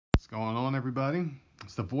going on, everybody?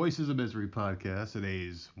 It's the Voices of Misery podcast.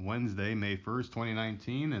 Today's Wednesday, May 1st,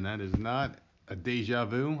 2019, and that is not a deja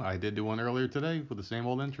vu. I did do one earlier today with the same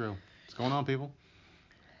old intro. What's going on, people?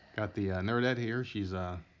 Got the nerdette here. She's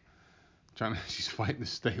she's fighting to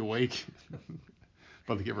stay awake.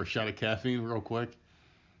 About to give her a shot of caffeine real quick.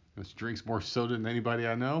 She drinks more soda than anybody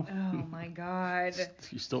I know. Oh my god.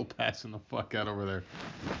 She's still passing the fuck out over there.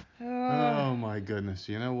 Oh, Oh my goodness.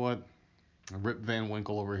 You know what? Rip Van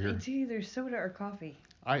Winkle over here. it's either soda or coffee.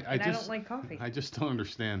 I I just don't like coffee. I just don't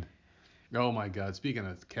understand. Oh my God! Speaking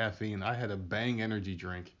of caffeine, I had a Bang energy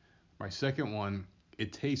drink. My second one.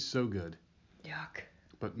 It tastes so good, Yuck.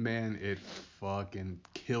 but man, it fucking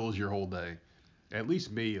kills your whole day. At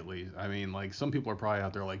least me, at least. I mean, like some people are probably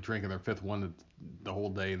out there like drinking their fifth one the whole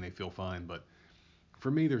day and they feel fine, but for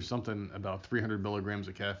me, there's something about 300 milligrams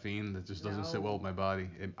of caffeine that just doesn't sit well No. with my body.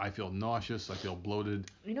 I feel nauseous. I feel bloated.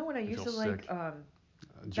 You know what I I used feel to like? sick. Back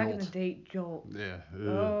in the Jolt. day, Jolt. Yeah,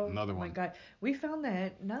 Oh another my one. god. We found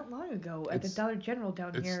that not long ago at the It's Dollar General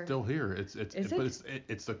down it's here. still here. Is But it?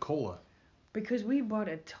 it's the cola. Because we bought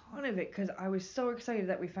a ton of it because I was so excited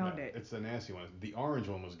that we No, found it. it's the nasty one. The orange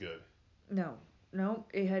one was good. No. No,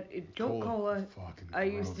 it had Jolt Cola. Fucking I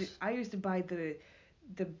gross. used to buy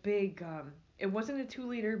the big it wasn't a 2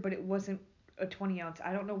 liter, but it wasn't a 20 ounce.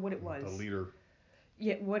 I don't know what it was. The liter.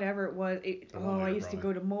 Yeah, whatever it was. The 1 I liter used to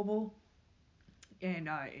probably. go to Mobile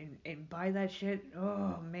and buy that shit.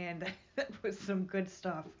 Oh man, that was some good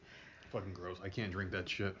stuff. Fucking gross. I can't drink that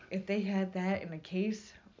shit. If they had that in a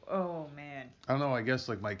case, oh man. I don't know. I guess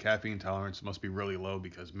like my caffeine tolerance must be really low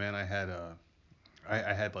because man, I had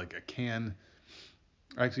like a can.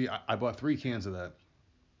 Actually, I bought 3 cans of that.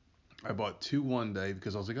 I bought two one day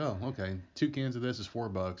because I was like, oh, okay, 2 cans of this is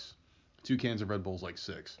 $4. 2 cans of Red Bull's like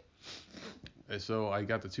six. And so I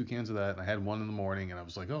got the 2 cans of that, and I had one in the morning, and I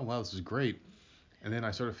was like, oh wow, this is great. And then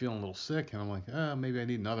I started feeling a little sick, and I'm like, maybe I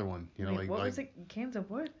need another one. You know, Wait, what was it? Cans of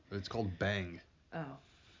what? it's called Bang, Oh.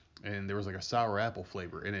 and there was like a sour apple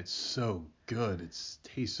flavor, and it's so good. It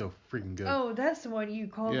tastes so freaking good. Oh, that's the one you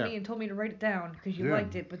called Yeah. me and told me to write it down because you Yeah.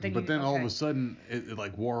 liked it, but then All of okay. a sudden it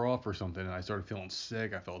like wore off or something, and I started feeling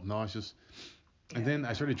sick. I felt nauseous, and then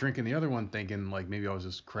I started drinking the other one, thinking like maybe I was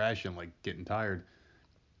just crashing, like getting tired.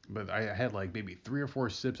 But I had like maybe 3 or 4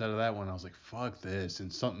 sips out of that one. I was like, fuck this.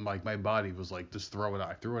 And something like my body was like, just throw it out.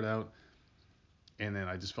 I threw it out. And then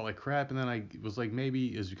I just felt like crap. And then I was like, maybe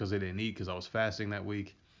it's because I didn't eat because I was fasting that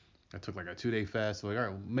week. I took like a 2-day fast. Like, all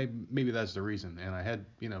right, well, maybe that's the reason. And I had,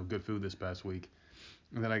 good food this past week.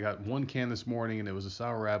 And then I got 1 can this morning and it was a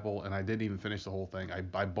sour apple. And I didn't even finish the whole thing.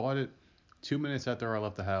 I bought it 2 minutes after I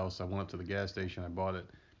left the house. I went up to the gas station. I bought it.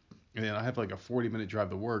 And then I have like a 40-minute drive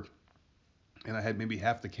to work. And I had maybe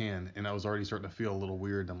half the can, and I was already starting to feel a little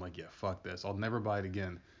weird. I'm like, yeah, fuck this. I'll never buy it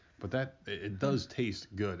again. But it does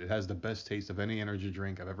taste good. It has the best taste of any energy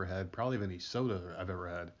drink I've ever had, probably of any soda I've ever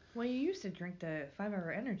had. Well, you used to drink the 5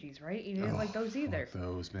 Hour Energies, right? You didn't Oh, like those either. fuck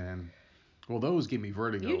those, man. Well, those give me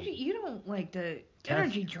vertigo. You don't like the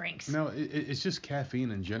energy drinks. No, it's just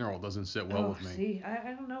caffeine in general doesn't sit well with me. See,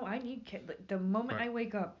 I don't know. I need the moment Right. I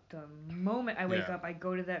wake up, I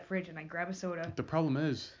go to that fridge and I grab a soda. The problem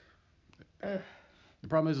is, Ugh.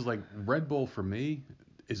 like Red Bull for me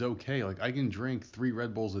is okay. Like I can drink 3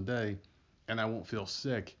 Red Bulls a day, and I won't feel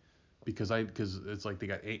sick because it's like they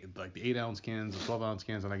got the 8 ounce cans, the 12 ounce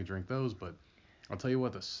cans, and I can drink those. But I'll tell you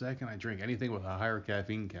what, the second I drink anything with a higher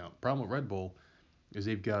caffeine count, problem with Red Bull is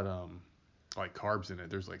they've got like carbs in it.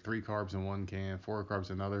 There's like 3 carbs in 1 can, 4 carbs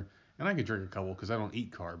in another, and I can drink a couple because I don't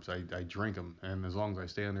eat carbs. I drink them, and as long as I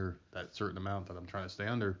stay under that certain amount that I'm trying to stay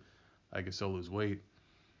under, I can still lose weight.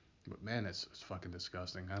 But man, it's fucking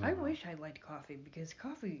disgusting. I don't I know. wish I liked coffee because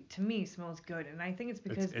coffee to me smells good, and I think it's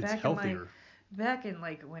because It's healthier. back in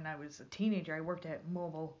like when I was a teenager, I worked at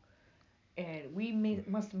Mobile, and we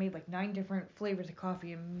must have made like 9 different flavors of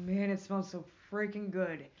coffee, and man, it smells so freaking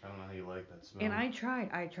good. I don't know how you like that smell. And I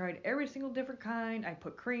tried every single different kind. I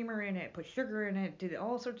put creamer in it, put sugar in it, did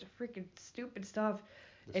all sorts of freaking stupid stuff,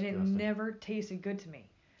 and it Disgusting. never tasted good to me.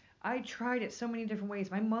 I tried it so many different ways.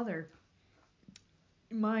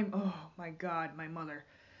 Oh my God, my mother.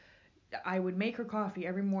 I would make her coffee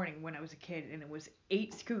every morning when I was a kid, and it was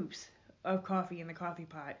 8 scoops of coffee in the coffee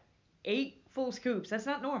pot. 8 full scoops. That's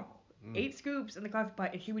not normal. 8 scoops in the coffee pot,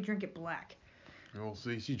 and she would drink it black. Well,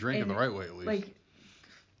 see, she's drinking And the right way at least. like,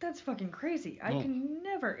 that's fucking crazy. I Well- can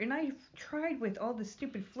never, and I tried with all the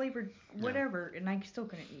stupid flavored whatever, and I still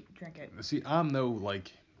couldn't drink it. See, I'm no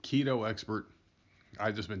like keto expert.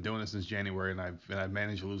 I've just been doing it since January, and I've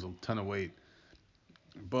managed to lose a ton of weight.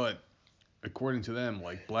 But according to them,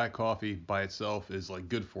 like black coffee by itself is like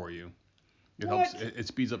good for you. It helps. What? It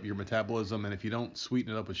speeds up your metabolism, and if you don't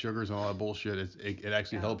sweeten it up with sugars and all that bullshit, it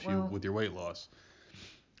actually Yeah, helps you well, with your weight loss.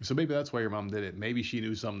 So maybe that's why your mom did it. Maybe she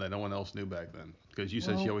knew something that no one else knew back then. Because you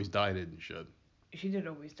said she well, always dieted and shit. she did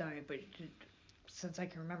always diet, but since I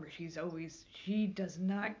can remember, she does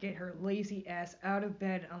not get her lazy ass out of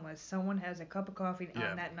bed unless someone has a cup of coffee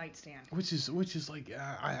Yeah. on that nightstand. Which is like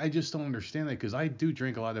I just don't understand that because I do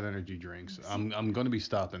drink a lot of energy drinks. See, I'm going to be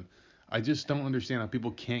stopping. I just don't understand how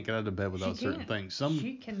people can't get out of bed she without certain can't. things.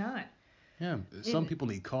 She cannot. Yeah, some It, people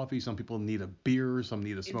need coffee, some people need a beer, some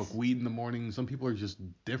need to smoke it's weed in the morning. Some people are just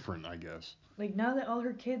different, I guess. like now that all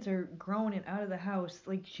her kids are grown and out of the house,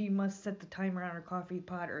 like she must set the timer on her coffee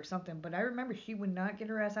pot or something. But I remember she would not get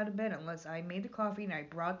her ass out of bed unless I made the coffee and I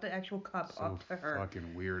brought the actual cup So up to her.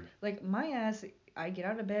 fucking weird. Like my ass, I get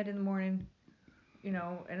out of bed in the morning, and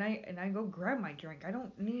I go grab my drink. I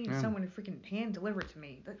don't need Yeah. someone to freaking hand deliver it to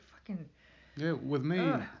me. That fucking Yeah, with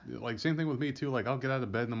ugh. me, like same thing with me too. Like I'll get out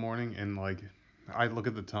of bed in the morning and like I look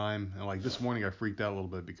at the time and like this morning I freaked out a little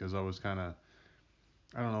bit because I was kind of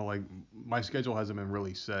I don't know like my schedule hasn't been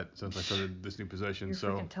really set since I started this new position. You're So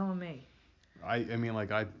freaking telling me. I mean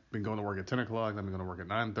like I've been going to work at 10 o'clock, then I've been going to work at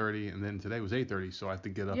 9:30, and then today was 8:30. So I have to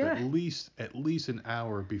get up Yeah. at least an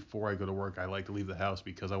hour before I go to work. I like to leave the house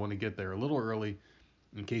because I want to get there a little early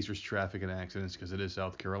in case there's traffic and accidents because it is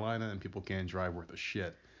South Carolina and people can't drive worth a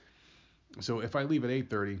shit. So if I leave at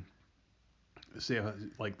 8:30, say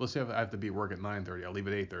like let's say I have to be at work at 9:30, I'll leave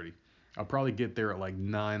at 8:30. I'll probably get there at like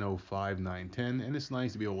 9:05, 9:10, and it's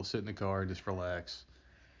nice to be able to sit in the car and just relax,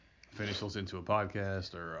 finish listening to a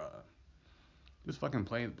podcast or just fucking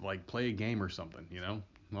play a game or something,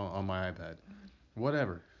 on my iPad,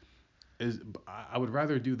 whatever. Is I would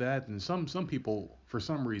rather do that than some people for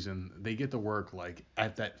some reason they get to work like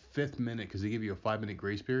at that 5th minute because they give you a 5 minute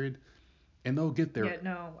grace period and they'll get there Yeah,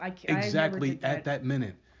 no, I never exactly did at that. that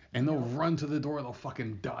minute. And they'll No. run to the door, they'll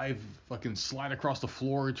fucking dive, fucking slide across the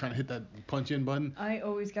floor trying to hit that punch in button. I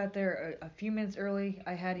always got there a few minutes early.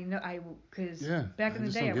 I had enough. Because Yeah, back I in the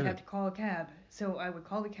just day, don't I would get have it. to call a cab. So I would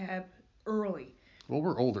call the cab early. Well,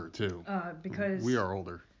 we're older too. We Because are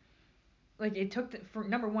older. like for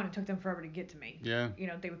number one, it took them forever to get to me. Yeah.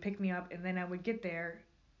 They would pick me up, and then I would get there,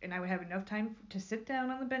 and I would have enough time to sit down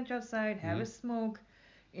on the bench outside, have Hmm. a smoke,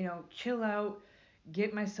 chill out,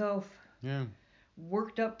 get myself Yeah.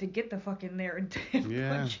 worked up to get the fuck in there and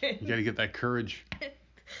Yeah. punch in. You gotta get that courage.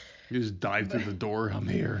 You just dive through But the door. I'm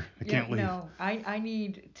here. I yeah, can't leave. no, I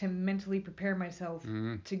need to mentally prepare myself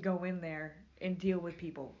Hmm. to go in there and deal with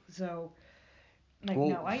people. So like Well,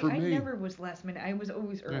 no, for I me, never was last minute. I was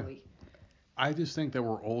always yeah, early. I just think that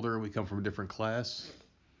we're older. We come from a different class.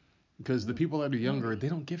 Because the people that are younger, Maybe. they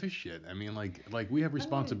don't give a shit. I mean, like we have I mean,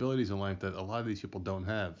 responsibilities in life that a lot of these people don't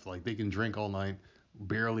have. Like they can drink all night,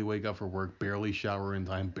 barely wake up for work, barely shower in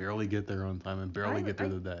time, barely get there on time, and barely I, get through I,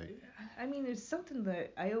 the day. I mean, it's something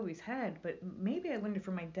that I always had, but maybe I learned it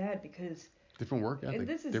from my dad because, Different work and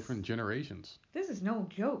ethic, different generations. this is no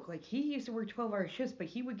joke. Like he used to work 12-hour shifts, but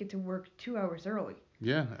he would get to work 2 hours early,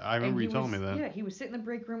 Yeah, I and remember you telling me that. yeah, he would sit in the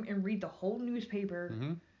break room and read the whole newspaper,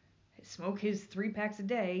 Hmm. smoke his 3 packs a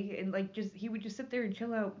day, and like he would just sit there and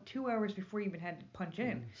chill out 2 hours before he even had to punch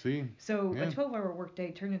in. See, So a yeah, 12-hour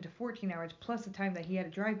workday turned into 14 hours plus the time that he had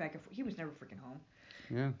to drive back. He was never freaking home.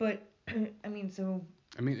 yeah. But I mean, so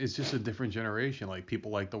I mean, it's just a different generation. Like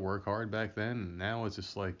people like to work hard back then, and now it's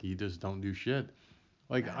just like you just don't do shit.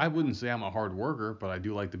 Like I I don't know. wouldn't say I'm a hard worker, but I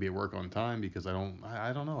do like to be at work on time because I don't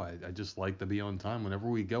know. I just like to be on time whenever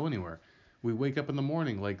we go anywhere. We wake up in the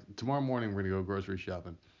morning, like tomorrow morning we're gonna go grocery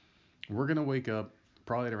shopping. We're gonna wake up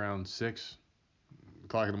probably at around 6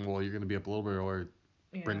 o'clock in the morning. You're gonna be up a little bit earlier,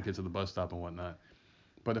 bring Yeah. the kids to the bus stop and whatnot.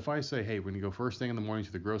 But if I say, hey, we're gonna go first thing in the morning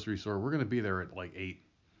to the grocery store, we're gonna be there at like 8.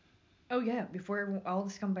 Oh yeah, before all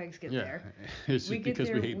the scumbags get Yeah, there. it's We just get because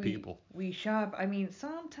we there, hate people. we shop. I mean,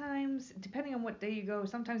 sometimes depending on what day you go,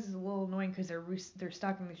 sometimes it's a little annoying because they're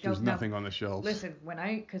stocking the There's shelves. Now, nothing on the shelves. listen,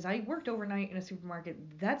 because I worked overnight in a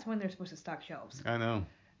supermarket, that's when they're supposed to stock shelves. I know.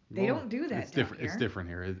 They Well, don't do it's that down different. It's here. different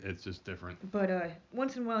here. It's just different. But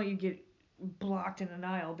once in a while you get blocked in an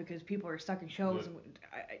aisle because people are stocking Yeah. shelves. And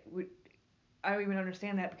I don't even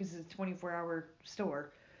understand that because it's a 24-hour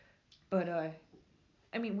store. But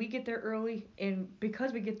I mean, we get there early, and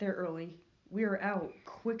because we get there early, we are out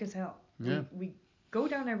quick as hell. Yeah. We go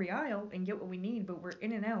down every aisle and get what we need, but we're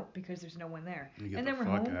in and out because there's no one there. You get And the then we're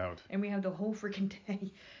fuck home, out. and we have the whole freaking day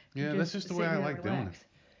to Yeah, that's just just the way sit I here and like doing it. relax.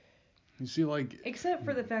 You see, like Except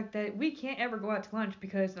for the fact that we can't ever go out to lunch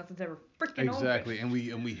because nothing's ever freaking open. exactly, and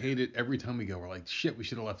we hate it every time we go. We're like, shit, we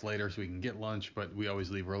should have left later so we can get lunch, but we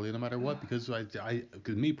always leave early no matter what because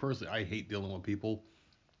because me personally, I hate dealing with people.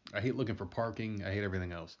 I hate looking for parking. I hate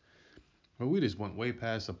everything else. But we just went way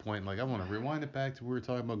past the point. Like, I want to rewind it back to we were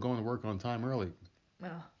talking about going to work on time early. Oh.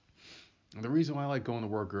 And the reason why I like going to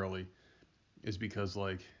work early is because,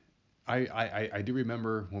 like, I do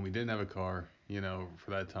remember when we didn't have a car, for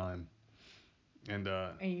that time. And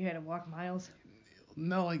And you had to walk miles.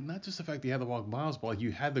 no, like not just the fact that you had to walk miles, but like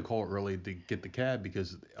you had to call early to get the cab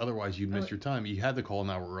because otherwise you'd miss your time. You had to call an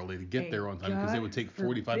hour early to get And there on time because they would take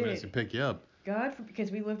 45 minutes to pick you up.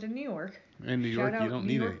 Because we lived in New York. In New Shout York, you out don't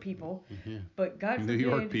New need York it. people. Yeah. But God New forbid,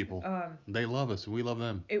 York people, they love us and we love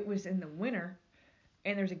them. it was in the winter,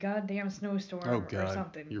 and there's a goddamn snowstorm Oh or God,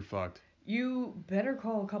 something. you're fucked. You better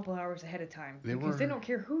call a couple hours ahead of time because they don't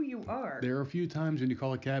care who you are. There are a few times when you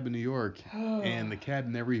call a cab in New York and the cab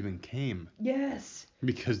never even came. Yes.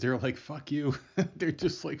 Because they're like, fuck you. They're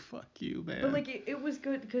just like, fuck you, man. But like it was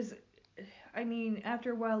good because, I mean,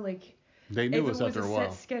 after a while, like they knew us after a while. If it was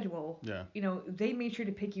a set schedule, yeah, they made sure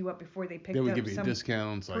to pick you up before they picked they would up give you some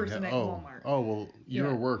discounts like, person at Walmart. well,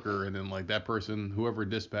 you're a worker, and then like that person, whoever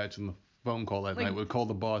dispatched on the phone call that night would call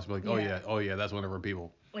the boss, and be like, oh yeah, that's one of our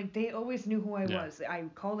people. Like they always knew who I was. I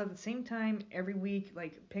called at the same time every week,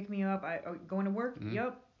 like pick me up. I going to work,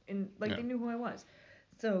 yup, and like they knew who I was.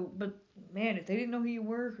 So, but man, if they didn't know who you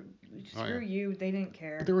were, screw you. They didn't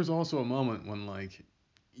care. But there was also a moment when like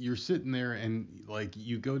you're sitting there and like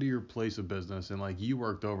you go to your place of business and like you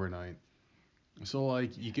worked overnight, so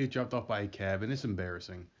like you get dropped off by a cab and it's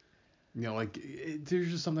embarrassing. Like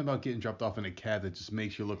there's just something about getting dropped off in a cab that just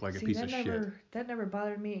makes you look like a piece of shit. That never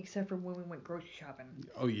bothered me except for when we went grocery shopping.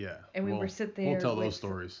 Oh yeah. And we were sit there. We'll tell those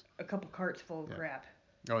stories. A couple carts full of crap.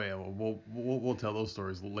 Oh yeah. Well, we'll tell those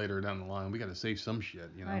stories later down the line. We got to save some shit,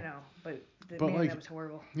 I know, but like, that was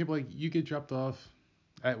horrible. Yeah, but like you get dropped off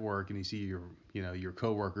at work and you see your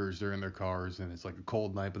coworkers, they're in their cars and it's like a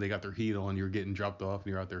cold night, but they got their heat on. You're getting dropped off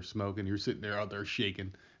and you're out there smoking. You're sitting there out there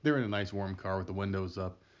shaking. They're in a nice warm car with the windows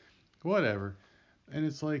up. Whatever. And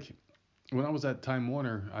it's like when I was at Time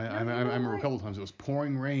Warner, I remember a couple times it was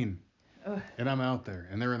pouring rain. Ugh. And I'm out there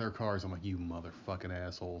and they're in their cars. I'm like, you motherfucking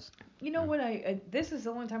assholes. You know what? This is the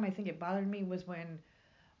only time I think it bothered me was when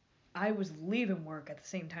I was leaving work at the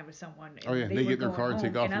same time as someone. And they get in their car and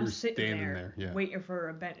take off and and I'm you're sitting standing there. Yeah. Waiting for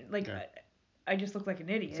a bench. Like, I just look like an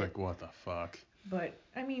idiot. It's like, what the fuck? But,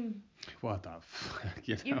 I mean... What the fuck?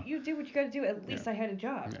 You do what you gotta do. At least I had a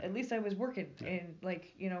job. At least I was working. And,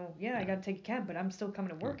 like, I gotta take a cab, but I'm still coming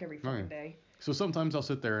to work every fucking day. So sometimes I'll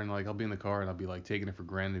sit there and, like, I'll be in the car and I'll be, like, taking it for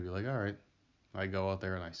granted and be like, all right. I go out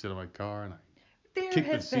there and I sit in my car and I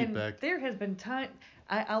kick the seat back. There has been time...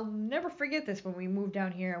 I'll never forget this when we moved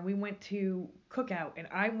down here and we went to Cookout and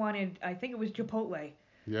I think it was Chipotle.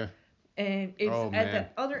 Yeah. And it's at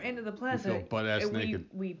the other end of the plaza. You feel butt-ass naked.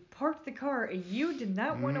 We parked the car and you did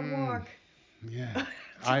not want to walk. Yeah.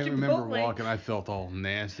 I remember walking. I felt all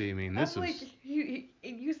nasty. I mean, this I'm like,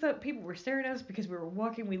 you thought people were staring at us because we were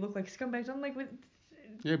walking. We looked like scumbags. I'm like,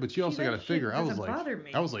 yeah, but you also got to figure. I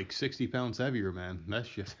was like 60 pounds heavier, man. That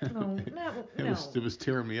shit. No, It was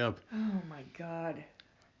tearing me up. Oh my God.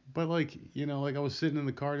 But like, like I was sitting in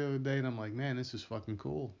the car the other day and I'm like, man, this is fucking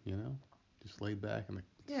cool. Just laid back and.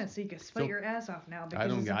 Yeah, so you can sweat your ass off now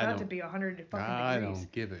because it's about to be 100 fucking degrees. I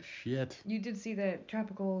don't give a shit. You did see that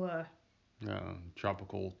tropical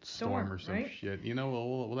storm or some shit.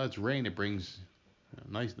 Well, that's rain. It brings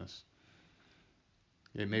niceness.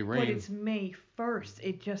 It may rain. But it's May 1st.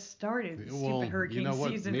 It just started. Stupid hurricane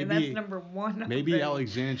season, maybe, and that's number one. Maybe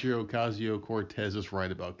Alexandria Ocasio-Cortez is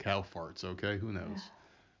right about cow farts. Okay, who knows?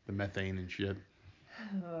 The methane and shit.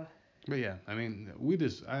 But yeah, I mean,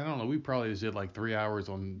 I don't know, we probably just did like 3 hours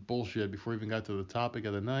on bullshit before we even got to the topic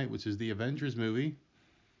of the night, which is the Avengers movie.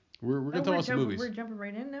 We're going to talk about some movies. We're jumping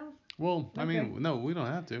right in now? Well, okay. I mean, no, we don't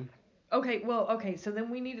have to. Okay, so then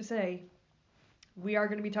we need to say, we are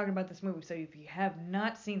going to be talking about this movie, so if you have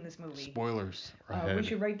not seen this movie... Spoilers are ahead. We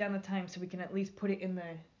should write down the time so we can at least put it in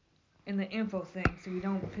the info thing so we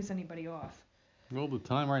don't piss anybody off. Well, the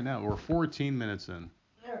time right now, we're 14 minutes in.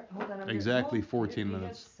 Hold on, exactly 14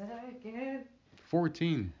 minutes.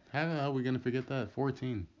 14. How the hell are we going to forget that?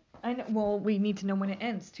 14. I know. Well, we need to know when it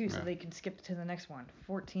ends, too, so they can skip to the next one.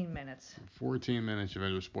 14 minutes. 14 minutes of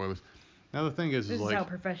Avengers spoilers. Now, the thing is this is how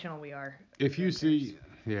professional we are. If you see...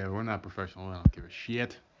 Yeah, we're not professional. I don't give a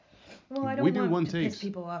shit. Well, I don't want to piss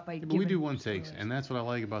people off by but we do one takes, and that's what I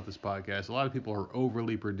like about this podcast. A lot of people are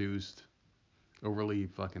overly produced, overly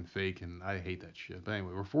fucking fake, and I hate that shit. But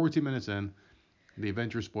anyway, we're 14 minutes in. The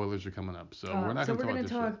Avengers spoilers are coming up, so we're not going to talk about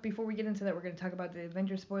this shit. Before we get into that, we're going to talk about the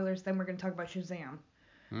Avengers spoilers, then we're going to talk about Shazam,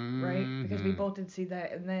 right? Because we both did see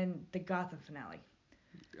that, and then the Gotham finale.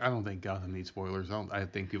 I don't think Gotham needs spoilers. I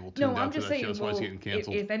think people tuned out to that show. That's why it's getting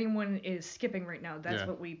canceled. If anyone is skipping right now, that's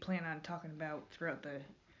what we plan on talking about throughout the...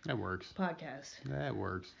 That works. podcast. That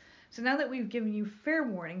works. So now that we've given you fair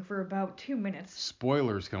warning for about 2 minutes,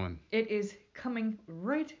 Spoilers coming. it is coming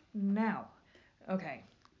right now. Okay.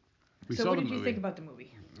 We So saw what the did you movie. think about the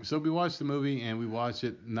movie? So we watched the movie, and we watched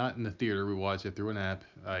it not in the theater. We watched it through an app.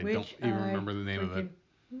 I don't even remember the name of it.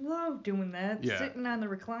 Love doing that. Yeah. Sitting on the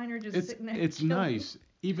recliner, just sitting there. It's chilling. nice,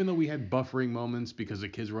 even though we had buffering moments because the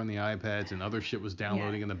kids were on the iPads and other shit was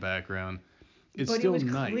downloading in the background. It's but still it was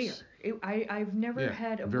nice. Clear. I've never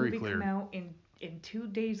had a movie clear. come out in 2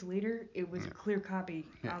 days later. It was a clear copy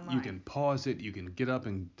online. You can pause it. You can get up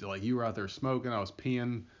and like you were out there smoking. I was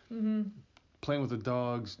peeing. Mm-hmm. Playing with the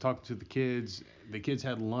dogs, talking to the kids. The kids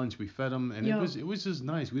had lunch. We fed them, and it was just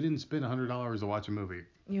nice. We didn't spend $100 to watch a movie.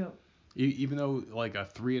 Yep. Even though like a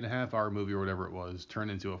 3.5 hour movie or whatever it was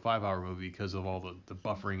turned into a 5 hour movie because of all the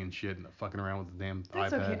buffering and shit and the fucking around with the damn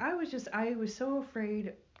That's iPad. okay. I was so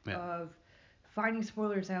afraid of finding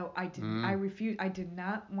spoilers out. I refused. I did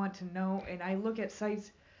not want to know, and I look at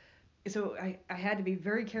sites. So I had to be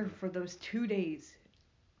very careful for those 2 days.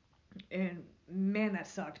 And man, that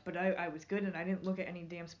sucked. But I was good, and I didn't look at any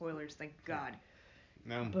damn spoilers. Thank God.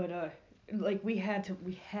 No. But like we had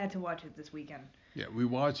to watch it this weekend. Yeah, we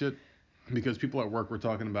watch it because people at work were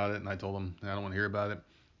talking about it, and I told them I don't want to hear about it.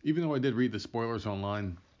 Even though I did read the spoilers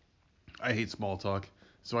online, I hate small talk,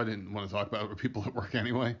 so I didn't want to talk about it with people at work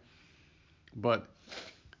anyway. But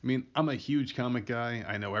I mean, I'm a huge comic guy.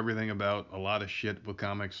 I know everything about a lot of shit with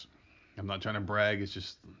comics. I'm not trying to brag. It's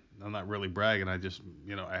just I'm not really bragging. I just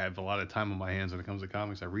I have a lot of time on my hands when it comes to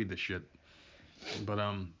comics. I read this shit. But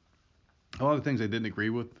a lot of things I didn't agree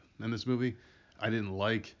with in this movie. I didn't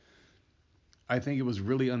like. I think it was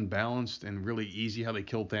really unbalanced and really easy how they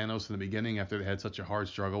killed Thanos in the beginning after they had such a hard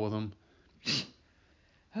struggle with him.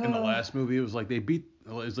 In the last movie, it was like he beat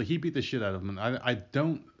the shit out of him. And I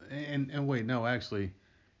don't and wait, no, actually.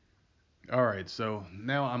 All right, so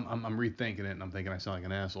now I'm rethinking it and I'm thinking I sound like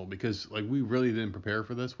an asshole because like we really didn't prepare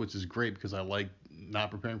for this, which is great because I like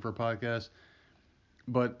not preparing for a podcast.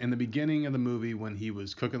 But in the beginning of the movie when he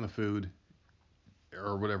was cooking the food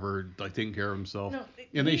or whatever, like taking care of himself,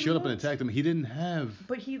 and they showed up and attacked him, he didn't have.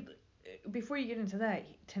 But before you get into that,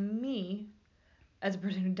 to me, as a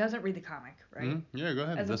person who doesn't read the comic, right? Mm-hmm. Yeah, go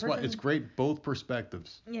ahead. That's why it's great both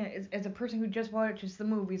perspectives. Yeah, as a person who just watches the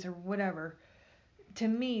movies or whatever, to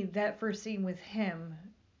me that first scene with him,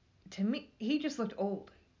 to me he just looked old.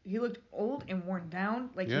 He looked old and worn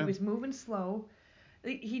down, like he was moving slow.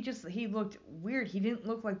 He looked weird. He didn't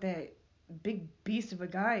look like that big beast of a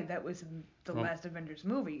guy that was in the last Avengers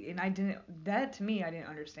movie, and I didn't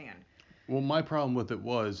understand. Well, my problem with it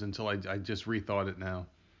was until I just rethought it now.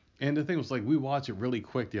 And the thing was like we watched it really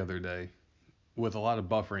quick the other day with a lot of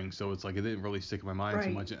buffering, so it's like it didn't really stick in my mind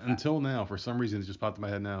too much until now. For some reason, it just popped in my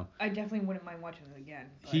head now. I definitely wouldn't mind watching it again.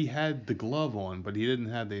 But... He had the glove on, but he didn't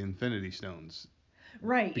have the Infinity Stones.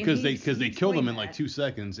 Right. Because they killed him in like 2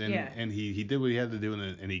 seconds, and yeah. and he did what he had to do,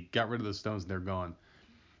 and he got rid of the stones, and they're gone.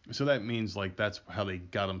 So that means like that's how they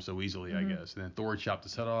got him so easily, I guess. And then Thor chopped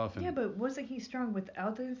his head off. And yeah, but wasn't he strong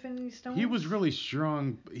without the Infinity Stones? He was really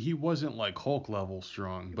strong. He wasn't like Hulk level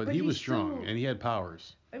strong, but he was strong and he had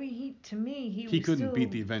powers. I mean, he couldn't still beat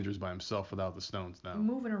the Avengers by himself without the stones. Now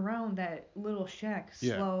moving around that little shack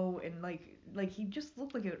slow and like he just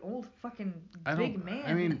looked like an old fucking big man.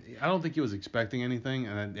 I mean, I don't think he was expecting anything,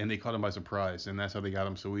 and they caught him by surprise, and that's how they got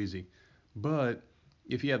him so easy. But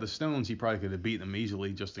if he had the stones, he probably could have beaten them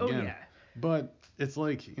easily just again. Oh, yeah. But it's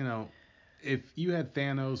like, if you had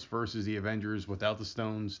Thanos versus the Avengers without the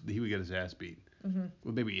stones, he would get his ass beat. Mm-hmm.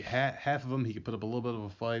 With maybe half of them, he could put up a little bit of a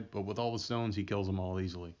fight, but with all the stones, he kills them all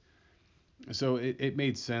easily. So it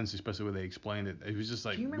made sense, especially when they explained it. It was just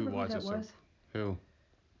like, do you remember we watched who that it. was? Who?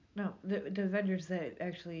 No, the Avengers that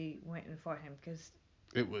actually went and fought him, because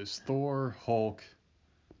it was Thor, Hulk,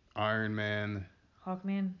 Iron Man,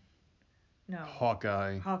 Hawkman, no,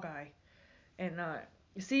 Hawkeye, and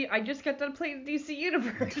see, I just got done playing DC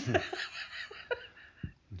Universe.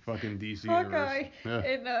 Fucking DC Hawkeye,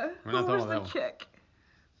 Universe. Yeah. and who was the chick?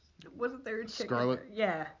 Wasn't there a chick? Scarlet.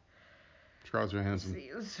 Yeah. Scarlett Johansson. See,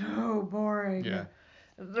 it was so boring. Yeah.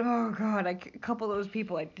 Oh god, a couple of those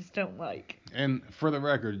people I just don't like. And for the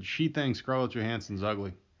record, she thinks Scarlett Johansson's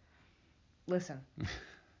ugly. Listen.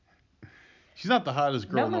 She's not the hottest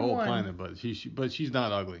girl on the whole planet, but she's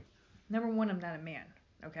not ugly. Number one, I'm not a man.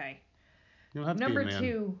 Okay. You don't have to Number be a man.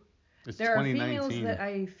 two, it's there are females that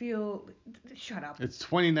I feel. Shut up. It's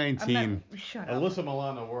 2019. Shut up. Alyssa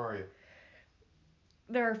Milano, where are you?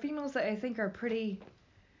 There are females that I think are pretty.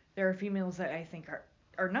 There are females that I think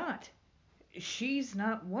are not. She's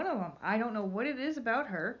not one of them. I don't know what it is about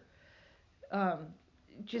her.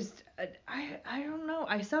 I don't know.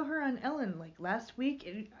 I saw her on Ellen like last week,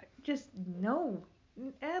 and just no,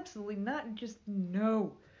 absolutely not. Just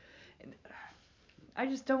no. And I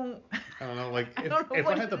just don't. I don't know. Like I if don't know if I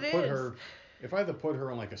what had to it put is. her, if I had to put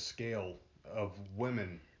her on like a scale of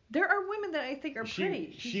women, There are women that I think are she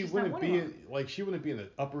pretty. She's she just not wouldn't one of be them. like she wouldn't be in the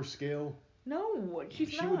upper scale. No, she's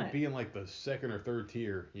She would not. be in like the second or third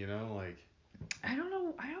tier. You know, like I don't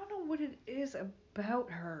know. I don't know what it is about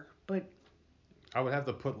her, but I would have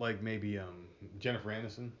to put like maybe Jennifer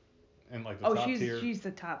Aniston in like the oh, top tier. she's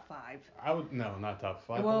the top five. I would no, not top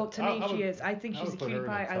five, Well, but to me, she is. I think I she's a would put cutie her in the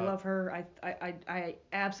pie. I top. love her. I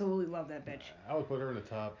absolutely love that bitch. I would put her in the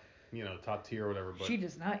top, top tier or whatever. But She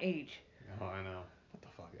does not age. oh, I know. What the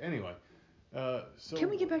fuck. Anyway, Can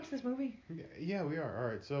we so get back to this movie? yeah, we are.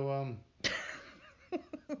 All right.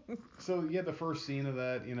 So yeah, the first scene of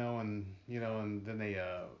that, and then they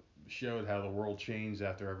showed how the world changed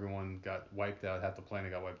after everyone got wiped out, half the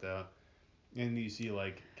planet got wiped out. And you see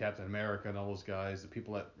like Captain America and all those guys, the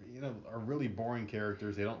people that are really boring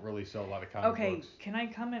characters. They don't really sell a lot of comic Okay, books. can I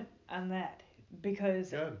comment on that? Because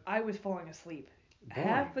Good. I was falling asleep. Boring.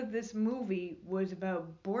 Half of this movie was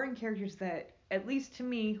about boring characters that, at least to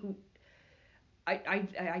me, who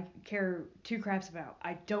I care two craps about.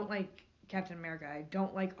 I don't like Captain America. I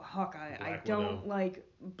don't like Hawkeye. I Black Widow. don't like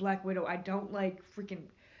Black Widow. I don't like freaking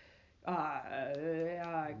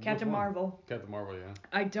Which Captain one? Marvel. Captain Marvel, yeah.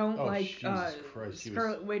 I don't Oh like Jesus Christ, she was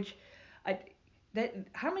Scarlet Witch. I that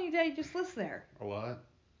how many did I just list there? a lot.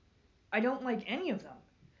 I don't like any of them.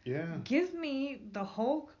 Yeah. Give me the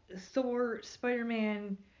Hulk, Thor,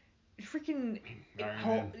 Spider-Man, freaking Iron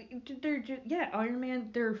Hulk. Man. They're just, yeah, Iron Man.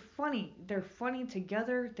 They're funny. They're funny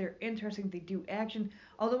together. They're interesting. They do action.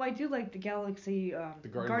 Although I do like the Galaxy, The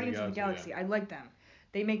Guardians Guardians of the of the Galaxy, Galaxy. I like them.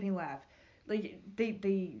 They make me laugh. Like And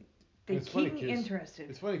they it's funny keep me because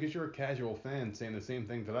interested. you're a casual fan saying the same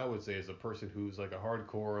thing that I would say as a person who's like a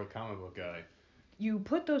hardcore comic book guy. You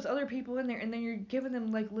put those other people in there, and then you're giving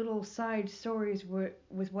them like little side stories with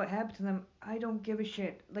what happened to them. I don't give a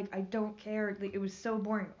shit. Like I don't care. Like, it was so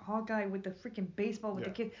boring. Hawkeye with the freaking baseball with Yeah.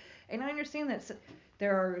 the kid, and I understand that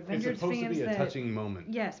there are It's Avengers supposed to fans be a that touching moment.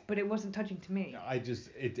 yes, but it wasn't touching to me. I just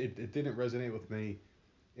it didn't resonate with me,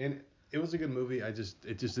 and it was a good movie. It just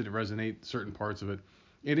didn't resonate certain parts of it,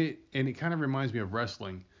 and it kind of reminds me of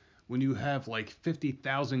wrestling. When you have like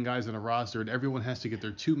 50,000 guys on a roster and everyone has to get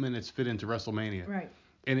their 2 minutes fit into WrestleMania. Right.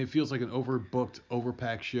 And it feels like an overbooked,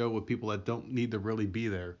 overpacked show with people that don't need to really be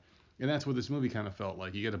there. And that's what this movie kind of felt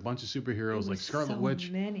like. You get a bunch of It superheroes was like Scarlet so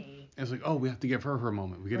Witch, many. and it's like, oh, we have to give her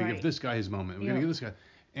moment. We got to give Right. this guy his moment. We got to Yep. give this guy.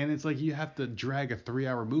 And it's like you have to drag a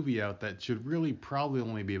 3-hour movie out that should really probably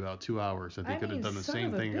only be about 2 hours. That they I could have mean, done the son same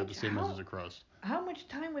of a thing and got the bitch. same message across. How much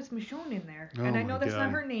time was Michonne in there? Oh And I my know that's not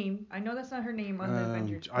God. her name. I know that's not her name on the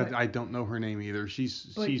Avengers. But, I don't know her name either. She's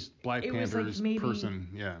Black it was like Panther's maybe person.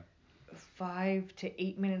 Yeah. 5 to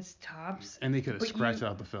 8 minutes tops. And they could have But scratched you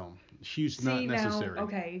out the film. She's see not necessary. now,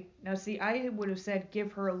 okay. Now see, I would have said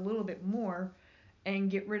give her a little bit more, and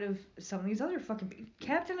get rid of some of these other fucking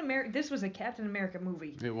Captain America. This was a Captain America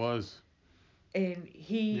movie, It was. and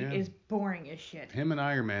he Yeah. is boring as shit. Him and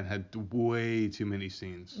Iron Man had way too many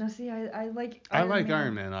scenes. Now see, I like I Iron like Man.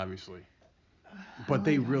 Iron Man, obviously. I But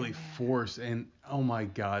they like really Iron Man. force, and oh my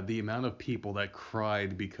God, the amount of people that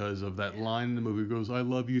cried because of that line in the movie goes, "I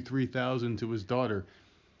love you 3,000" to his daughter.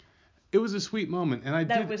 It was a sweet moment, and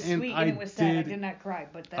That was sweet, and it was sad. I did not cry,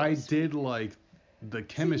 but that I was sweet. did like the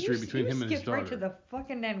chemistry See, between him and his skipped right daughter. to the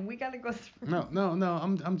fucking end. We gotta go through. No,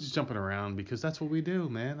 I'm just jumping around because that's what we do,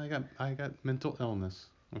 man. I got mental illness,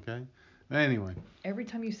 okay? Anyway, Every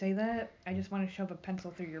time you say that, I just want to shove a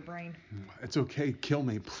pencil through your brain. it's okay. Kill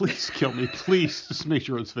me, please kill me, please. Just make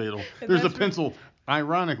sure it's fatal. And There's a that's pencil,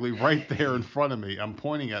 ironically, right there in front of me. I'm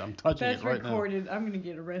pointing at. I'm touching That's it right recorded. I'm gonna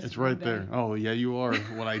get arrested. now. It's right one day. there. Oh yeah, you are.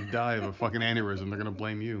 When I die of a fucking aneurysm, they're gonna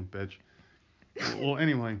blame you, bitch. Well,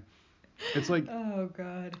 anyway, it's like Oh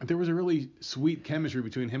God. there was a really sweet chemistry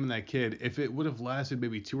between him and that kid. If it would have lasted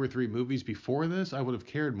maybe 2 or 3 movies before this, I would have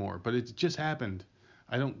cared more. But it just happened.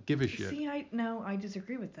 I don't give a shit. See, I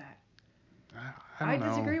disagree with that. I don't know.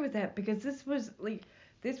 disagree with that because this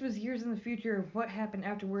was years in the future of what happened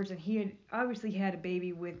afterwards, and he had obviously had a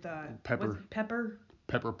baby with Pepper. Pepper.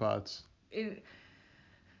 Pepper Potts.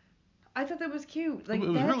 I thought that was cute. Like It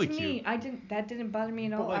was that really to me, that didn't bother me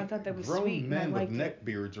at all. But like I thought that was grown sweet, and I men with liked neck it.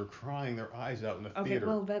 beards are crying their eyes out in the Okay, theater.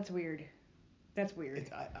 well that's weird. That's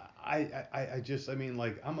weird. I mean,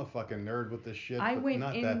 like, I'm a fucking nerd with this shit, I but went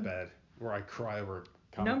not in that bad. Where I cry over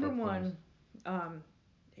comic number book films. one.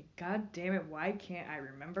 God damn it, why can't I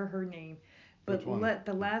remember her name? Which But one?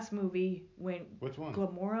 the last movie when Which one?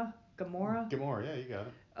 Gamora, Gamora. Gamora, yeah, you got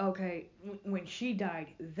it. Okay, when she died,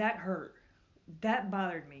 that hurt. That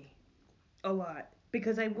bothered me a lot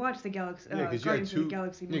because I watched the Yeah, because you had Guardians of the two.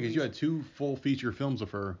 Galaxy Yeah, because you movies. had two full feature films of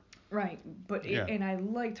her. Right, but Yeah. and I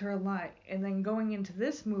liked her a lot. And then going into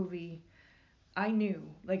this movie, I knew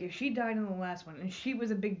like if she died in the last one, and she was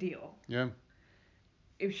a big deal. Yeah.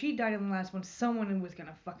 If she died in the last one, someone was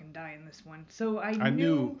gonna fucking die in this one. So I I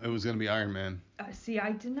knew knew. it was gonna be Iron Man. See,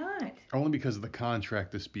 I did not. Only because of the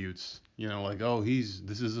contract disputes. You know, like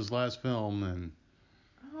this is his last film, and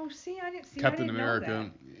Oh, see, I didn't see. I Captain didn't know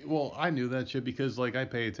America. that. Well, I knew that shit because like I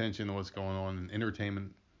pay attention to what's going on in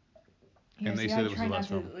entertainment, Yeah, and they see, said I it was try his not last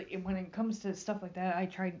to. film. When it comes to stuff like that, I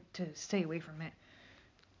try to stay away from it.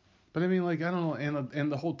 But I mean, like I don't know,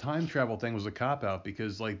 and the whole time travel thing was a cop out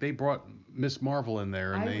because like they brought Miss Marvel in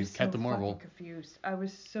there and I they was so Captain fucking Marvel. confused. I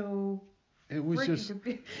was so It was freaking just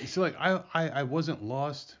confused. so like I wasn't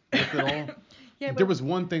lost with it all. Yeah, There but was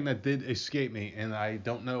one thing that did escape me, and I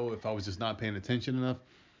don't know if I was just not paying attention enough.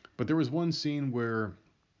 But there was one scene where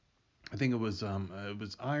I think it was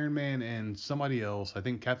Iron Man and somebody else. I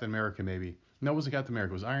think Captain America maybe. No, it wasn't Captain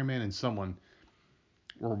America. It was Iron Man and someone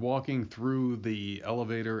were walking through the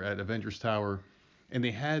elevator at Avengers Tower, and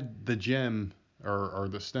they had the gem or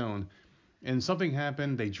the stone, and something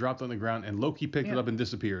happened. They dropped on the ground, and Loki picked it yeah, up and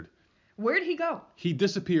disappeared. where'd he go? He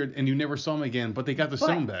disappeared, and you never saw him again. But they got the But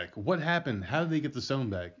stone back. What happened? How did they get the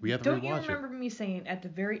stone back? We have to don't you rewatch it. remember me saying at the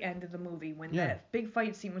very end of the movie when Yeah. that big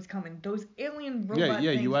fight scene was coming, those alien Yeah, robot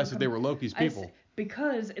yeah. things You were asked if they coming? were Loki's people.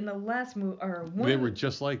 Because in the last movie or They were one,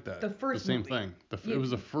 just like that. the first same movie, thing. It yeah,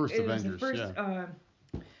 was the first it was the Avengers. first. Yeah.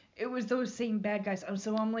 It was those same bad guys.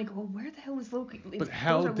 So I'm like, well, where the hell is Loki? But Those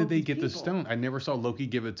how are did they Loki's get the people. stone? I never saw Loki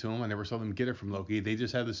give it to him. I never saw them get it from Loki. They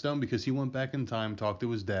just had the stone because he went back in time, talked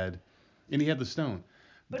to his dad, and he had the stone.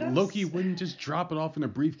 But Loki wouldn't just drop it off in a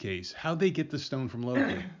briefcase. How'd they get the stone from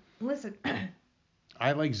Loki? Listen,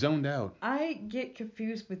 I like zoned out. I get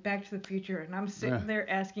confused with Back to the Future, and I'm sitting there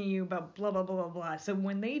asking you about blah blah blah blah blah. So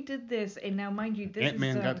when they did this, and now mind you, this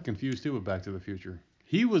Ant-Man is got confused too with Back to the Future.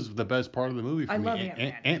 He was the best part of the movie for I me. love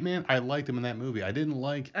Ant-Man. Ant-Man, I liked him in that movie. I didn't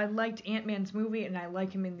like. I liked Ant-Man's movie, and I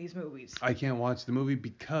like him in these movies. I can't watch the movie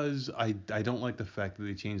because I don't like the fact that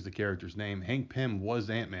they changed the character's name. Hank Pym was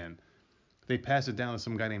Ant-Man. They passed it down to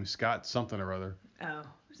some guy named Scott something or other. Oh,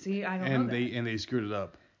 see, I don't and know that. they screwed it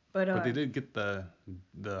up. But They did get the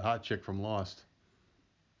hot chick from Lost.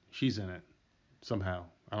 She's in it somehow.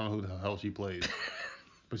 I don't know who the hell she plays,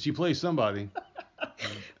 but she plays somebody.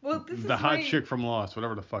 well, this The is hot my, chick from Lost,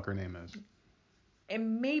 whatever the fuck her name is.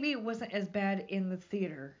 and maybe it wasn't as bad in the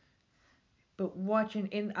theater, but watching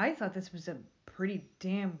in, I thought this was a pretty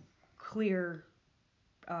damn clear.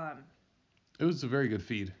 Um, It was a very good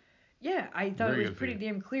feed. yeah, I thought Very it was good pretty feed.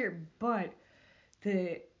 damn clear, but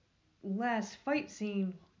the last fight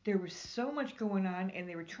scene, there was so much going on, and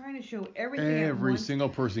they were trying to show everything at Every once. single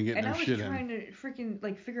person getting And their I was shit trying in. to freaking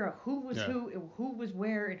like figure out who was Yeah. who, and who was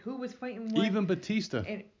where, and who was fighting what. Even Batista.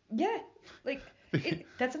 And yeah, like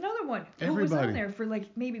that's another one. Who was Everybody. on there for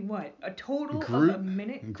like maybe what a total Groot, of a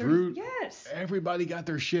minute? 30, Groot. yes. Everybody got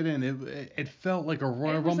their shit in. It felt like a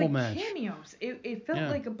Royal And it was Rumble like match. cameos. It felt Yeah.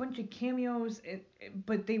 like a bunch of cameos,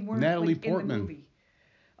 but they weren't Natalie like Portman. in the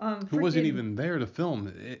movie. Who wasn't even there to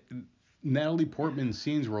film. Natalie Portman's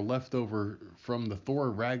scenes were left over from the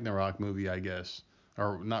Thor Ragnarok movie, I guess.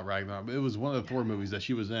 Or not Ragnarok, but it was one of the Thor movies that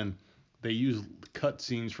she was in. They used cut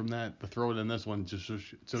scenes from that to throw it in this one just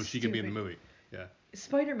so she could be in the movie. Yeah.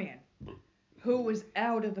 Spider-Man, who was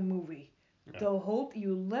out of the movie. Yeah.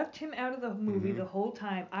 You left him out of the movie the whole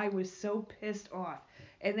time. I was so pissed off.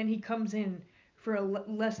 And then he comes in for a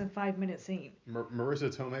less than 5-minute scene.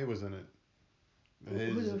 Marissa Tomei was in it.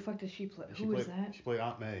 Who the fuck does she play? Who is that? She played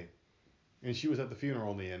Aunt May. And she was at the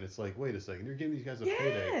funeral in the end. It's like, wait a second, you're giving these guys a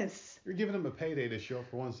payday. Yes. You're giving them a payday to show up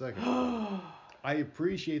for 1 second. I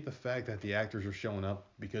appreciate the fact that the actors are showing up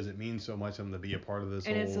because it means so much to them to be a part of this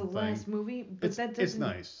and whole it's the thing. last movie, but that doesn't. It's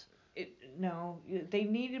nice. No, they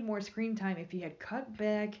needed more screen time. If you had cut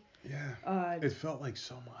back. Yeah. It felt like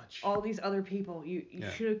so much. All these other people, you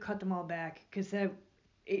should have cut them all back because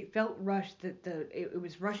it felt rushed. It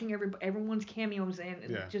was rushing everyone's cameos in.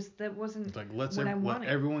 And just that wasn't it's like let wanted.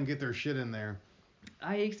 everyone get their shit in there.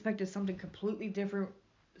 I expected something completely different.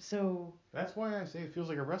 So that's why I say it feels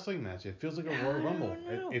like a wrestling match. It feels like a Royal Rumble.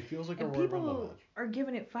 It feels like a Royal Rumble match. People are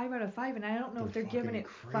giving it 5 out of 5, and I don't know if they're giving it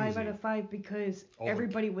crazy. 5 out of 5 because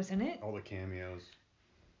everybody was in it. All the cameos.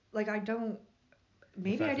 Like I don't.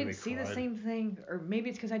 Maybe I didn't see the same thing, or maybe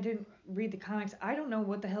it's because I didn't read the comics. I don't know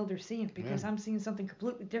what the hell they're seeing because I'm seeing something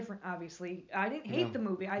completely different. Obviously, I didn't hate the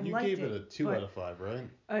movie. I liked it. You gave it a 2 out of 5,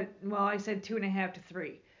 right? Well, I said 2.5 to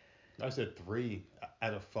 3. I said 3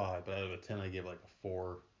 out of 5, but out of a 10, I give like a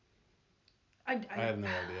 4. I, I I, have no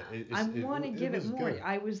idea. I want to It give it was more. good.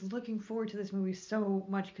 I was looking forward to this movie so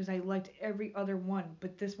much because I liked every other one,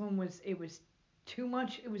 but this one was too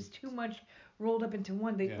much. It was too much rolled up into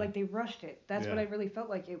one. Yeah, They rushed it. That's what yeah. I really felt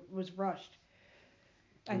like. It was rushed.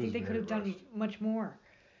 It I was think they could very have done rushed. much more.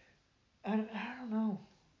 I don't know.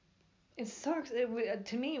 It sucks.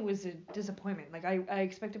 To me, it was a disappointment. Like I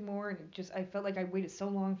expected more, and I felt like I waited so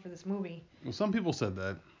long for this movie. Well, some people said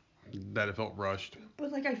that it felt rushed.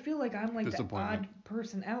 But like I feel like I'm like the Disappointment. odd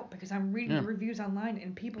person out because I'm reading Yeah, the reviews online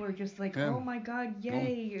and people are just like, yeah. "Oh my god, Well,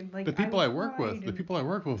 yay!" and like the I people I work cried with,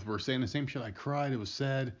 and were saying the same shit. I cried. It was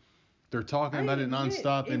sad. They're talking I about it admit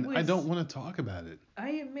nonstop, and I don't want to talk about it. I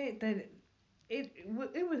admit that it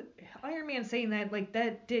was Iron Man saying that like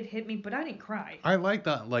that did hit me, but I didn't cry. I like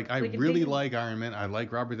that. Like, I Like if they really didn't, like Iron Man. I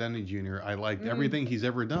like Robert Downey Jr. I liked mm, everything he's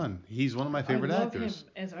ever done. He's one of my I favorite love him actors.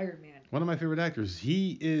 as Iron Man. One of my favorite actors.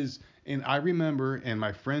 He is, and I remember, and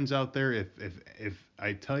my friends out there, if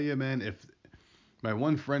I tell you, man, if my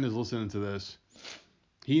one friend is listening to this,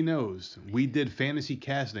 he knows we did fantasy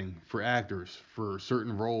casting for actors for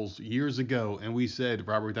certain roles years ago, and we said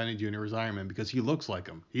Robert Downey Jr. is Iron Man because he looks like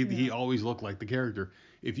him. Yeah. He always looked like the character.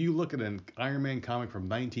 If you look at an Iron Man comic from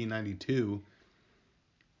 1992,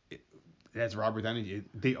 that's Robert Downey.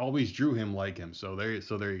 They always drew him like him. So there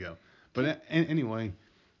you go. But anyway,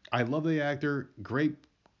 I love the actor. Great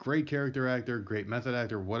character actor. Great method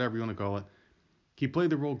actor. Whatever you want to call it. He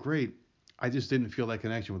played the role great. I just didn't feel that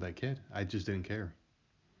connection with that kid. I just didn't care.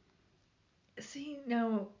 See,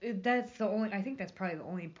 no, that's the only. I think that's probably the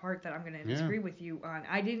only part that I'm gonna Yeah. disagree with you on.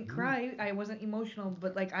 I didn't Mm. cry. I wasn't emotional,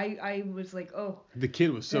 but like I was like, oh, The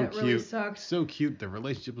kid was so that really cute. sucks. So cute. The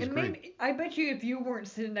relationship was And great. maybe I bet you if you weren't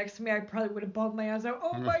sitting next to me, I probably would have bawled my eyes out.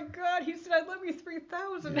 Oh Mm. my God, he said I love you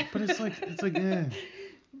 3,000. Yeah, but it's like yeah.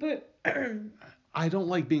 But I don't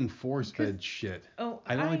like being force because fed shit. oh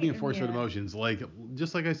I don't like being force fed yeah, emotions. Like,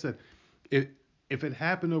 just like I said, if if it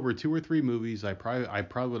happened over 2 or 3 movies, I probably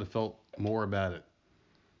would have felt more about it.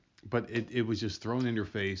 But it was just thrown in your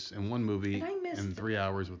face in one and movie in 3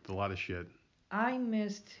 hours with a lot of shit. I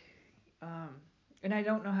missed um and I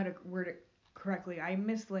don't know how to word it correctly. I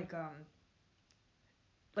missed like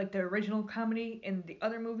the original comedy in the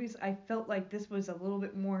other movies. I felt like this was a little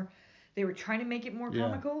bit more. They were trying to make it more Yeah.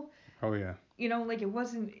 comical. Oh yeah. You know, like it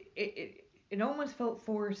wasn't. It almost felt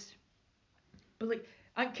forced. But like,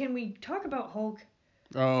 can we talk about Hulk?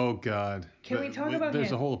 Oh God. Can we talk about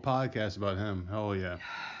There's a him? whole podcast about him. Oh yeah.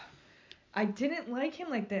 I didn't like him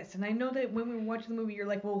like this, and I know that when we were watching the movie, you're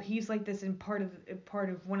like, well, he's like this in part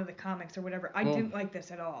of one of the comics or whatever. I Well, didn't like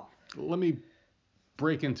this at all. let me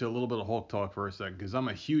break into a little bit of Hulk talk for a second because I'm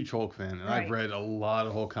a huge Hulk fan and I've Right. read a lot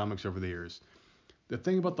of Hulk comics over the years. The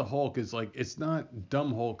thing about the Hulk is like it's not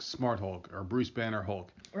dumb Hulk, smart Hulk, or Bruce Banner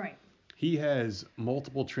Hulk. Right. He has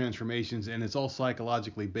multiple transformations and it's all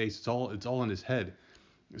psychologically based. It's all in his head.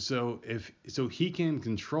 So he can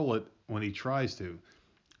control it when he tries to.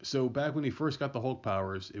 So back when he first got the Hulk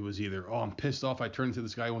powers, it was either, oh, I'm pissed off, I turn into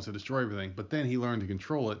this guy who wants to destroy everything. But then he learned to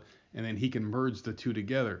control it, and then he can merge the two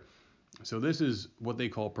together. So this is what they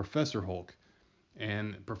call Professor Hulk.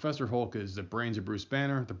 And Professor Hulk is the brains of Bruce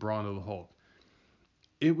Banner, the brawn of the Hulk.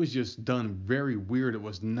 It was just done very weird. It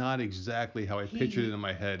was not exactly how I pictured it He in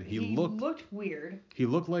my head. He he looked looked weird. he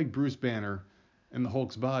looked like Bruce Banner in the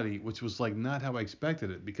Hulk's body, which was like not how I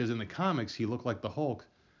expected it. Because in the comics he looked like the Hulk,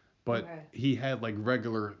 but Okay. he had like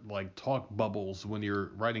regular like talk bubbles. When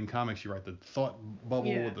you're writing comics, you write the thought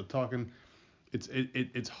bubble Yeah. with the talking.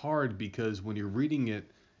 It's hard because when you're reading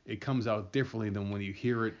it, it comes out differently than when you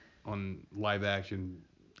hear it on live action,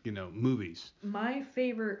 movies. My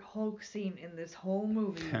favorite Hulk scene in this whole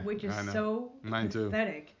movie, which is I know. so Mine too.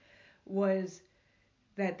 pathetic, was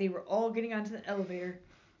that they were all getting onto the elevator,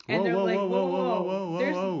 and Whoa, they're whoa, like, whoa, "Whoa, whoa, whoa, whoa, whoa, whoa! whoa, whoa,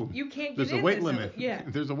 There's whoa. you can't get There's a in weight this limit. Yeah,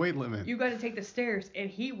 There's a weight limit. you got to take the stairs." And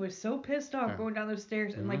he was so pissed off Yeah. going down those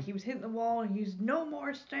stairs, and Hmm. like he was hitting the wall, and he's no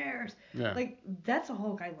more stairs. Yeah. Like that's a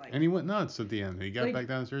Hulk I like. And he went nuts at the end. He got Like back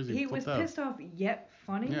downstairs. He he was flipped out. pissed off yet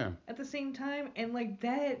funny Yeah. at the same time, and like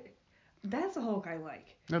that. That's a Hulk I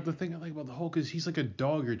like. Now the thing I like about the Hulk is he's like a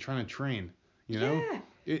dog you're trying to train. You know,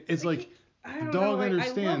 Yeah. it's like I the don't know. dog I love the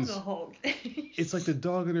understands. Hulk. It's like the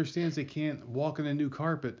dog understands they can't walk on a new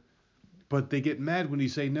carpet, but they get mad when you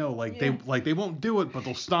say no. Like Yeah. they won't do it, but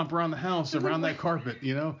they'll stomp around the house They're like, around "What?" that carpet.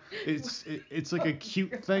 It's like a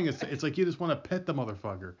cute thing. It's like you just want to pet the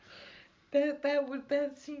motherfucker.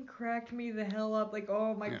 That scene cracked me the hell up. Like,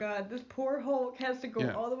 oh my Yeah. God, this poor Hulk has to go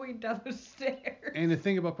Yeah. all the way down the stairs. And the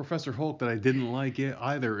thing about Professor Hulk that I didn't like it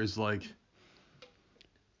either is like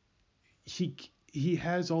he he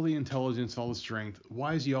has all the intelligence, all the strength.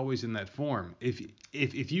 Why is he always in that form? If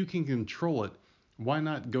you can control it, why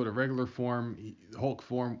not go to regular form, Hulk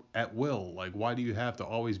form at will? Like, why do you have to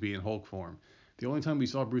always be in Hulk form? The only time we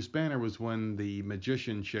saw Bruce Banner was when the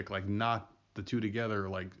magician chick like knocked the two together,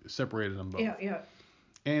 like separated them both. Yeah, yeah.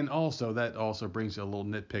 And also that also brings a little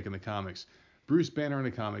nitpick in the comics. Bruce Banner in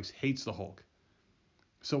the comics hates the Hulk.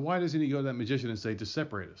 So why doesn't he go to that magician and say, just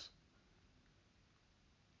separate us?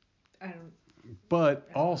 I don't. But I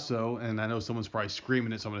don't know. also, and I know someone's probably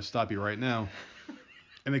screaming it, so I'm going to stop you right now.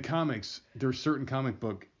 In the comics, there's certain comic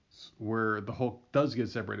books where the Hulk does get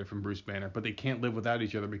separated from Bruce Banner, but they can't live without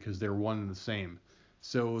each other because they're one and the same.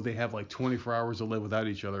 So they have like 24 hours to live without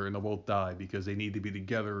each other and they'll both die because they need to be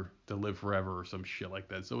together to live forever or some shit like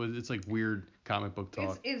that. So it's like weird comic book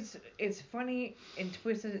talk. It's funny and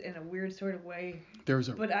twisted in a weird sort of way. There's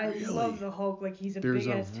a But I love the Hulk like he's a There's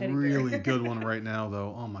big a ass teddy really bear. good one right now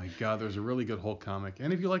though. Oh my god, there's a really good Hulk comic.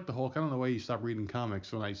 And if you like the Hulk, I don't know why you stopped reading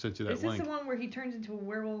comics when I sent you that Is this link. the one where he turns into a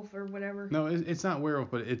werewolf or whatever? No, it's not werewolf,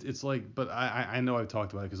 but it's like, but I know I've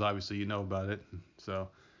talked about it because obviously you know about it. So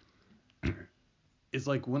it's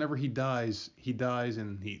like whenever he dies,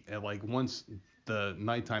 and like once the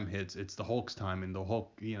nighttime hits, it's the Hulk's time, and the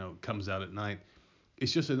Hulk, comes out at night.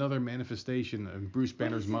 It's just another manifestation of Bruce But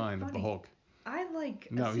Banner's is it mind of the funny? Hulk. I like.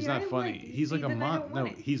 No, he's See, not I funny. like. He's See, like a then I don't no,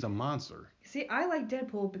 want it. he's a monster. See, I like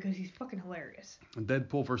Deadpool because he's fucking hilarious.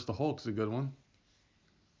 Deadpool versus the Hulk's a good one.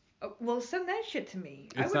 Oh, well, send that shit to me.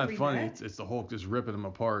 I It's would not read funny. that. It's the Hulk just ripping him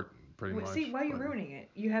apart pretty Wait, much. see, why are you But ruining it?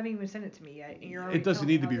 You haven't even sent it to me yet, and you're already it doesn't telling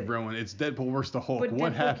me need to how be the. ruined. It's Deadpool versus the Hulk. But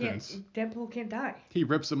What Deadpool happens? Deadpool can't die. He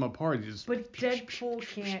rips him apart. He just But Deadpool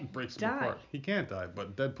can't breaks him die. apart. He can't die,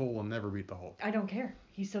 but Deadpool will never beat the Hulk. I don't care.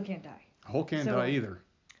 He still can't die. Hulk can't So, die either.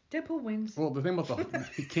 Deadpool wins. Well, the thing about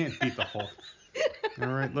he can't beat the Hulk. All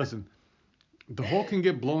right, listen. The Hulk can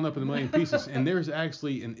get blown up in a million pieces, and there's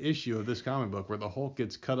actually an issue of this comic book where the Hulk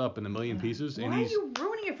gets cut up in a million pieces, and Why are you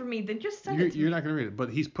ruining it for me? Then just send it to you're me. not gonna read it, but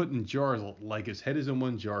he's put in jars. Like his head is in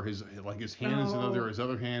one jar, his hand is another, Oh. his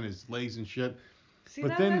other hand, his legs and shit. See, But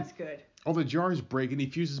now then that's good. all the jars break and he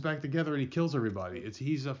fuses back together and he kills everybody.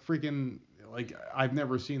 He's a freaking, like, I've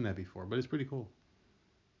never seen that before, but it's pretty cool.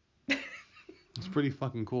 It's pretty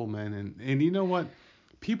fucking cool, man. And you know what?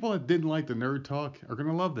 People that didn't like the nerd talk are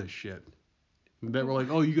gonna love this shit. That were like,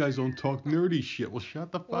 oh, you guys don't talk nerdy shit. Well,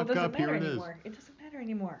 shut the Well, it fuck doesn't up. Here matter it is. anymore. It doesn't matter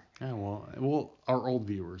anymore. Yeah, well, our old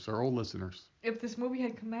viewers, our old listeners. If this movie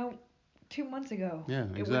had come out 2 months ago, Yeah, it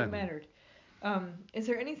would have exactly. mattered. Is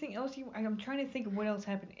there anything else I'm trying to think of what else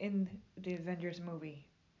happened in the Avengers movie.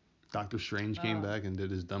 Doctor Strange came back and did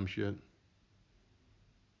his dumb shit.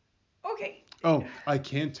 Okay. Oh, I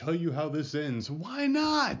can't tell you how this ends. Why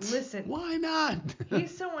not? Listen. Why not?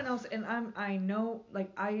 He's someone else, and I know,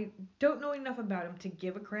 like, I don't know enough about him to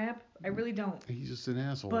give a crap. I really don't. He's just an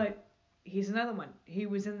asshole. But he's another one. He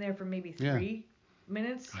was in there for maybe 3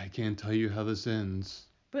 minutes. I can't tell you how this ends.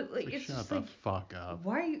 But like, it's shut just the like, fuck up.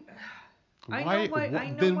 why? Why? I know why.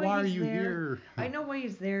 Then why why are he's you there. here? I know why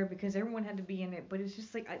he's there because everyone had to be in it. But it's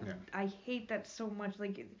just like I hate that so much.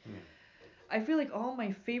 Like, I feel like all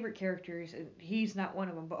my favorite characters, and he's not one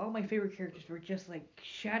of them, but all my favorite characters were just like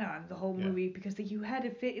shat on the whole movie because you had to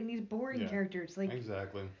fit in these boring characters. Like,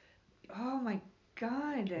 exactly. oh my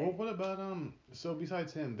god. Well, what about so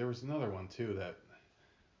besides him, there was another one too that.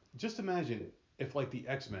 Just imagine if like the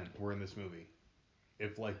X-Men were in this movie.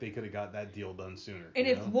 If like they could have got that deal done sooner. And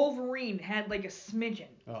you if know? Wolverine had like a smidgen.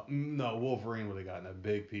 No, Wolverine would have gotten a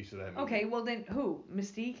big piece of that movie. Okay, well then who?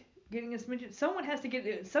 Mystique getting a smidgen? Someone has to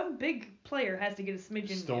get some big player has to get a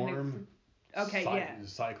smidgen. Storm. Okay, yeah.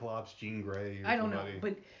 Cyclops, Jean Grey. Or I don't somebody. know,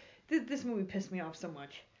 but this movie pissed me off so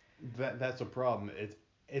much. That's a problem.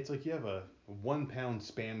 It's like you have a 1 pound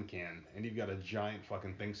Spam can and you've got a giant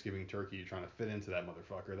fucking Thanksgiving turkey you're trying to fit into that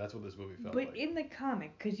motherfucker. That's what this movie felt like. But in the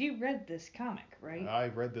comic, because you read this comic, right?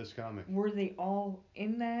 I've read this comic. Were they all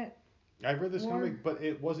in that? I've read this comic, but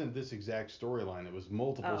it wasn't this exact storyline. It was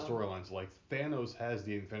multiple storylines. Like Thanos has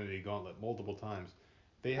the Infinity Gauntlet multiple times.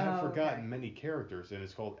 They have forgotten many characters, and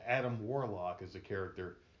it's called Adam Warlock as a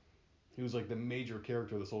character. He was like the major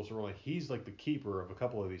character of this whole storyline. He's like the keeper of a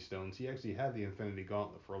couple of these stones. He actually had the Infinity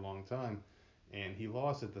Gauntlet for a long time, and he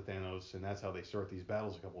lost it to Thanos, and that's how they start these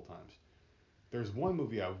battles a couple times. There's one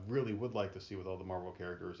movie I really would like to see with all the Marvel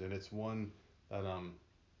characters, and it's one that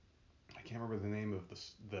I can't remember the name of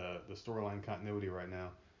the storyline continuity right now,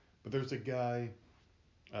 but there's a guy,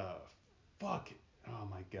 uh, fuck, oh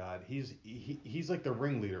my god, he's like the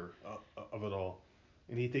ringleader of it all,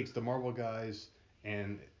 and he takes the Marvel guys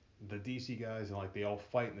and the DC guys and like they all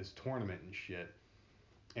fight in this tournament and shit,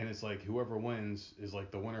 and it's like whoever wins is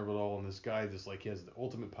like the winner of it all, and this guy just like he has the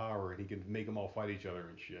ultimate power, and he can make them all fight each other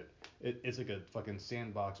and shit. It's like a fucking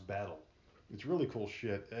sandbox battle. It's really cool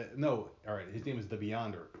shit. No, all right, his name is the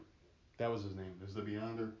Beyonder. That was his name. It was the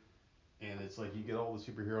Beyonder, and it's like you get all the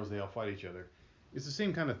superheroes, they all fight each other. It's the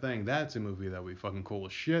same kind of thing. That's a movie that would be fucking cool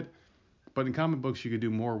as shit. But in comic books, you could do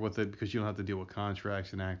more with it because you don't have to deal with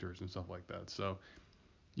contracts and actors and stuff like that. So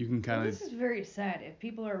you can Well, kind of. this is very sad if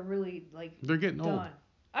people are really like They're getting old. done.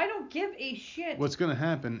 I don't give a shit. What's going to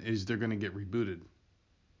happen is they're going to get rebooted.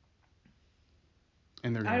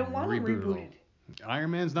 And they're I going to don't want them reboot it all. rebooted.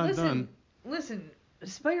 Iron Man's not done. Listen,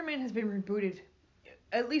 Spider-Man has been rebooted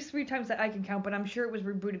at least 3 times that I can count, but I'm sure it was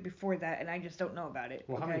rebooted before that, and I just don't know about it.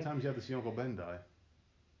 Well, okay? how many times do you have to see Uncle Ben die?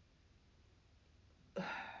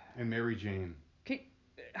 And Mary Jane.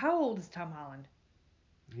 How old is Tom Holland?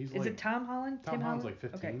 He's Is like, it Tom Holland? Tom Tim Holland's Holland?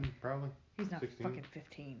 like 15, Okay. probably. He's not 16. fucking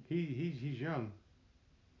 15. He's young.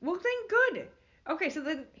 Well, then good. Okay, so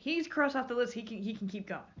then he's crossed off the list. He can keep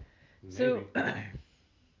going. Maybe. So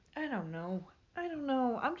I don't know.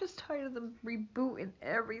 I'm just tired of them rebooting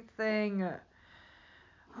everything.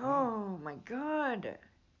 Oh my god.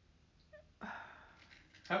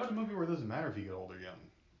 How about a movie where it doesn't matter if you get old or young?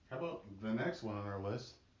 How about the next one on our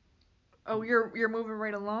list? Oh, you're moving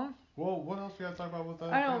right along? Well, what else we got to talk about with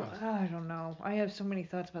I Thanos? don't know. I have so many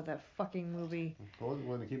thoughts about that fucking movie. Well,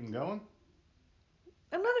 want to keep them going?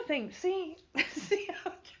 Another thing, see, I'm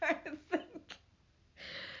trying to think.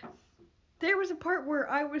 There was a part where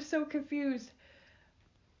I was so confused,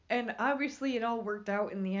 and obviously it all worked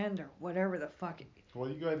out in the end, or whatever the fuck. Well,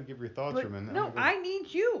 you go ahead and give your thoughts But for a minute. no, I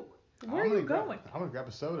need you. Where are you going? I'm gonna grab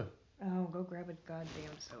a soda. Oh, go grab a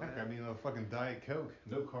goddamn soda. Grab me a fucking Diet Coke.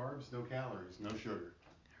 No carbs, no calories, no sugar.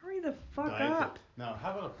 Hurry the fuck Diet up. Coke. Now,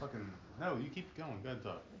 how about a fucking... No, you keep going. Go ahead,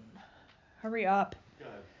 talk. Hurry up. Go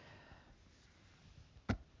ahead.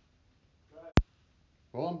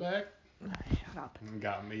 Well, I'm back. Shut up.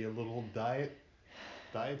 Got me a little diet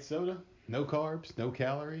soda. No carbs, no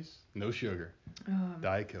calories, no sugar.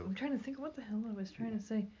 Diet Coke. I'm trying to think of what the hell I was trying to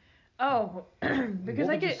say. Oh, because What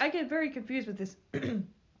I would you get I get very confused with this.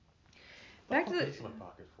 Back to the. What's my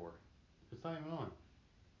pocket for? It's not even on.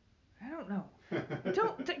 I don't know.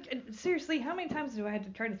 Seriously, how many times do I have to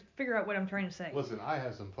try to figure out what I'm trying to say? Listen, I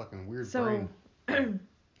have some fucking weird So, brain.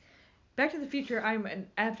 Back to the Future.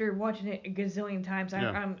 After watching it a gazillion times,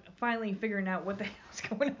 I'm finally figuring out what the hell's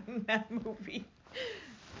going on in that movie.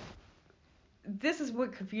 This is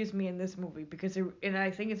what confused me in this movie and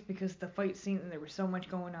I think it's because the fight scene and there was so much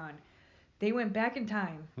going on. They went back in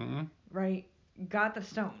time, right? Got the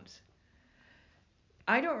stones.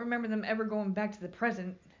 I don't remember them ever going back to the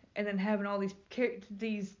present and then having all these.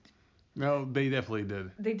 No, they definitely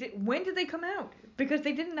did. They did. When did they come out? Because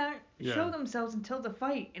they did not show themselves until the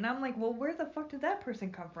fight, and I'm like, well, where the fuck did that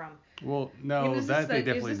person come from? Well, no, they definitely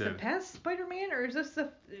did. Is this the past Spider-Man or is this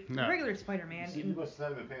the regular Spider-Man? See, you must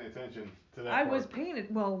have been paying attention to that. I was paying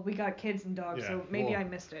it. Well, we got kids and dogs, so maybe I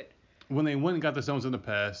missed it. When they went and got the stones in the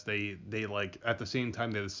past, they like at the same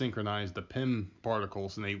time they had synchronized the Pym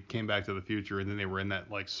particles, and they came back to the future, and then they were in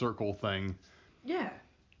that like circle thing. Yeah.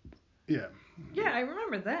 Yeah. Yeah, I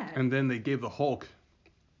remember that. And then they gave the Hulk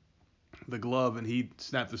the glove, and he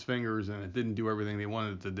snapped his fingers, and it didn't do everything they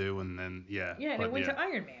wanted it to do, and then Yeah, and it went to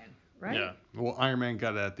Iron Man, right? Yeah. Well, Iron Man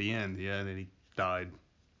got it at the end, and then he died.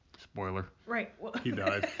 Spoiler. Right. Well, he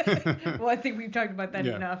died. Well, I think we've talked about that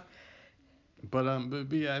enough. But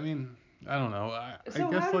yeah, I mean, I don't know. I guess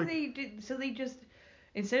how did they do? So they just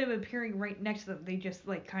instead of appearing right next to them, they just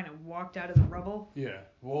like kind of walked out of the rubble. Yeah.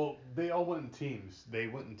 Well, they all went in teams. They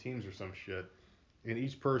went in teams or some shit. And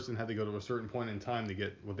each person had to go to a certain point in time to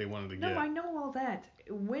get what they wanted to get. No, I know all that.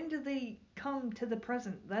 When did they come to the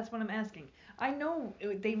present? That's what I'm asking. I know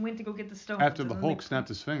they went to go get the stones. After the Hulk snapped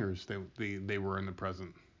his fingers, they were in the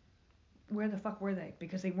present. Where the fuck were they?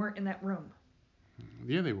 Because they weren't in that room.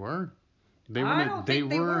 Yeah, they were. They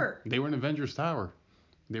were. They were in Avengers Tower.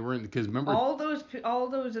 They were in because remember all those.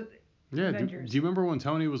 Yeah. Avengers. Do you remember when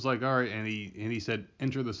Tony was like, all right, and he said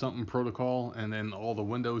enter the something protocol, and then all the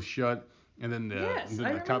windows shut, and then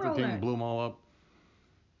the copper king blew them all up.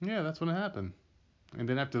 Yeah, that's when it happened. And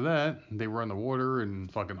then after that, they were in the water, and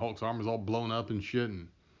fucking Hulk's arm was all blown up and shit. And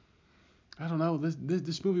I don't know.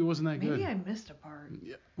 This movie wasn't that good. Maybe I missed a part.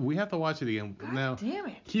 Yeah, we have to watch it again. God now, damn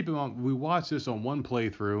it. Keep in mind, we watched this on one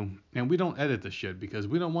playthrough, and we don't edit the shit because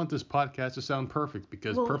we don't want this podcast to sound perfect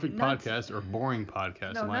because perfect podcasts are boring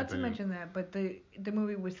podcasts. No, in my not opinion. to mention that, but the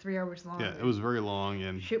movie was 3 hours long. Yeah, it was very long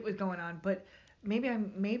and shit was going on, but.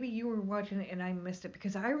 Maybe you were watching it and I missed it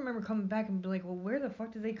because I remember coming back and be like, well, where the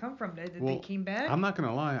fuck did they come from? They came back? I'm not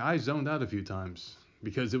gonna lie, I zoned out a few times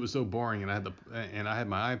because it was so boring, and I had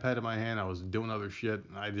my iPad in my hand. I was doing other shit.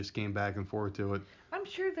 And I just came back and forth to it. I'm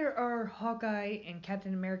sure there are Hawkeye and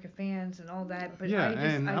Captain America fans and all that, but Yeah, I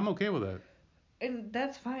and I'm okay with that. and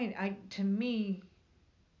that's fine. To me,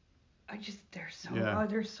 I just Yeah,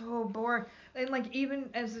 they're so boring. And like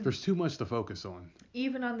there's too much to focus on.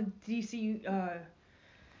 even on the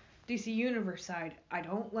DC Universe side, I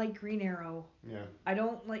don't like Green Arrow. Yeah. I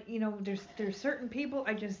don't like, there's certain people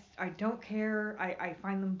I don't care. I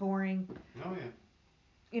find them boring. Oh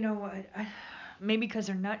yeah. Maybe because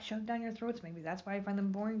they're not shoved down your throats. Maybe that's why I find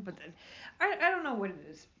them boring. But I don't know what it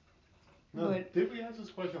is. No, But did we ask this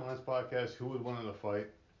question last podcast? Who would win in a fight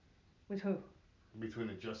with who? between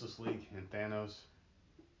the Justice League and Thanos?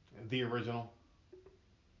 The original,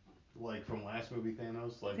 like from last movie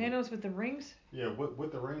Thanos, like Thanos with the rings? yeah,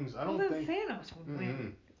 with the rings. I Well, don't then think. Thanos would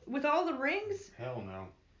win. Mm-mm. With all the rings? Hell no.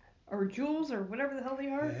 Or jewels or whatever the hell they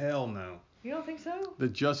are? Hell no. You don't think so? The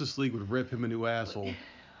Justice League would rip him a new asshole,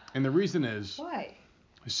 and the reason is Why?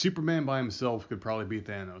 Superman by himself could probably beat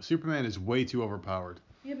Thanos. Superman is way too overpowered.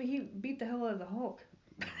 Yeah, but he beat the hell out of the Hulk.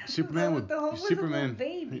 Superman would the Hulk was a Superman. little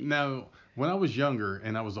baby. Now, when I was younger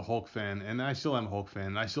and I was a Hulk fan, and I still am a Hulk fan,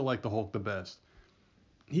 and I still like the Hulk the best.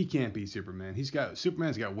 He can't beat Superman.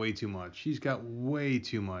 Superman's got way too much. He's got way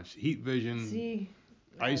too much heat vision. See,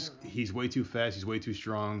 Ice. He's way too fast. He's way too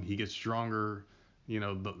strong. He gets stronger.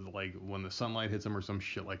 Like when the sunlight hits him or some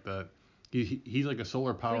shit like that. He's like a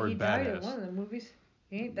solar powered But he died in badass. one of the movies.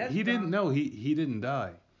 He ain't that He strong. didn't. No, he didn't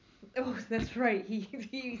die. Oh, that's right. He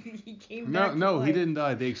came No, back. no, to he life. didn't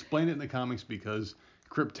die. They explained it in the comics because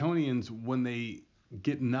Kryptonians, when they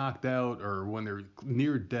get knocked out or when they're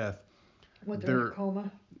near death, What, they're in they're a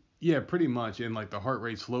coma? yeah, pretty much, and like the heart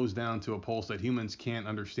rate slows down to a pulse that humans can't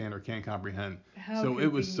understand or can't comprehend. How So it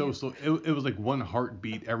was so convenient. slow. It was like one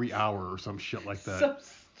heartbeat every hour or some shit like that. So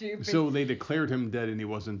stupid. So they declared him dead, and he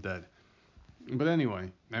wasn't dead. But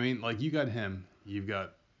anyway, I mean, like you got him, you've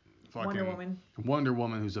got fucking Wonder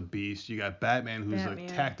Woman, who's a beast. You got Batman, who's a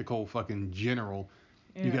tactical fucking general.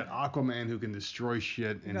 Yeah. You got Aquaman, who can destroy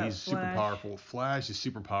shit, and he's super powerful. Flash is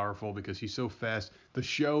super powerful because he's so fast. The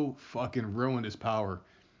show fucking ruined his power.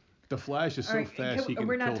 The Flash is so fast he can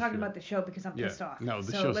We're not kill talking shit. about the show because I'm pissed off. No,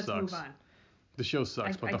 the so show let's sucks. move on. The show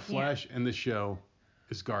sucks, but the Flash in the show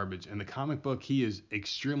is garbage. In the comic book, he is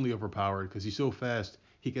extremely overpowered because he's so fast.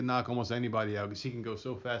 He can knock almost anybody out because he can go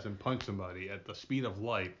so fast and punch somebody at the speed of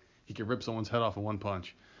light. He can rip someone's head off in one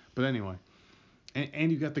punch. But anyway,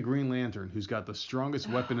 and you got the Green Lantern, who's got the strongest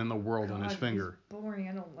weapon in the world on his finger. He's boring.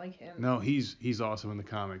 I don't like him. No, he's awesome in the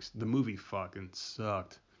comics. The movie fucking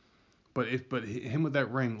sucked. But him with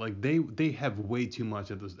that ring, like they have way too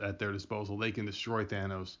much at their disposal. They can destroy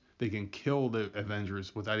Thanos. They can kill the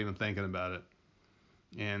Avengers without even thinking about it.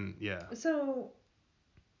 And yeah. So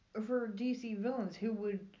for DC villains, who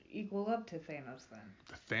would equal up to Thanos then?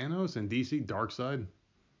 Thanos and DC, Darkseid.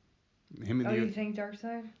 You think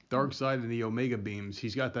Darkseid? Darkseid and the Omega beams.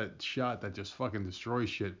 He's got that shot that just fucking destroys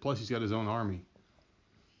shit. Plus he's got his own army.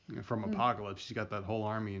 From Apocalypse, he's got that whole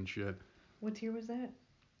army and shit. What tier was that?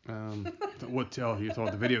 What? Oh, you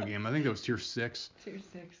thought the video game? I think that was tier 6. Tier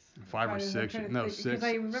 6. 5 or 6. No, 6. Because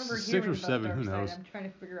I remember 6 or 7. Who knows? I'm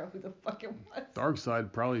trying to figure out who the fuck it was.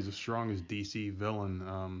 Darkseid probably is the strongest DC villain.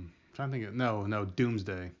 Trying to think of no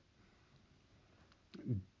Doomsday.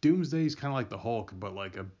 Doomsday's kind of like the Hulk, but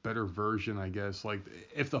like a better version, I guess. Like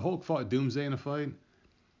if the Hulk fought Doomsday in a fight,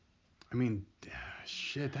 I mean,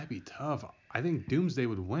 shit, that'd be tough. I think Doomsday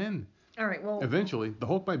would win. All right, well. Eventually, the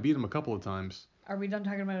Hulk might beat him a couple of times. Are we done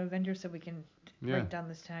talking about Avengers so we can write down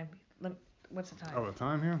this time? What's the time? Oh, the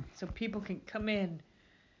time here? So people can come in.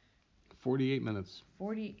 48 minutes.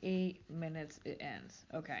 48 minutes it ends.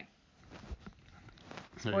 Okay.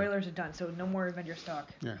 Spoilers are done, so no more Avengers talk.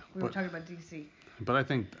 Yeah. We were talking about DC. But I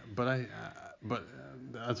think, I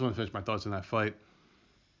just want to finish my thoughts on that fight.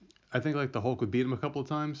 I think like the Hulk would beat him a couple of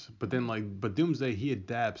times, but then but Doomsday, he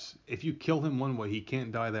adapts. If you kill him one way, he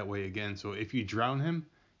can't die that way again. So if you drown him,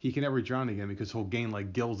 he can never drown again because he'll gain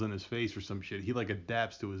like gills in his face or some shit. He like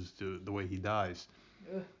adapts to the way he dies.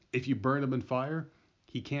 Ugh. If you burn him in fire,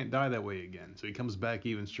 he can't die that way again. So he comes back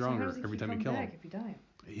even stronger every time you kill him. If you die?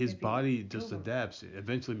 His body just adapts. It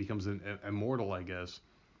eventually becomes immortal, I guess.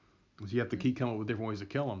 So you have to keep coming up with different ways to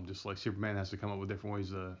kill him, just like Superman has to come up with different ways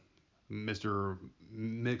to. Mr.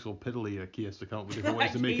 Mixolydic, he has to come up with different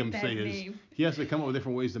ways to make him say his. He has to come up with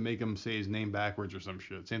different ways to make him say his name backwards or some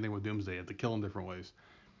shit. Same thing with Doomsday. You have to kill him different ways.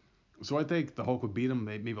 So I think the Hulk would beat him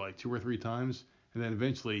maybe like 2 or 3 times, and then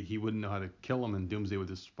eventually he wouldn't know how to kill him, and Doomsday would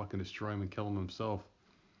just fucking destroy him and kill him himself.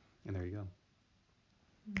 And there you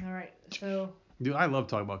go. All right, so. Dude, I love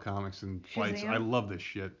talking about comics and fights. Shazam? I love this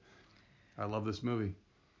shit. I love this movie.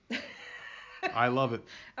 I love it.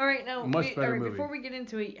 All right, now, Much better all right, movie. before we get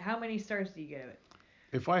into it, how many stars do you give it?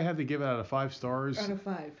 If I had to give it out of 5 stars, Out of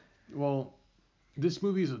 5. well, this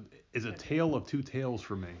movie is a tale of two tales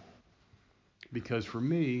for me. Because for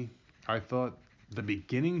me, I thought the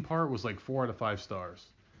beginning part was like 4 out of 5 stars,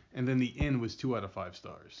 and then the end was 2 out of 5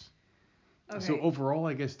 stars. Okay. So overall,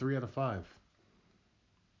 I guess 3 out of 5.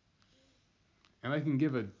 And I can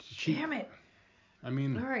give a cheap. Damn it. I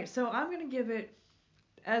mean. All right, so I'm gonna give it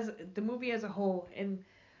as the movie as a whole, and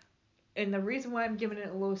the reason why I'm giving it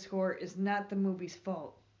a low score is not the movie's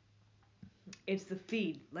fault. It's the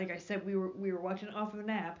feed. Like I said, we were watching it off of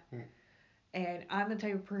an app, and I'm the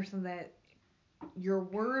type of person that your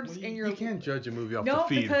words and your You can't judge a movie off the no,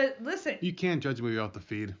 feed. because listen. You can't judge a movie off the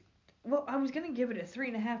feed. Well, I was gonna give it a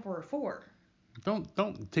 3.5 or a 4.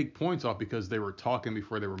 Don't take points off because they were talking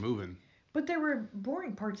before they were moving. But there were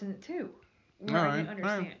boring parts in it too, where All I right, didn't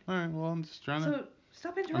understand. all right. Well, I'm just trying to. So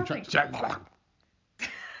stop interrupting. Oh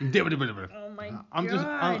my god. I'm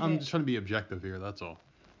just trying to be objective here. That's all.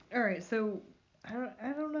 All right, so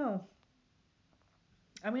I don't know.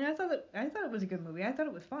 I mean, I thought it was a good movie. I thought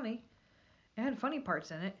it was funny. It had funny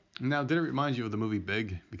parts in it. Now, did it remind you of the movie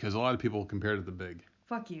Big? Because a lot of people compared it to Big.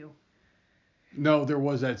 Fuck you. No, there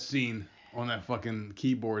was that scene on that fucking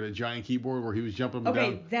keyboard, a giant keyboard where he was jumping up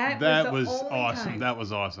and down. that was the only awesome. time. That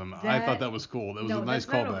was awesome. I thought that was cool. That was a nice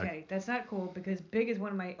that's not callback. okay. That's not cool because Big is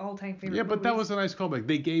one of my all-time favorite movies. Yeah, but that was a nice callback.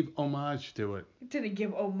 They gave homage to it. It didn't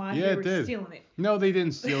give homage. Yeah, They it were did. stealing it. No, they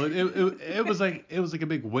didn't steal it. It was like a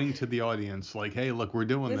big wink to the audience. Like, hey, look, we're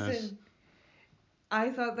doing this. I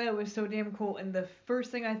thought that was so damn cool, and the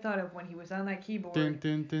first thing I thought of when he was on that keyboard was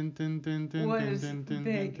Big,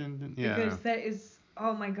 because that is,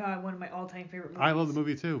 oh my god, one of my all-time favorite movies. I love the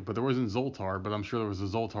movie too, but there wasn't Zoltar, but I'm sure there was a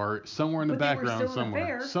Zoltar somewhere in the background,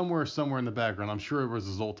 somewhere in the background. I'm sure there was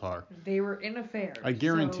a Zoltar. They were in a fair. I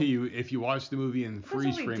guarantee you, if you watch the movie in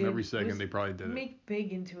freeze frame every second, they probably did it. Make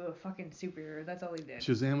Big into a fucking superhero. That's all he did.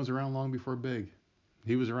 Shazam was around long before Big.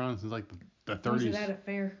 He was around since like the 30s. Was it at a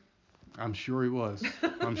fair? I'm sure he was.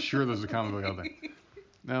 I'm sure there's a comic book out there.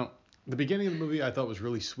 Now, the beginning of the movie I thought was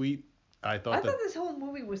really sweet. I thought this whole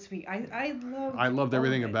movie was sweet. I loved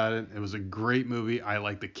everything about it. It was a great movie. I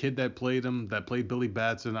liked the kid that played him, that played Billy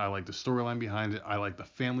Batson. I liked the storyline behind it. I liked the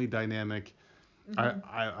family dynamic. Mm-hmm.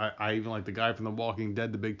 I even liked the guy from The Walking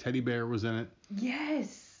Dead. The big teddy bear was in it.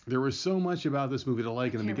 Yes. There was so much about this movie to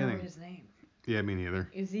like in the beginning. I can't remember his name. Yeah, me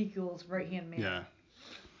neither. Ezekiel's right-hand man. Yeah.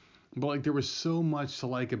 But like there was so much to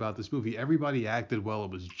like about this movie. Everybody acted well. It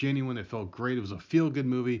was genuine. It felt great. It was a feel-good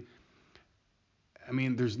movie. I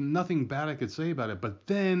mean, there's nothing bad I could say about it. But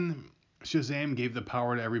then Shazam gave the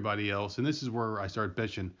power to everybody else, and this is where I start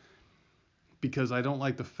bitching. Because I don't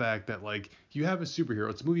like the fact that like you have a superhero.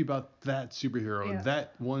 It's a movie about that superhero. Yeah.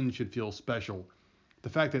 That one should feel special. The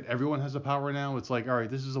fact that everyone has a power now, it's like, all right,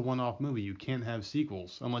 this is a one-off movie. You can't have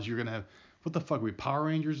sequels unless you're gonna have what the fuck? Are we Power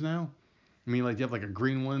Rangers now? I mean, like, you have, like, a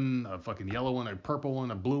green one, a fucking yellow one, a purple one,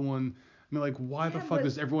 a blue one. I mean, like, why the fuck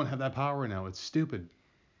does everyone have that power now? It's stupid.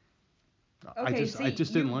 Okay, I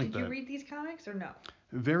just didn't like that. Did you read these comics or no?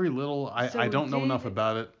 Very little. I don't know enough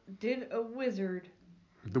about it. Did a wizard...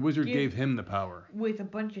 The wizard gave him the power. With a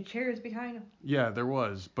bunch of chairs behind him? Yeah, there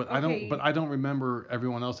was. But I don't remember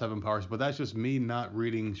everyone else having powers. But that's just me not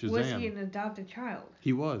reading Shazam. Was he an adopted child?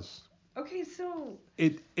 He was. Okay, so...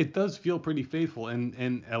 It does feel pretty faithful,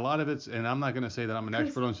 and a lot of it's, and I'm not going to say that I'm an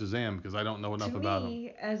expert on Shazam, because I don't know enough about him. To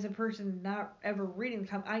me, as a person not ever reading the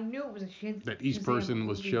comic, I knew it was a Shazam that each person movie.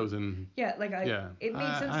 Was chosen. Yeah, like, it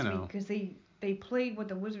made sense to me, because they played what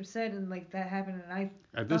the wizard said, and, like, that happened, and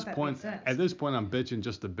at this point, I'm bitching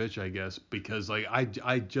just a bitch, I guess, because, like,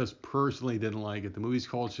 I just personally didn't like it. The movie's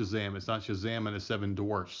called Shazam. It's not Shazam and the Seven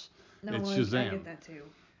Dwarfs. No, it's Shazam. I get that, too.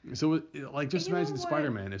 So, like, just imagine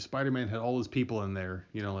Spider-Man. If Spider-Man had all his people in there,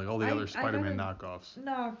 you know, like all the other Spider-Man knockoffs.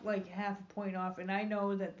 Knock, like, half a point off, and I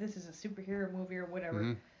know that this is a superhero movie or whatever.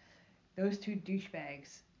 Mm-hmm. Those two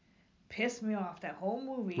douchebags pissed me off that whole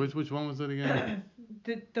movie. Which one was it again?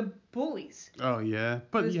 the bullies. Oh, yeah.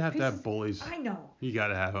 But you have to have bullies. I know. You got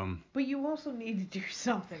to have them. But you also need to do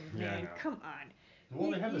something, man. Come on. Well,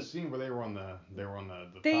 they had the scene where they were on the top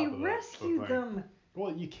They of the rescued them.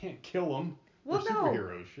 Well, you can't kill them. Well, they're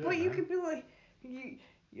superheroes. Shit, but you could be like, you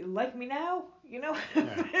like me now? You know?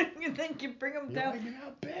 Yeah. You think you bring them down. You like me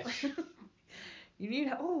now, bitch? You need,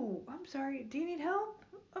 I'm sorry. Do you need help?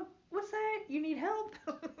 What's that? You need help?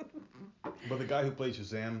 But the guy who played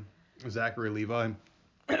Shazam, Zachary Levi,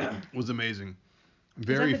 was amazing.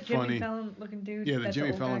 Very Is that the funny. Jimmy Fallon looking dude? Yeah, the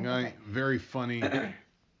Jimmy Fallon guy. Okay. Very funny.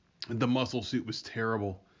 The muscle suit was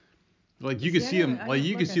terrible. Like you could See, see him, I like didn't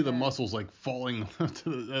you could look see at the that. muscles like falling to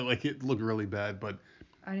like it looked really bad, but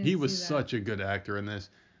I he didn't was see that. such a good actor in this.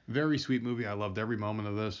 Very sweet movie. I loved every moment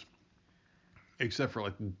of this, except for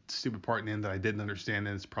like the stupid part in the end that I didn't understand,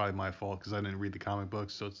 and it's probably my fault because I didn't read the comic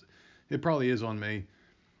books, so it probably is on me.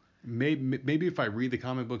 Maybe if I read the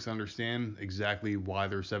comic books, I understand exactly why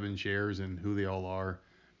there's 7 chairs and who they all are,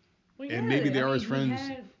 Well, and maybe yeah. they I are mean, his he friends.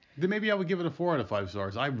 had. Then maybe I would give it a 4 out of 5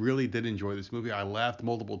 stars. I really did enjoy this movie. I laughed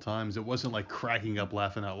multiple times. It wasn't like cracking up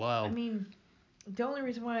laughing out I loud. mean, the only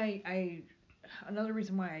reason why another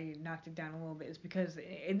reason why I knocked it down a little bit is because,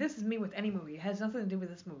 and this is me with any movie. It has nothing to do with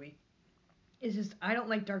this movie. It's just I don't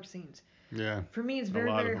like dark scenes. Yeah, For me, it's a very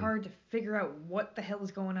lot of very them. hard to figure out what the hell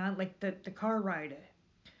is going on. Like the car ride.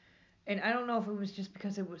 And I don't know if it was just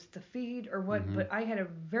because it was the feed or what, Hmm. but I had a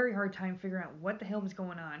very hard time figuring out what the hell was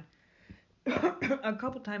going on a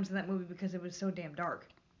couple times in that movie because it was so damn dark.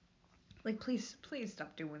 Like, please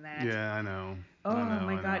stop doing that. Yeah, I know. I Oh know.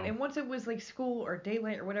 my I god! know. And once it was like school or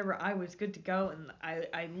daylight or whatever, I was good to go, and I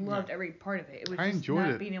Yeah, loved every part of it. It was I just enjoyed not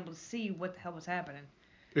it. being able to see what the hell was happening.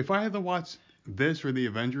 If I had to watch this or the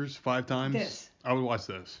Avengers 5 times, This I would watch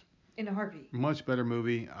this. in a heartbeat. Much better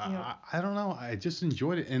movie. Yep. I don't know. I just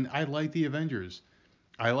enjoyed it, and I like the Avengers.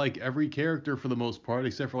 I like every character for the most part,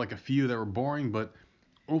 except for like a few that were boring. But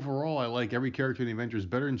overall, I like every character in the Avengers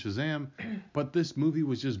better than Shazam. But this movie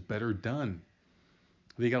was just better done.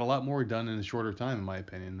 They got a lot more done in a shorter time, in my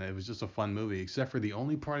opinion. It was just a fun movie, except for the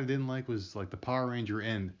only part I didn't like was like the Power Ranger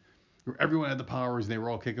end, where everyone had the powers and they were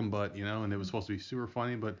all kicking butt, and it was supposed to be super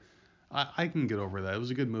funny. But I can get over that. It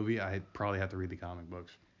was a good movie. I probably have to read the comic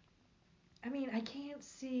books. I mean, I can't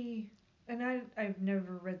see, and I've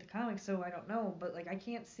never read the comics, so I don't know. But like, I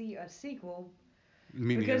can't see a sequel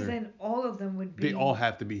Me because neither. then all of them would They all be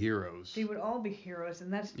have to be heroes. they would all be heroes,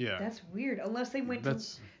 and Yeah, that's weird.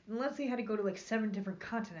 that's Unless they had to go to like 7 different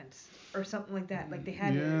continents or something like that. Like they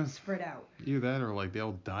had to yeah. spread out. Either that or like they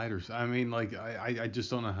all died I mean, like I just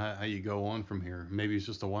don't know how you go on from here. Maybe it's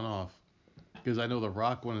just a one-off. Because I know The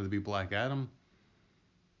Rock wanted to be Black Adam,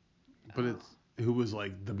 but Oh, it's who was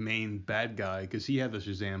like the main bad guy because he had the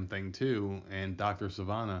Shazam thing too, and Doctor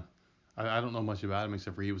Savannah. I don't know much about him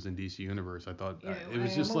except for he was in DC Universe. I thought yeah. it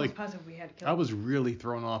was I'm just almost like positive we had to kill I him. was really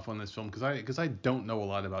thrown off on this film because I don't know a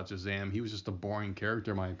lot about Shazam. He was just a boring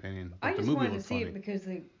character in my opinion, I but the just movie wanted to looked see it funny. because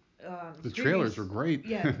The the trailers were previous great.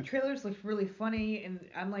 yeah the trailers looked really funny, and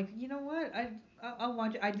I'm like, you know what, I'll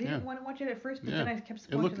watch it. I Yeah, didn't want to watch it at first, but yeah. then I kept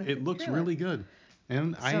It watching looked the it looks trailer. really good,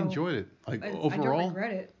 and I So enjoyed it. Like I don't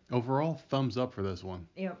regret it. overall thumbs up for this one.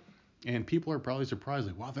 Yep. And people are probably surprised,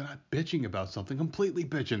 like, wow, they're not bitching about something, completely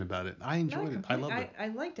bitching about it. I Not enjoyed it. I complete. loved it. I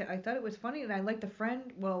liked it. I thought it was funny, and I liked the friend.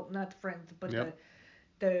 Well, not the friend, but Yep.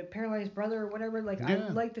 the paralyzed brother or whatever. Like I Yeah.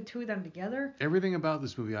 liked the two of them together. Everything about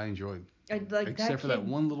this movie I enjoyed, I like that except for that kid.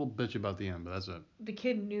 one little bitch about the end, but that's it. The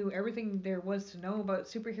kid knew everything there was to know about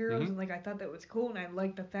superheroes, Hmm. and like I thought that was cool, and I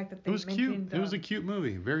liked the fact that It they was cute. mentioned It was a cute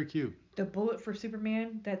movie. Very cute. the bullet for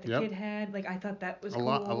Superman that the Yep. kid had. Like I thought that was A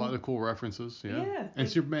lot cool. of cool references. Yeah. Yeah, And like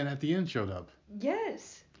Superman at the end showed up.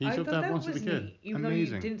 yes, He I showed thought up that once with was the kid. neat, even though you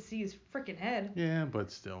Amazing. didn't see his freaking head. Yeah,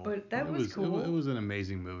 but still, But that was it cool. was an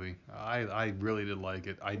amazing movie. I really did like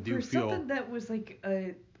it. I do For feel something that was like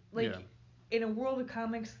a like yeah, in a world of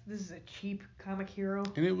comics, this is a cheap comic hero,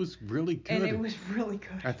 and it was really and it good. was really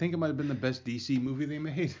good. I think it might have been the best DC movie they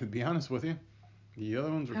made, to be honest with you. The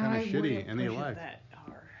other ones were kind of I shitty, wouldn't and they push it lacked. that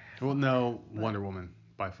hard. Well, Far, no, but Wonder Woman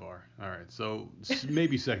by far. All right, so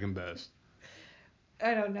maybe second best.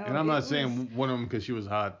 I don't know. And I'm It not was saying Wonder Woman because she was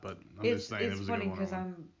hot, but I'm just saying it it's was a good funny Wonder because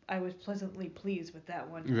Woman. I was pleasantly pleased with that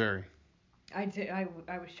one. Very. I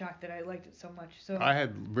was shocked that I liked it so much. So I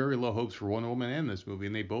had very low hopes for Wonder Woman and this movie,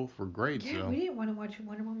 and they both were great. yeah, So, we didn't want to watch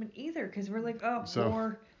Wonder Woman either because we're like, oh, so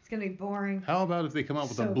war. It's gonna be boring. how about if they come out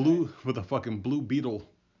So bad. with a fucking Blue Beetle,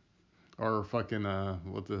 or fucking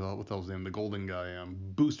what the hell's his name, the Golden guy,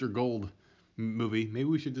 Booster Gold movie? Maybe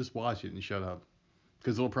we should just watch it and shut up,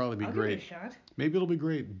 because it'll probably be I'll give it a great. shot. Maybe it'll be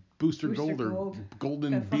great. Booster Booster Gold or Gold.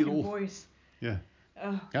 Golden That fucking Beetle. voice. Yeah.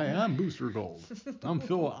 Oh Hi, god. I'm Booster Gold. I'm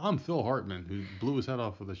Phil Hartman, who blew his head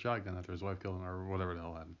off with a shotgun after his wife killed him, or whatever the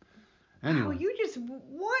hell happened. Wow, Anyway, you just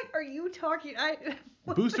what are you talking?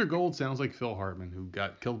 What Booster Gold sounds like Phil Hartman, who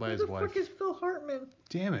got killed by who his the fuck wife. is Phil Hartman?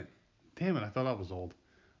 Damn it, damn it! I thought I was old.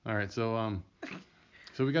 All right, so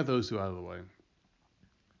we got those two out of the way.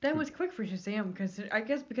 That was quick for Shazam because I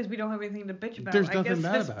guess because we don't have anything to bitch about. There's I nothing guess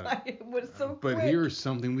bad that's about it. why it was so But quick. here's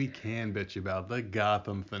something we can bitch about: the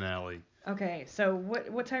Gotham finale. Okay, so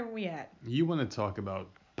what time are we at? You want to talk about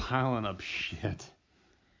piling up shit?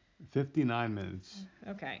 59 minutes.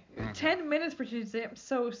 Okay. Okay. 10 minutes for Shazam. I'm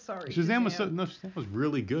so sorry. Shazam was Shazam was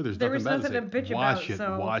really good. There's There nothing was bad nothing to to say. bitch Watch about, it,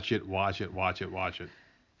 so. watch it, watch it, watch it, watch it.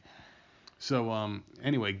 So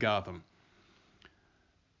anyway, Gotham.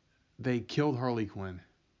 They killed Harley Quinn.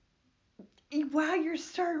 Wow, you're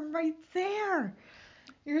starting right there.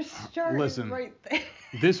 You're starting Listen, right there.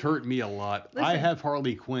 This hurt me a lot. Listen. I have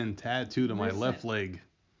Harley Quinn tattooed on my left leg.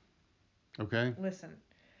 Okay? Listen.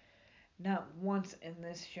 Not once in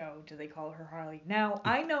this show do they call her Harley. Now,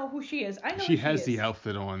 I know who she is. I know She who has is. the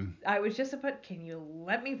outfit on. I was just about. Can you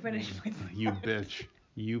let me finish my thought? You bitch.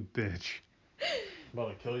 You bitch. I'm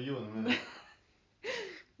about to kill you in a minute.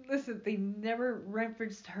 Listen, they never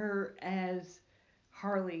referenced her as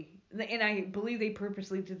Harley. And I believe they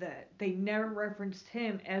purposely did that. They never referenced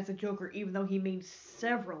him as a Joker, even though he made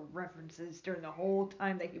several references during the whole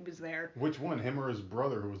time that he was there. Which one? Him or his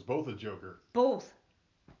brother, who was both a Joker? Both.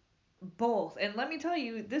 And let me tell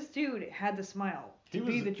you, this dude had the smile to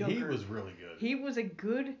be the Joker. He was really good. He was a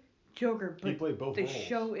good Joker, but he played both the roles.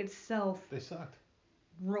 show itself They sucked.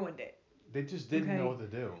 Ruined it. They just didn't know what to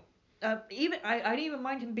do. Even I didn't even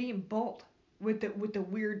mind him being bald with the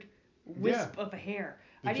weird wisp of a hair.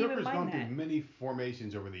 The Joker's gone through many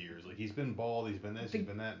formations over the years. Like he's been bald, he's been this, he's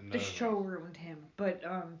been that. And the show ruined him, but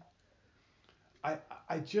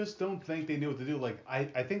I just don't think they knew what to do. Like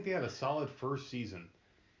I think they had a solid first season.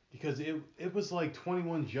 Because it was like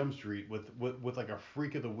 21 Jump Street with like a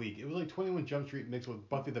freak of the week. It was like 21 Jump Street mixed with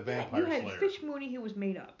Buffy the Vampire Slayer. You had Fish Mooney who was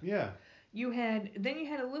made up. Yeah. You had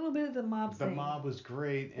a little bit of the mob thing. The mob was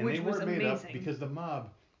great, and which they weren't made up because the mob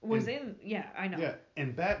was in. Yeah, I know. Yeah,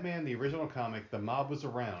 in Batman the original comic, the mob was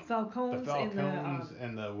around. Falcones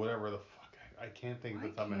and the whatever the fuck I can't think of the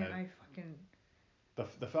top of my head.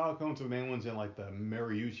 The Falcones were the main ones in like the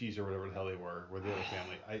Mariuchis or whatever the hell they were the other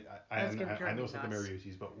family. I know it's not the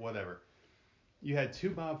Mariuchis, but whatever. You had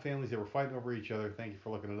two mob families that were fighting over each other. Thank you for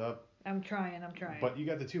looking it up. I'm trying. But you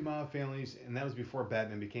got the two mob families, and that was before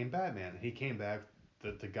Batman became Batman. He came back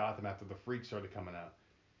to Gotham after the freaks started coming out.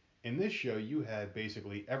 In this show, you had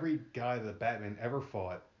basically every guy that Batman ever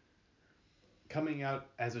fought coming out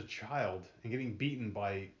as a child and getting beaten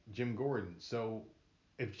by Jim Gordon. So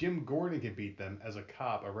if Jim Gordon could beat them as a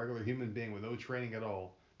cop, a regular human being with no training at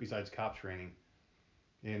all, besides cop training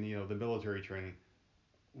and the military training,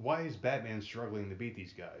 why is Batman struggling to beat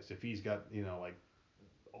these guys if he's got like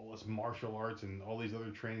all this martial arts and all these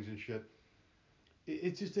other trainings and shit?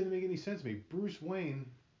 It just didn't make any sense to me. Bruce Wayne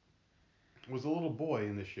was a little boy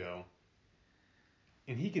in the show,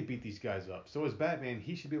 and he could beat these guys up. So as Batman,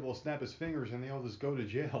 he should be able to snap his fingers and they all just go to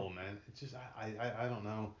jail, man. It's just I don't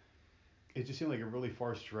know. It just seemed like a really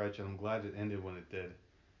far stretch, and I'm glad it ended when it did.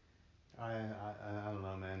 I don't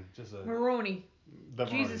know, man. Just a Maroni.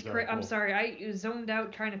 Jesus Christ! Cool. I'm sorry. I zoned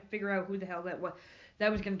out trying to figure out who the hell that was.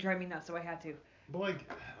 That was gonna drive me nuts, so I had to. But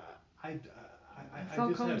like, I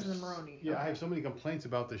Falcones and the Maroni. Yeah, okay. I have so many complaints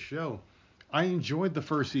about the show. I enjoyed the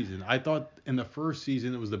first season. I thought in the first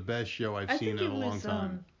season it was the best show I've seen in a long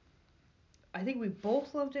time. I think we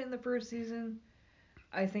both loved it in the first season.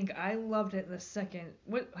 I think I loved it in the second.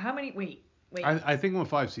 What? How many? Wait. I think it went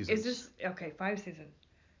 5 seasons. Is this okay? 5 seasons.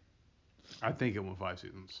 I think it went 5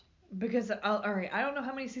 seasons. Because all right, I don't know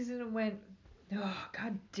how many seasons it went. Oh,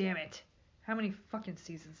 god damn it! How many fucking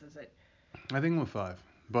seasons is it? I think it went 5,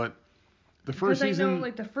 but the first season. I know,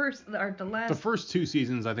 like the last. The first 2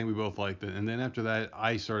 seasons, I think we both liked it, and then after that,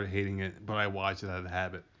 I started hating it, but I watched it out of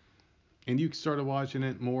habit. And you started watching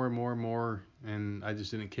it more and more and more, and I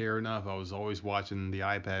just didn't care enough. I was always watching the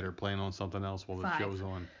iPad or playing on something else while the show's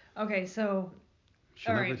on. Okay, so.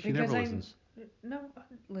 She never listens. No,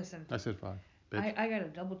 listen. I said 5. Bitch. I gotta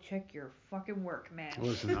double check your fucking work, man.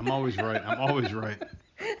 Listen, I'm always right. I'm always right.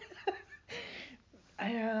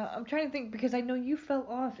 I'm trying to think because I know you fell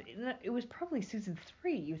off. It was probably season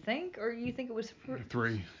 3, you think, or you think it was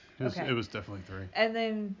 3? It was definitely 3. And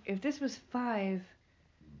then if this was 5,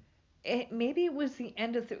 maybe it was the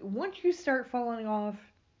end of. Once you start falling off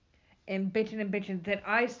and bitching, then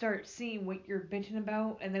I start seeing what you're bitching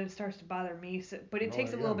about, and then it starts to bother me. But it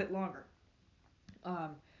takes a little bit longer.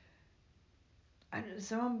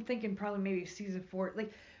 So I'm thinking probably maybe season 4,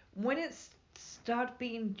 like when it stopped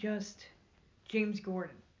being just James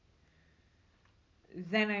Gordon.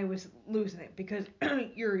 Then I was losing it because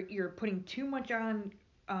you're putting too much on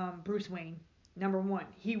Bruce Wayne. Number 1,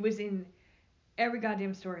 he was in every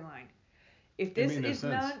goddamn storyline. If this is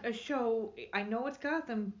not a show, I know it's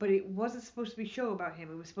Gotham, but it wasn't supposed to be a show about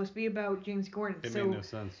him. It was supposed to be about James Gordon. It made no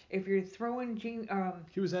sense. If you're throwing James,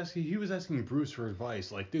 he was asking Bruce for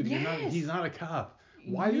advice. Like, dude, he's not a cop.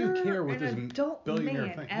 Why do you care what this adult billionaire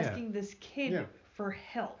man thinks? Asking this kid for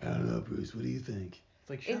help. I don't know, Bruce. What do you think? It's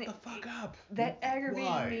like, And shut the fuck up. that aggravated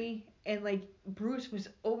Why? me. And like Bruce was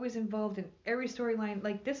always involved in every storyline.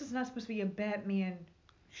 Like this is not supposed to be a Batman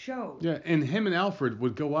show. Yeah, and him and Alfred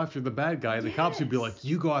would go after the bad guy, and the cops would be Yes. like,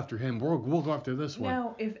 "You go after him. We'll go after this one."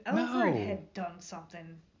 Now, if Alfred No. had done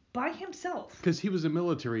something by himself, Because he was a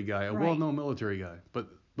military guy, a Right. well-known military guy,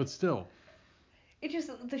 but still. it just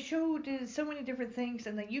the show did so many different things,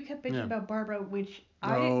 and then you kept bitching Yeah. about Barbara, which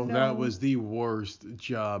I Oh, didn't know. that was the worst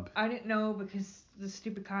job. I didn't know because the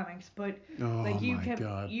stupid comics, but Oh like you my kept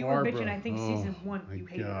God, you Barbara. were bitching. I think Oh season 1 my you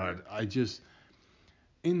hated God, her. I just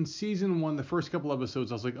in season 1, the first couple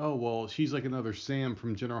episodes, I was like, oh well, she's like another Sam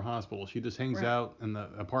from General Hospital. She just hangs Right. out in the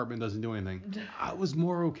apartment, doesn't do anything. I was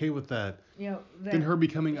more okay with that You know that. than her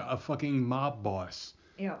becoming a fucking mob boss.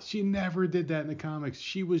 You know, She never did that in the comics.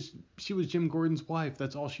 She was Jim Gordon's wife.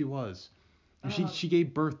 That's all she was. And she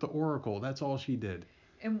gave birth to Oracle. That's all she did.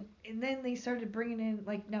 and then they started bringing in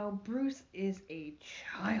like now Bruce is a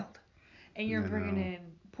child, and you're bringing in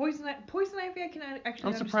Poison Ivy. I can actually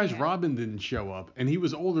I'm surprised understand. Robin didn't show up, and he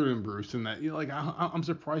was older than Bruce. And that, you know, like I'm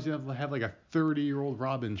surprised you have like a 30-year-old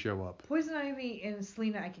Robin show up. Poison Ivy and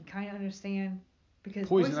Selena I can kind of understand because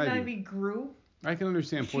Poison Poison Ivy. Ivy grew. I can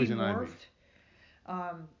understand She Poison morphed.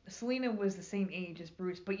 Ivy. Selena was the same age as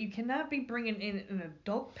Bruce, but you cannot be bringing in an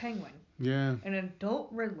adult Penguin, Yeah. an adult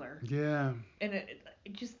Riddler, Yeah. and it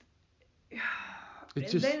just. It and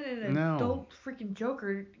just then an adult freaking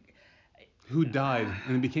Joker. Who died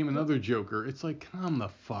and it became another Joker. It's like, come the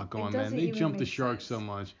fuck on, man. doesn't They even jumped the make shark sense. so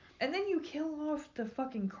much. And then you kill off the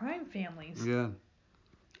fucking crime families. Yeah.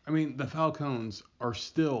 I mean, the Falcons are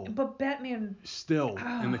still But Batman.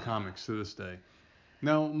 in the comics to this day.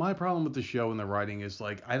 Now, my problem with the show and the writing is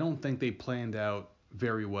like I don't think they planned out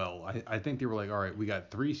very well. I think they were like, all right, we got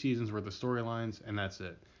 3 seasons worth of storylines and that's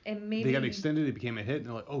it. And maybe They got extended, it became a hit, and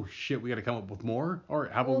they're like, oh shit, we got to come up with more? All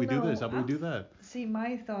right, how about we do this? How about we do that? See,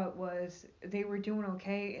 my thought was they were doing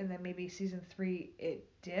okay, and then maybe season 3 it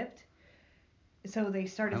dipped. So they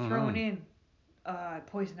started throwing in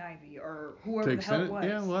Poison Ivy or whoever the hell it was.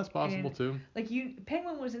 Yeah, well, that's possible too. Like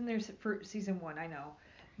Penguin was in there for season 1, I know,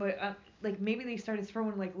 but like maybe they started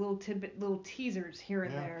throwing like little teasers here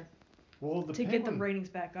and there. Well, to get the ratings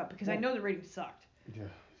back up because I know the ratings sucked. Yeah.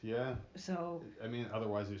 Yeah. So. I mean,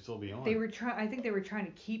 otherwise they'd still be on. I think they were trying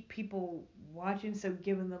to keep people watching, so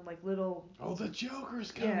giving them like little. Oh, the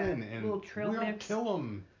Joker's coming, and little trail we'll mix. kill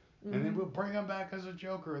him, and then we'll bring him back as a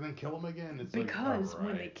Joker, and then kill him again. It's because like,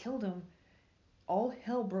 when they killed him, all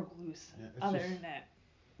hell broke loose. Other than that.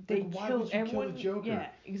 They why killed would you everyone. kill the Joker? Yeah,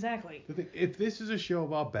 exactly. If this is a show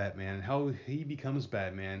about Batman and how he becomes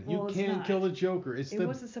Batman, you it's can't not. kill the Joker. It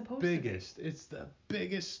wasn't supposed biggest. to be. It's the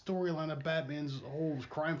biggest storyline of Batman's whole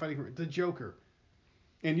crime fighting. The Joker,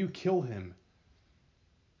 and you kill him.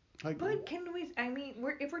 Like, but can we? I mean,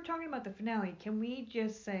 if we're talking about the finale, can we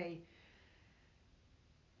just say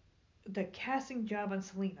the casting job on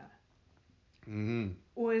Selena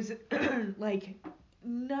was like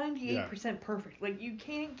 98% perfect. Like you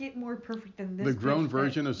can't get more perfect than this. The grown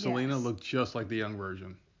version of Selena looked just like the young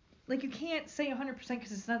version. Like you can't say 100%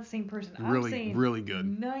 because it's not the same person. Really, I'm saying really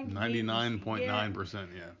good. 99.9%.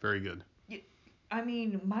 Yeah, very good. I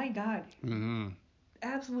mean, my God.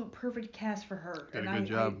 Absolute perfect cast for her. Did a good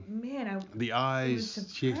job. The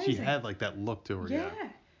eyes, she had like that look to her. Yeah.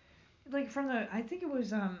 Like from I think it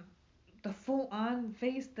was the full on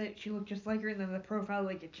face that she looked just like her, and then the profile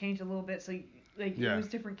like it changed a little bit, so it was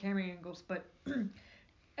different camera angles, but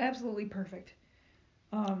absolutely perfect.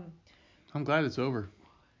 I'm glad it's over.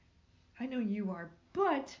 I know you are,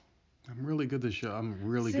 but I'm really good good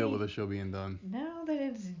with the show being done. Now that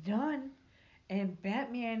it's done, and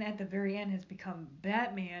Batman at the very end has become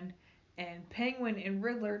Batman, and Penguin and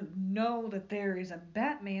Riddler know that there is a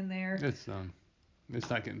Batman there. It's done. It's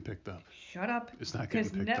not getting picked up. Shut up. It's not getting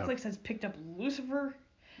picked up. Because Netflix has picked up Lucifer.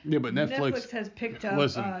 Yeah, but Netflix has picked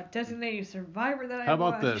up Designated Survivor that I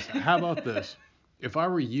watched. How about this? If I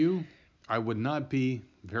were you, I would not be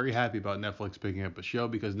very happy about Netflix picking up a show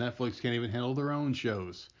because Netflix can't even handle their own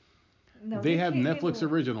shows. No, they have Netflix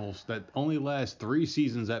originals that only last 3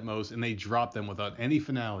 seasons at most, and they drop them without any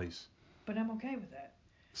finales. But I'm okay with that.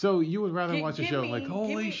 So you would rather watch a show like,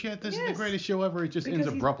 holy shit, this is the greatest show ever. It just ends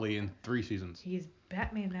abruptly in 3 seasons. He's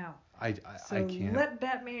Batman now. I can't. Let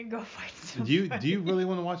Batman go fight somebody. Do you really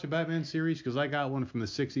want to watch a Batman series? Because I got one from the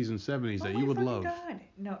 60s and 70s that you would love. God.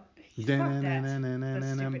 No, fuck that.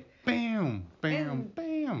 That's stupid. Bam, bam,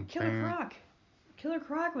 bam. Killer Croc. Killer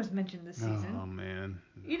Croc was mentioned this season. Oh, man.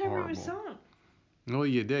 You never even saw him. No,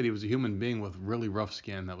 you did. He was a human being with really rough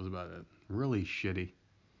skin. That was about it. Really shitty.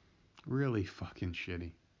 Really fucking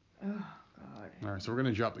shitty. Oh God. All right, so we're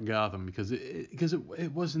gonna drop the Gotham because it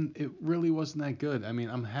really wasn't that good. I mean,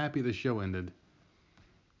 I'm happy the show ended.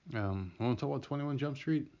 Want to talk about 21 Jump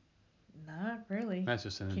Street? Not really. That's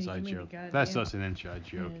just an Can you give inside me the joke. That's goddamn? just an inside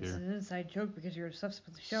joke It's here. an inside joke because you're obsessed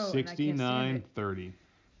with the show and I can't stand it. 69-30.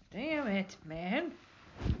 Damn it, man.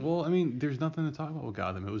 Well, I mean, there's nothing to talk about with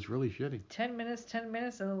Gotham. It was really shitty. 10 minutes,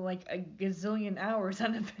 and like a gazillion hours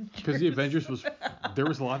on Avengers. Because the Avengers was, there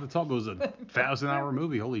was a lot to talk about. It was a 1,000-hour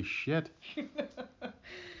movie. Holy shit.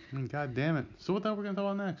 God damn it. So what the hell we're going to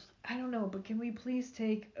talk about next? I don't know, but can we please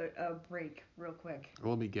take a break real quick?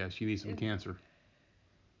 Well, let me guess. She needs some cancer.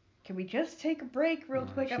 Can we just take a break real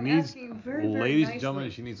quick? She I'm needs, asking you very, very ladies nicely. and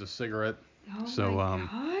gentlemen, she needs a cigarette. Oh So,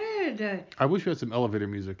 my God. I wish we had some elevator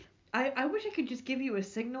music. I wish I could just give you a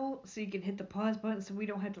signal so you can hit the pause button so we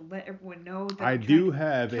don't have to let everyone know that I I'm trying do to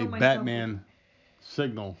have a kill myself Batman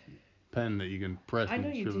signal pen that you can press I know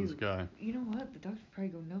and you show do. this guy. You know what? The dogs would probably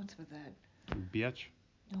go nuts with that. Bitch.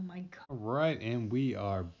 Oh my God. All right, and we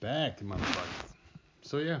are back, motherfucker.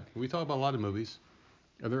 So yeah, we talk about a lot of movies.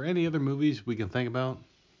 Are there any other movies we can think about?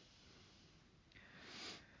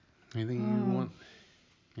 Anything you want?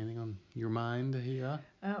 Anything on your mind here?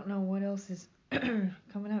 I don't know what else is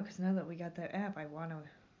coming out because now that we got that app, I want to.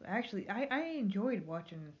 Actually, I enjoyed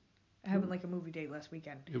having like a movie date last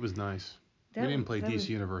weekend. It was nice. That We didn't play DC was,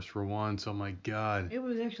 Universe for once. Oh my God. It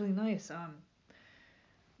was actually nice. The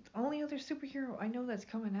only other superhero I know that's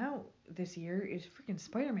coming out this year is freaking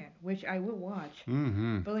Spider-Man, which I will watch.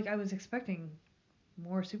 Mm-hmm. But like I was expecting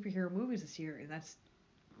more superhero movies this year, and that's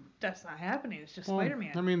not happening. It's just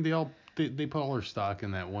Spider-Man. I mean, they put all their stock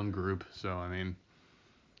in that one group, so I mean.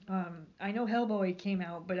 I know Hellboy came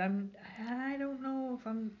out, but I don't know if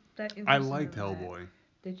I'm that interested. I liked in Hellboy.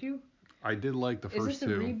 That. Did you? I did like the first two. Is this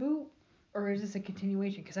a reboot or is this a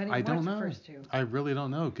continuation? Because I didn't watch the first two. I really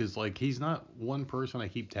don't know, because like he's not one person I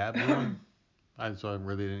keep tabs on, so I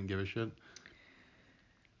really didn't give a shit.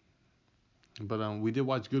 But we did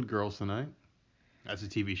watch Good Girls tonight. That's a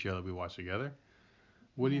TV show that we watched together.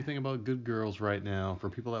 What do you think about Good Girls right now for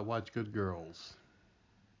people that watch Good Girls?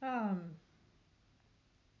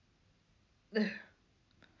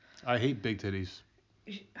 I hate big titties.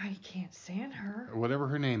 I can't stand her. Whatever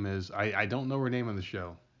her name is, I don't know her name on the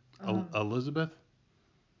show. Elizabeth?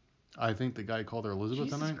 I think the guy called her Elizabeth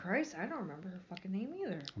Jesus tonight. Christ, I don't remember her fucking name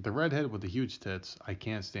either. The redhead with the huge tits. I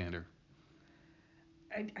can't stand her.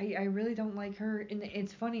 I really don't like her. And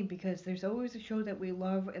it's funny because there's always a show that we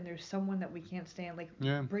love and there's someone that we can't stand. Like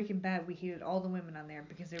Breaking Bad, we hated all the women on there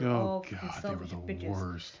because they were all fucking selfish they were the bitches.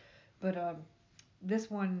 worst. But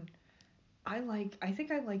this one, I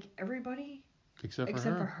think I like everybody except for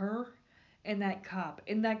her and that cop.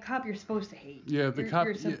 And that cop you're supposed to hate. Yeah, the cop.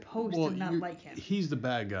 You're supposed to not like him. He's the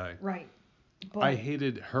bad guy. Right. But I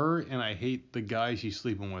hated her and I hate the guy she's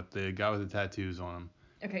sleeping with, the guy with the tattoos on him.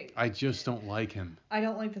 Okay. I just don't like him. I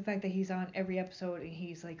don't like the fact that he's on every episode and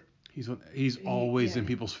he's like. He's always in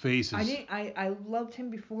people's faces. I loved him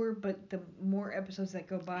before, but the more episodes that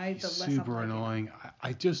go by, the less I'm super annoying.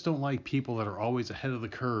 I just don't like people that are always ahead of the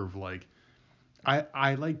curve. Like,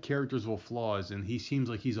 I like characters with flaws, and he seems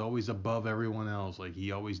like he's always above everyone else. Like,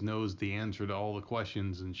 he always knows the answer to all the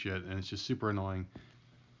questions and shit, and it's just super annoying.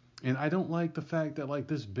 And I don't like the fact that, like,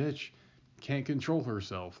 this bitch can't control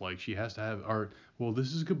herself. Like, she has to have art. Well,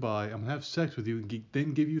 this is goodbye. I'm gonna have sex with you, and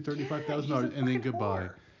then give you $35,000, and then goodbye.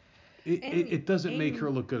 It doesn't make her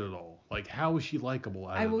look good at all. Like, how is she likable?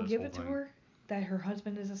 I will give it to her that her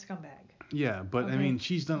husband is a scumbag. Yeah, but I mean,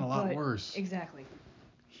 she's done a lot worse. Exactly.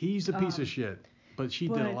 He's a piece of shit, but she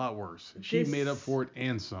did a lot worse. She made up for it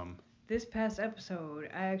and some. This past episode,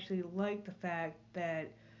 I actually liked the fact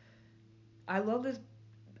that I love this.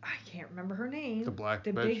 I can't remember her name. The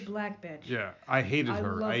big black bitch. Yeah, I hated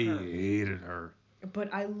her. I hated her.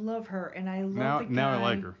 But I love her, and I love the guy. Now I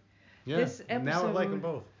like her. Yeah. This episode, now I like them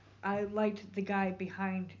both. I liked the guy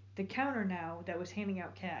behind the counter now that was handing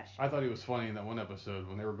out cash. I thought he was funny in that one episode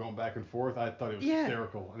when they were going back and forth. I thought he was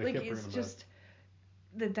hysterical, and they kept bringing him back.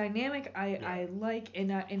 The dynamic I like,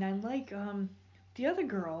 and I like the other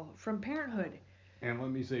girl from Parenthood. And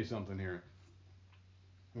let me say something here.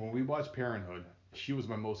 When we watched Parenthood, she was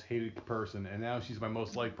my most hated person, and now she's my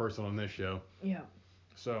most liked person on this show. Yeah.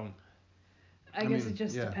 So. I guess it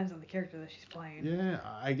just depends on the character that she's playing. Yeah,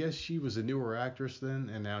 I guess she was a newer actress then,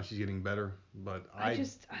 and now she's getting better. But I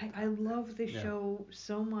love this show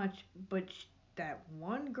so much, but that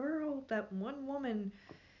one girl, that one woman,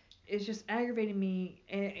 is just aggravating me.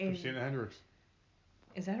 And Christina Hendricks.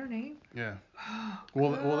 Is that her name? Yeah. Oh,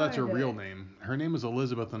 well, that's her real name. Her name was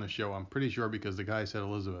Elizabeth on the show. I'm pretty sure because the guy said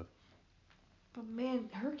Elizabeth. But man,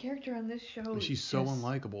 her character on this show And is she's so just.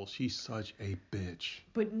 unlikable. She's such a bitch.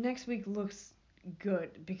 But next week looks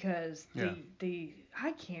good because Yeah. the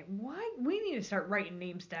I can't. Why we need to start writing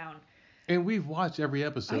names down. And we've watched every I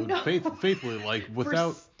episode know. faithfully, like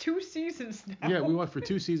without. 2 seasons now. Yeah, we watched for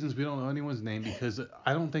 2 seasons. We don't know anyone's name because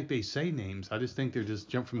I don't think they say names. I just think they're just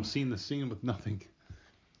jump from scene to scene with nothing.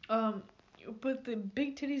 Um, but the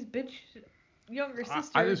big titties bitch, younger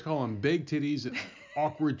sister. I just call them big titties,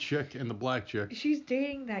 awkward chick, and the black chick. She's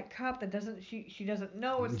dating that cop that doesn't she doesn't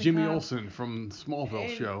know it's the Jimmy cop. Olsen from Smallville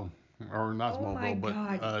And show, or not oh my Smallville, but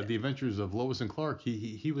god, the Adventures of Lois and Clark.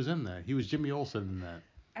 He was in that. He was Jimmy Olsen in that.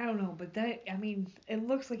 I don't know, but that I mean, it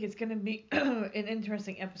looks like it's gonna be an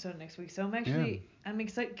interesting episode next week. So Yeah, I'm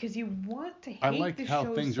excited because you want to I hate like the how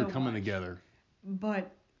show things so are coming much, together.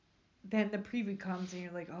 but then the preview comes and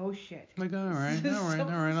you're like, oh shit. Like, all right, I'll watch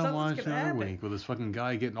Something's gonna another happen. week with this fucking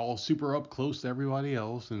guy getting all super up close to everybody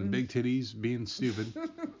else and big titties being stupid.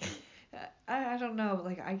 I don't know.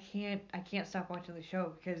 Like I can't stop watching the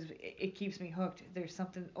show because it keeps me hooked. There's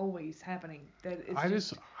something always happening that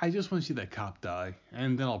it's I just want to see that cop die,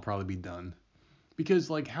 and then I'll probably be done. Because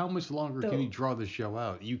like, how much longer can you draw the show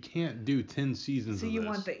out? You can't do 10 seasons so of you this.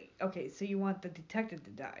 want so you want the detective to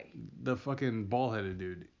die. The fucking bald-headed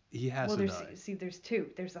dude, he has to die. There's two.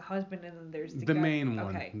 There's the husband and then there's the The guy. main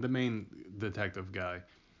one, Okay. the main detective guy.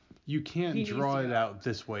 You can't He needs draw to it go. out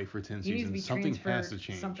this way for 10 He needs to be seasons. Something transferred. has to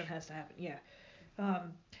change. Something has to happen. Yeah.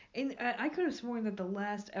 And I could have sworn that the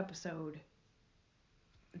last episode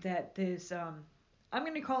that this I'm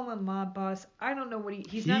gonna call him a mob boss. I don't know what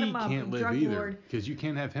he's not a He mob can't live drug either lord. because you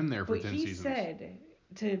can't have him there for But 10 he seasons. said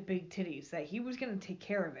to Big Titties that he was gonna take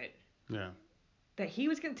care of it. Yeah. That he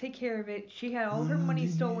was gonna take care of it. She had all her money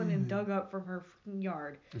stolen and dug up from her freaking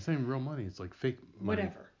yard. It's not even real money. It's like fake money.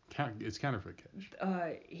 Whatever. It's counterfeit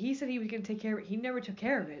cash. He said he was gonna take care of it. He never took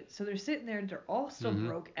care of it. So they're sitting there. They're all still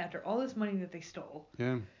broke after all this money that they stole.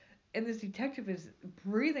 Yeah. And this detective is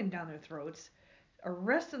breathing down their throats,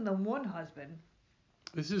 arresting the one husband.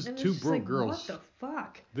 This is and two it's just broke like, girls. What the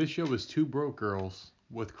fuck? This show is two broke girls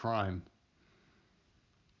with crime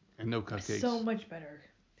and no cupcakes. So much better.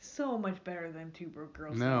 So much better than Two Broke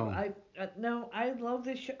Girls. No. I love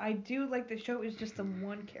this show. I do like the show. It's just the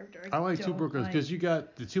one character I like Two Broke Girls like. because you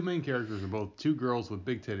got the two main characters are both two girls with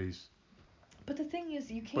big titties. But the thing is,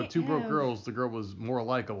 you can't. But Two Broke Girls, the girl was more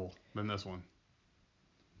likable than this one.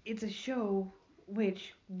 It's a show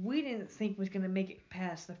which we didn't think was gonna make it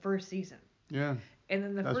past the first season. Yeah. And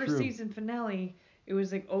then the first season finale, it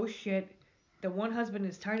was like, oh shit, the one husband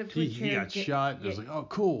is tied up to a chair. He got shot. And it was like, oh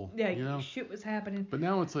cool. Yeah, you know? shit was happening. But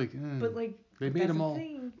now it's like, But like, they made them all.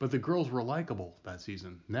 Thing. But the girls were likable that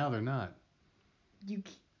season. Now they're not.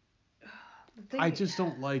 I just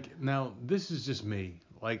don't like. Now this is just me.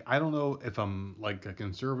 Like I don't know if I'm like a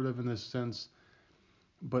conservative in this sense,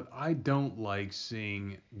 but I don't like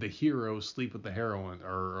seeing the hero sleep with the heroine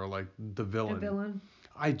or like the villain. The villain.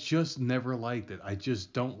 I just never liked it. I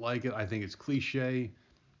just don't like it. I think it's cliche.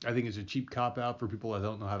 I think it's a cheap cop out for people that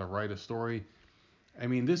don't know how to write a story. I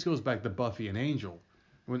mean, this goes back to Buffy and Angel.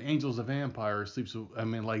 When Angel's a vampire, sleeps with, I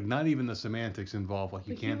mean, like, not even the semantics involved. Like,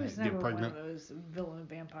 you can't get pregnant. One of those villain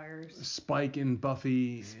vampires. Spike and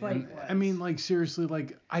Buffy. Spike was. I mean, like, seriously,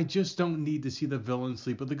 like, I just don't need to see the villain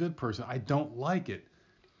sleep with a good person. I don't like it.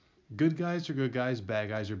 Good guys are good guys. Bad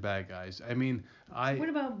guys are bad guys. I mean, What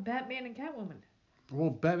about Batman and Catwoman? Well,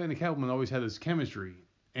 Batman and Catwoman always had this chemistry.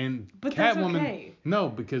 But Catwoman, that's okay. No,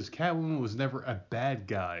 because Catwoman was never a bad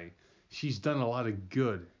guy. She's done a lot of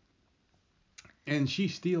good. And she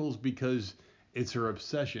steals because it's her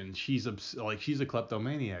obsession. She's a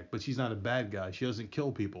kleptomaniac, but she's not a bad guy. She doesn't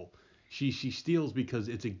kill people. She steals because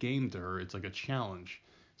it's a game to her. It's like a challenge.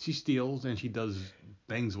 She steals and she does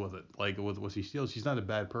things with it. Like with what she steals, she's not a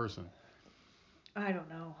bad person. I don't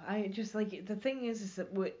know. I just like the thing is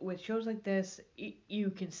that with shows like this, you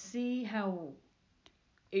can see how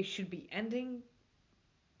it should be ending,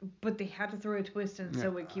 but they had to throw a twist in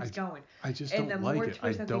so it keeps going. I just don't like it. And the more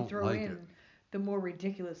twists that they throw in, the more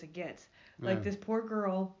ridiculous it gets. Like this poor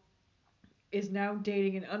girl is now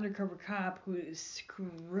dating an undercover cop who is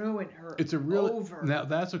screwing her over. Now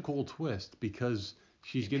that's a cool twist because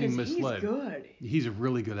she's getting misled. He's good. He's a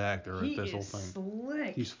really good actor at this whole thing.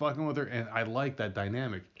 Slick. He's fucking with her, and I like that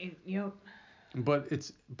dynamic. Yep.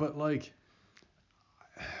 But like,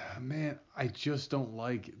 man, I just don't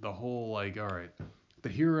like the whole like. All right, the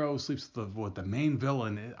hero sleeps with the main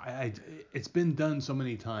villain. It's been done so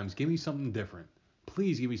many times. Give me something different.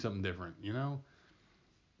 Please give me something different. You know.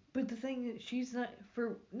 But the thing is, she's not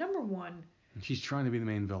for number one. She's trying to be the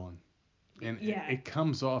main villain. And it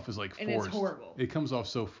comes off as like forced. And it's horrible. It comes off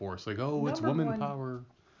so forced. Like, oh, it's woman power.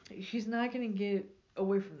 She's not gonna get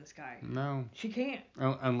away from this guy. No. She can't.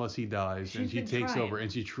 Unless he dies and She's she been takes trying. over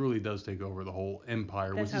and she truly does take over the whole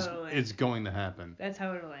empire, That's which is how it'll end. it's going to happen. That's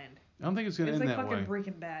how it'll end. I don't think it's gonna It's end like that fucking way.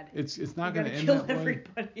 Breaking Bad. It's You not gonna gotta end kill that way.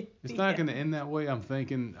 everybody. It's not gonna end that way. I'm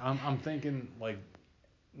thinking like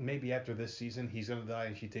maybe after this season he's gonna die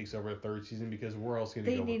and she takes over the third season because where else can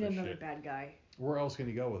you They go with need this another shit? bad guy. Where else can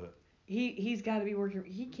you go with it? He's got to be working.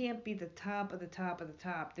 He can't be the top of the top of the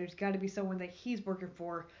top. There's got to be someone that he's working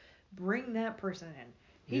for. Bring that person in.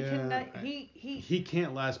 He cannot. He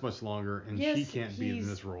can't last much longer, and Yes, she can't be in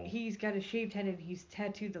this role. He's got a shaved head and he's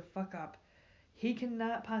tattooed the fuck up. He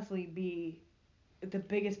cannot possibly be the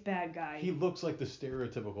biggest bad guy. He looks like the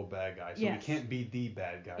stereotypical bad guy, so Yes. He can't be the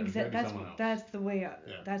bad guy. Exactly. That's the way. Yeah.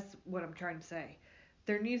 That's what I'm trying to say.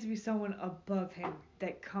 There needs to be someone above him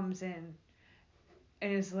that comes in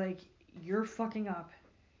and is like, "You're fucking up,"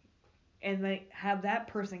 and like have that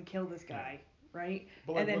person kill this guy, right?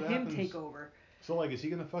 But, like, and then what him happens- take over. So like, is he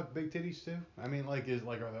gonna fuck big titties too? I mean, like, are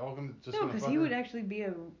they all gonna just No, gonna because fuck he her? would actually be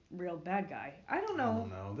a real bad guy. I don't know. I don't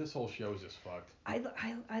know. This whole show is just fucked.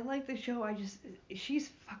 I like the show. She's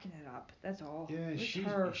fucking it up. That's all. Yeah, It's she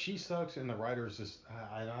her. she sucks, and the writers just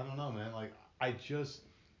I don't know, man. Like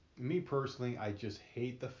me personally, I just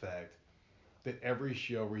hate the fact that every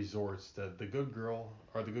show resorts to the good girl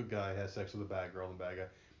or the good guy has sex with the bad girl and the bad guy.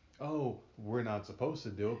 Oh, we're not supposed to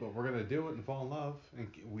do it, but we're gonna do it and fall in love, and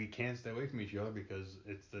we can't stay away from each other because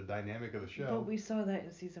it's the dynamic of the show. But we saw that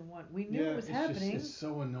in season 1. We knew it was happening. It's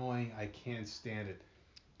so annoying. I can't stand it.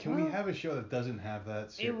 Can we have a show that doesn't have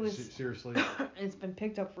that? Seriously. It's been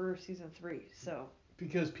picked up for season 3, so.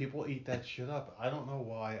 Because people eat that shit up. I don't know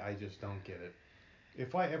why. I just don't get it.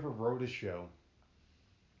 If I ever wrote a show,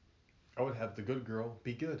 I would have the good girl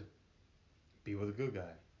be good, be with a good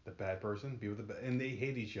guy. The bad person be with the bad, and they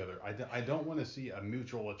hate each other. I don't want to see a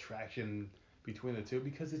mutual attraction between the two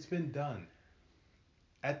because it's been done.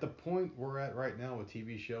 At the point we're at right now with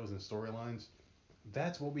TV shows and storylines,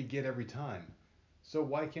 that's what we get every time. So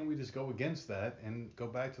why can't we just go against that and go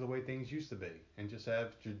back to the way things used to be and just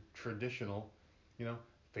have traditional,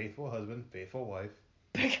 faithful husband, faithful wife?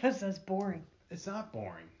 Because that's boring. It's not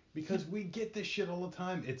boring because we get this shit all the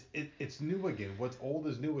time. It's new again. What's old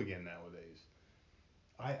is new again nowadays.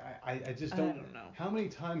 I just don't. I don't know. How many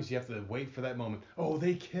times do you have to wait for that moment? Oh,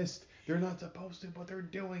 they kissed. They're not supposed to, but they're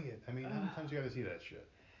doing it. I mean, how many times you got to see that shit?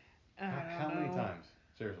 How many times?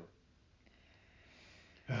 Seriously.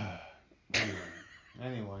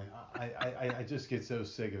 Anyway, I just get so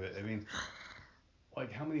sick of it. I mean,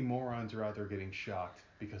 like, how many morons are out there getting shocked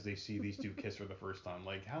because they see these two kiss for the first time?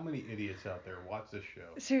 Like, how many idiots out there watch this show?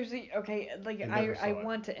 Seriously, okay, like, I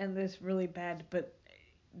want to end this really bad, but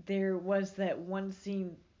there was that one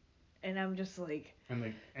scene, and I'm just like,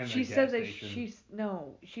 she said that she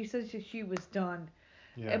said that she was done.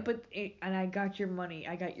 Yeah. And I got your money,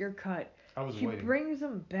 I got your cut. I was she waiting. Brings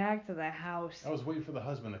him back to the house. I was waiting for the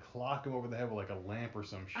husband to clock him over the head with like a lamp or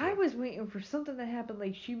some shit. I was waiting for something to happen,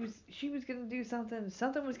 like she was gonna do something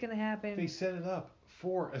was gonna happen. They set it up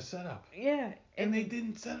for a setup. Yeah. And they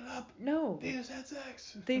didn't set it up. No. They just had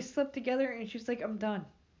sex. They slept together and she's like, I'm done.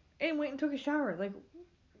 And went and took a shower. Like,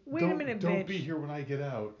 wait a minute, bitch. Don't be here when I get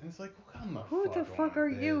out. And it's like, who the fuck are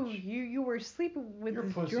you? You were sleeping with your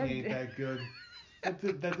this pussy drug ain't that good.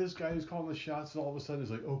 that this guy who's calling the shots all of a sudden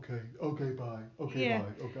is like, okay, bye, okay, bye,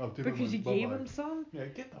 okay, I'll take because my you money, gave bye-bye. him some. Yeah,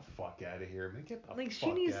 get the fuck out of here, man. Get the like fuck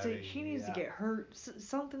out of here. She needs to get hurt.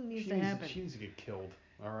 Something needs to happen. She needs to get killed.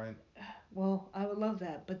 All right. Well, I would love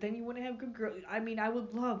that, but then you wouldn't have good girl. I mean, I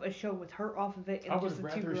would love a show with her off of it and just the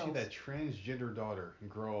two girls. I would rather see that transgender daughter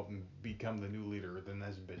grow up and become the new leader than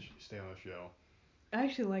this bitch stay on the show. I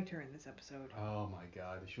actually liked her in this episode. Oh my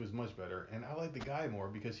god, she was much better, and I like the guy more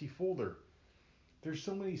because he fooled her. There's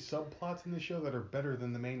so many subplots in the show that are better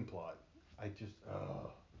than the main plot.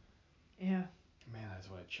 Yeah. Man, I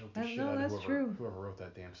just want to choke the shit out of whoever wrote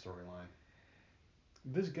that damn storyline.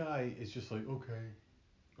 This guy is just like, okay,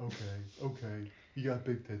 you got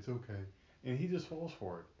big tits, okay, and he just falls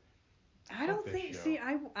for it. I don't think. See,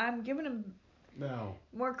 I'm giving him no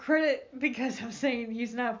more credit because I'm saying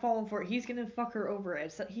he's not falling for it. He's gonna fuck her over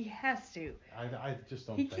it. So he has to. I just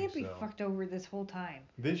don't. He think can't be so. fucked over this whole time.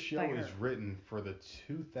 This show is written for the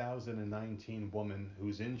 2019 woman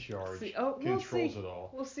who's in charge, controls it all.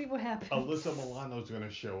 We'll see what happens. Alyssa Milano's gonna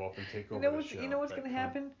show up and take over the show. You know what's gonna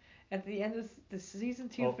happen? At the end of the season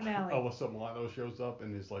 2 finale. Alyssa Milano shows up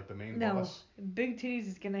and is like the main boss. No, Big Titties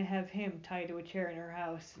is gonna have him tied to a chair in her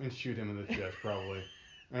house. And shoot him in the chest, probably.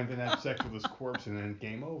 And then have sex with his corpse, and then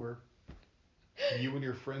game over. You and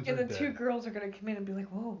your friends are dead. And the two girls are gonna come in and be like,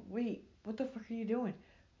 "Whoa, wait, what the fuck are you doing?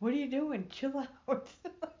 What are you doing? Chill out."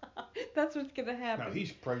 That's what's gonna happen. Now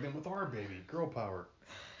he's pregnant with our baby. Girl power.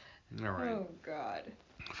 All right. Oh God.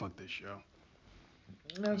 Fuck this show.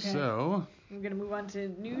 Okay. So. We're gonna move on to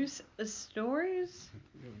news stories.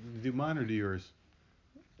 Do mine or do yours?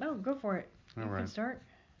 No, go for it. All you right. can start.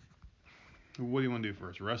 What do you want to do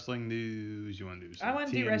first? Wrestling news? You want to do some I want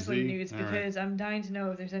to TMZ? do wrestling news All because I'm dying to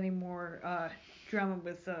know if there's any more drama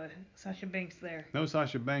with Sasha Banks there. No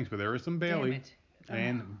Sasha Banks, but there is some Damn Bailey it.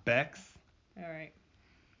 and Bex. All right.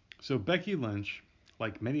 So Becky Lynch,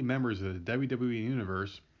 like many members of the WWE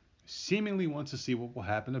universe, seemingly wants to see what will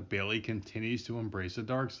happen if Bailey continues to embrace the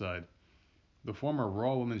dark side. The former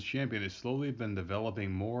Raw Women's Champion has slowly been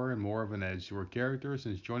developing more and more of an edge to her character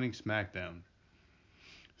since joining SmackDown.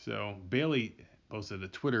 So Bailey posted a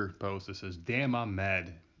Twitter post that says, "Damn, I'm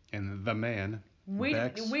mad," and the man,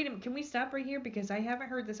 Bex. Wait a minute. Can we stop right here because I haven't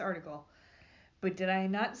heard this article. But did I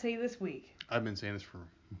not say this week? I've been saying this for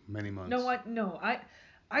many months. No, what? No,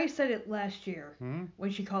 I said it last year Mm-hmm. when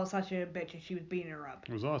she called Sasha a bitch and she was beating her up.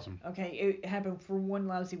 It was awesome. Okay, it happened for one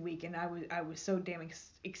lousy week and I was so damn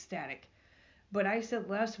ecstatic. But I said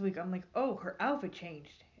last week, I'm like, oh, her outfit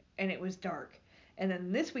changed and it was dark. And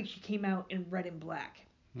then this week she came out in red and black.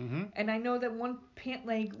 Mm-hmm. And I know that one pant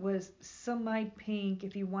leg was semi-pink,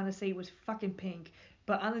 if you want to say it was fucking pink,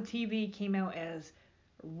 but on the TV it came out as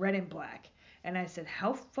red and black. And I said,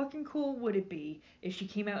 how fucking cool would it be if she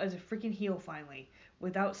came out as a freaking heel finally,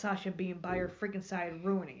 without Sasha being by her freaking side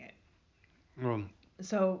ruining it? Well,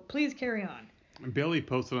 So please carry on. Bailey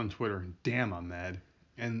posted on Twitter, "Damn, I'm mad,"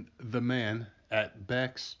 and the man at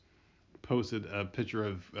Bex posted a picture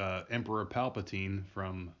of Emperor Palpatine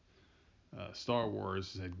from Star Wars.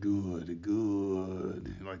 Said, "Good,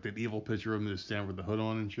 good," like that evil picture of him just standing with the hood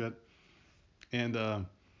on and shit. And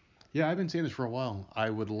yeah, I've been saying this for a while. I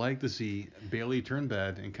would like to see Bailey turn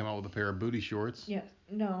bad and come out with a pair of booty shorts. Yes.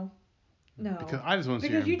 No. Because I just want to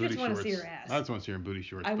see her in Because you booty just want shorts. to see her ass. I just want to see her in booty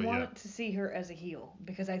shorts. I but want to see her as a heel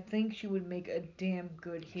because I think she would make a damn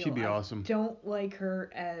good heel. She'd be awesome. I don't like her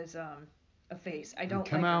as a face. I don't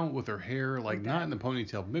come like out her with her hair like not in the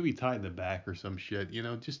ponytail, maybe tied in the back or some shit. You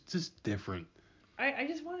know, just different. I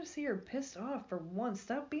just want to see her pissed off for once.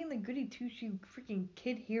 Stop being the goody two shoe freaking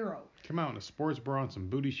kid hero. Come out in a sports bra and some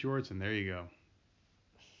booty shorts, and there you go.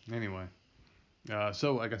 Anyway,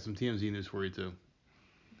 so I got some TMZ news for you too.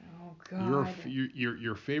 Oh God.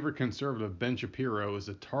 Your favorite conservative, Ben Shapiro, is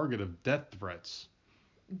a target of death threats.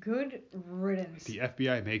 Good riddance. The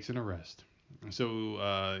FBI makes an arrest.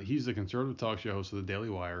 So he's the conservative talk show host of the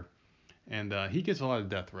Daily Wire, and he gets a lot of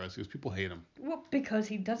death threats because people hate him. Well, because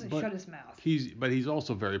he doesn't shut his mouth. He's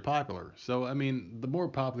also very popular. So I mean, the more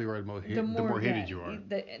popular you are, the more hated you are.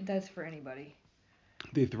 That's for anybody.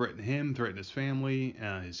 They threaten him, threaten his family,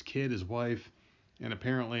 his kid, his wife, and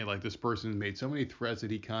apparently, like this person made so many threats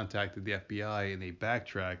that he contacted the FBI and they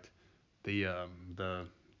backtracked the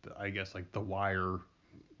I guess like the wire,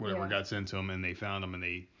 whatever got sent to him, and they found him and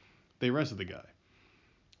they arrested the guy.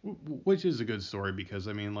 Which is a good story because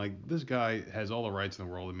I mean, like this guy has all the rights in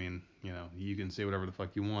the world. I mean, you know, you can say whatever the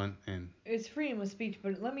fuck you want, and it's freedom of speech.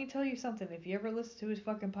 But let me tell you something: if you ever listen to his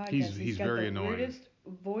fucking podcast, he's got very the annoying. weirdest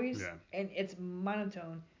voice, and it's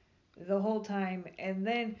monotone the whole time. And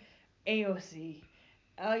then AOC,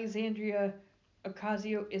 Alexandria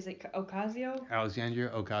Ocasio, is it Ocasio? Alexandria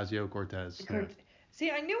Ocasio-Cortez. Yeah. See,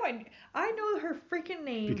 I know her freaking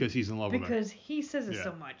name because he's in love with her. Because he says it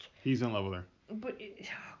so much. He's in love with her. But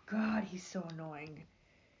oh God, he's so annoying.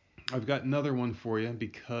 I've got another one for you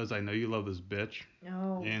because I know you love this bitch.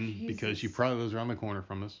 Oh, and Jesus. because she probably lives around the corner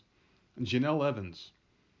from us. Janelle Evans.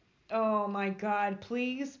 Oh my God!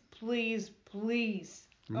 Please, please, please.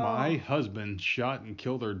 My husband shot and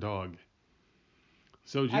killed our dog.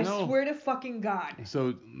 So Janelle. I swear to fucking God.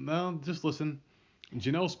 So now just listen.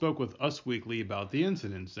 Janelle spoke with Us Weekly about the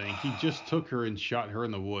incident, saying he just took her and shot her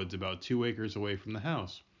in the woods about 2 acres away from the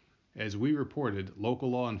house. As we reported, local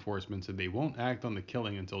law enforcement said they won't act on the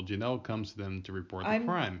killing until Janelle comes to them to report the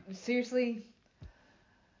crime. Seriously?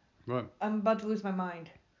 What? I'm about to lose my mind.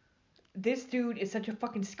 This dude is such a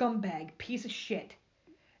fucking scumbag, piece of shit.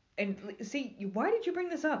 And see, why did you bring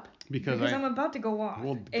this up? Because I'm about to go off.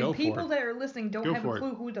 Well, and people that are listening don't have a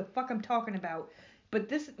clue who the fuck I'm talking about. But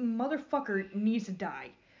this motherfucker needs to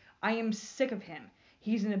die. I am sick of him.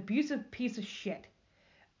 He's an abusive piece of shit.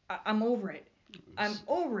 I'm over it. I'm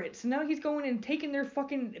over it. So now he's going and taking their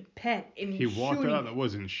fucking pet and he walked out that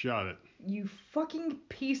was and shot it. You fucking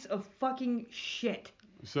piece of fucking shit.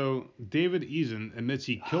 So David Eason admits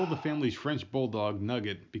he killed the family's French bulldog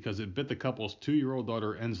Nugget because it bit the couple's 2-year-old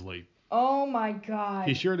daughter Ensley. Oh my God.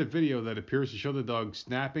 He shared a video that appears to show the dog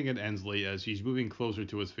snapping at Ensley as she's moving closer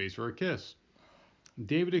to his face for a kiss.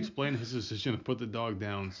 David explained his decision to put the dog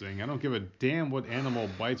down, saying, I don't give a damn what animal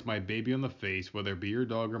bites my baby on the face, whether it be your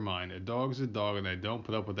dog or mine. A dog's a dog, and I don't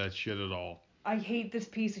put up with that shit at all. I hate this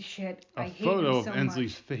piece of shit. A I hate him photo of so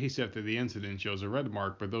Ensley's much. face after the incident shows a red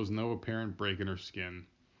mark, but there's no apparent break in her skin.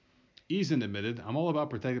 Eason admitted, I'm all about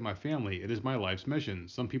protecting my family. It is my life's mission.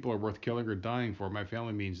 Some people are worth killing or dying for. My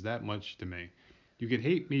family means that much to me. You can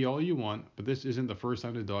hate me all you want, but this isn't the first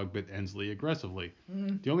time the dog bit Ensley aggressively.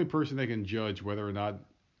 Mm. The only person that can judge whether or not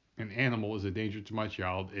an animal is a danger to my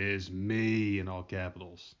child is me, in all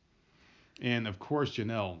capitals. And of course,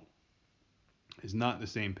 Janelle is not the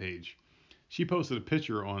same page. She posted a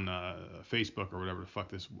picture on Facebook or whatever the fuck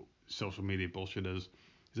this social media bullshit is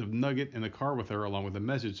of Nugget in the car with her, along with a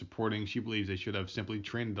message supporting she believes they should have simply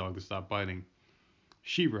trained the dog to stop biting.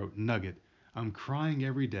 She wrote, Nugget, I'm crying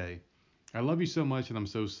every day. I love you so much and I'm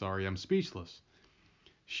so sorry. I'm speechless.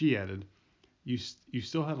 She added, you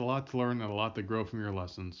still had a lot to learn and a lot to grow from your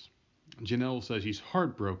lessons. Janelle says she's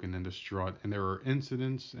heartbroken and distraught, and there are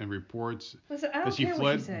incidents and reports Listen, I that don't she care what she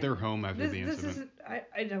fled said. their home after the This incident. isn't.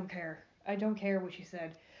 I don't care. I don't care what she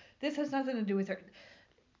said. This has nothing to do with her.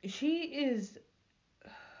 She is.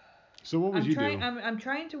 So what would you do? I'm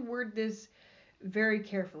trying to word this very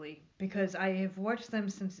carefully because I have watched them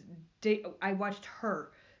since day. I watched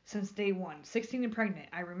her since day one. 16 and pregnant.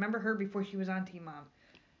 I remember her before she was on Teen Mom.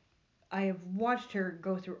 I have watched her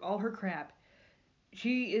go through all her crap.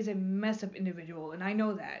 She is a mess up individual, and I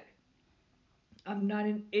know that. I'm not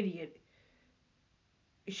an idiot.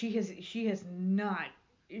 She has not.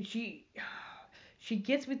 She she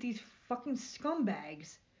gets with these fucking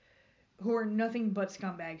scumbags who are nothing but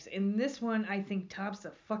scumbags. And this one I think tops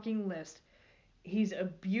the fucking list. He's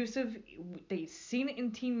abusive. They seen it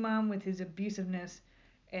in Teen Mom with his abusiveness,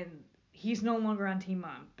 and he's no longer on Teen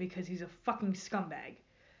Mom because he's a fucking scumbag.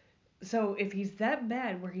 So if he's that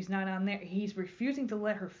bad where he's not on there, he's refusing to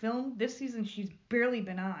let her film. This season she's barely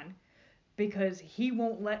been on because he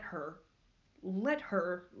won't let her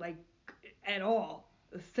like at all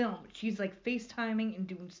film. She's like FaceTiming and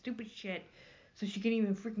doing stupid shit so she can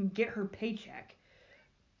even freaking get her paycheck.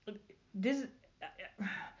 This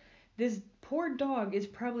this poor dog is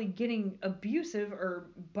probably getting abusive or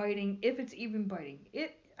biting if it's even biting.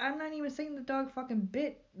 I'm not even saying the dog fucking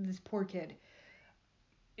bit this poor kid.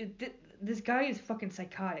 This guy is fucking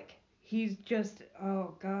psychotic. He's just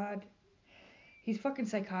oh god. He's fucking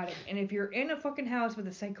psychotic. And if you're in a fucking house with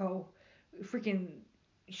a psycho, freaking,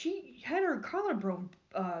 she had her collarbone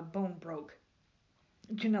bone broke.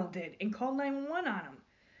 Janelle did, and called 911 on him.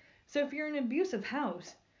 So if you're in an abusive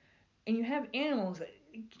house and you have animals,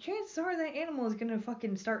 chances are that animal is gonna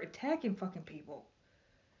fucking start attacking fucking people.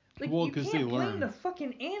 Like Well, you because they can't blame learn. the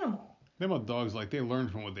fucking animal. Them about dogs, like, they learn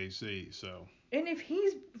from what they see, so. And if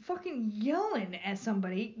he's fucking yelling at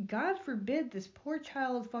somebody, God forbid this poor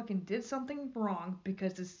child fucking did something wrong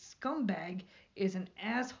because this scumbag is an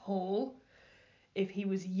asshole. If he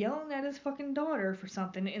was yelling at his fucking daughter for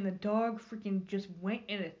something and the dog freaking just went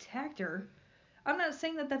and attacked her, I'm not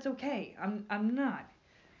saying that that's okay. I'm not.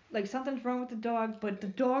 Like something's wrong with the dog, but the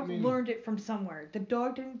I dog mean, learned it from somewhere. The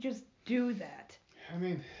dog didn't just do that. I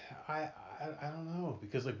mean, I, I don't know,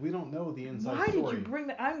 because, like, we don't know the inside Why did you story. bring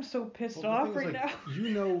that? I'm so pissed Well, the thing off is, right like,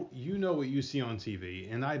 now. you know what you see on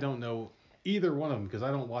TV, and I don't know either one of them because I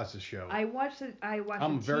don't watch the show. I watch the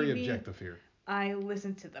I'm very TV. objective here. I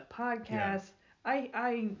listen to the Yeah. podcast.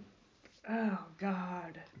 I oh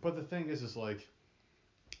god. But the thing is like,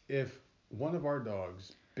 if one of our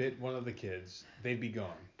dogs bit one of the kids, they'd be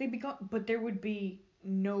gone. They'd be gone, but there would be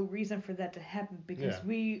no reason for that to happen because Yeah.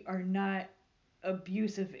 we are not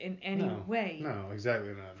abusive in any No. way. No,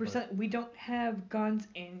 exactly not. For some, we don't have guns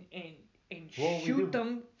and Well, we shoot do.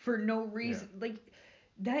 them for no reason. Like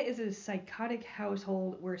that is a psychotic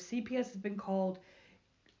household where CPS has been called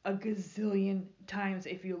a gazillion times.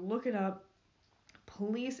 If you look it up,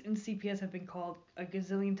 police and CPS have been called a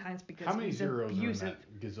gazillion times because How many he's zeros abusive. are in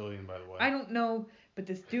that gazillion, by the way? I don't know, but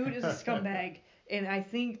this dude is a scumbag, and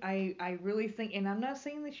I really think, and I'm not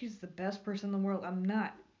saying that she's the best person in the world. I'm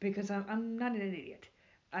not, because I'm not an idiot.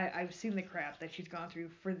 I've seen the crap that she's gone through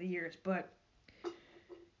for the years, but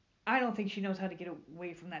I don't think she knows how to get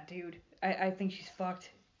away from that dude. I think she's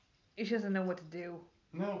fucked. She doesn't know what to do.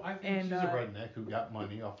 No, I think And she's a redneck who got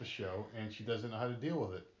money off the show, and she doesn't know how to deal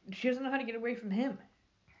with it. she doesn't know how to get away from him.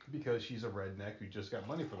 Because she's a redneck who just got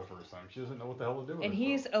money for the first time. She doesn't know what the hell to do with And it.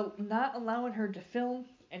 he's not allowing her to film,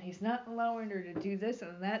 and he's not allowing her to do this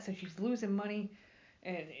and that, so she's losing money.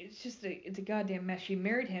 And it's a goddamn mess. She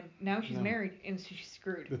married him. Now she's No. married, and she's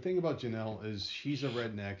screwed. The thing about Janelle is she's a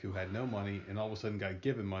redneck who had no money and all of a sudden got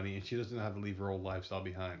given money, and she doesn't know how to leave her old lifestyle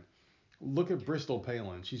behind. Look at Bristol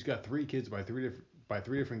Palin. She's got 3 kids by by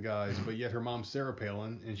 3 different guys, but yet her mom's Sarah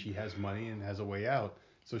Palin and she has money and has a way out.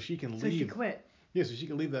 So she can So she leave. quit. Yeah, so she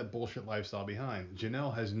can leave that bullshit lifestyle behind.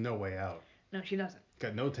 Janelle has no way out. No, she doesn't.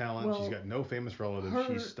 Got no talent. Well, she's got no famous relatives.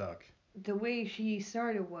 She's stuck. The way she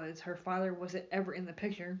started was her father wasn't ever in the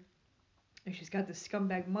picture. And she's got this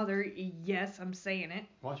scumbag mother. Yes, I'm saying it.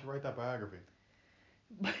 Why don't you write that biography?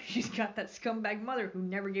 But she's got that scumbag mother who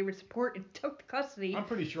never gave her support and took custody I'm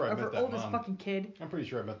pretty sure I of met her that oldest mom. fucking kid. I'm pretty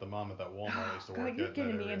sure I met the mom at that Walmart I used to work God, you're at.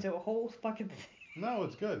 getting me into a whole fucking thing. No,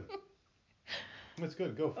 it's good. It's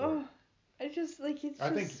good. Go for it. It's just like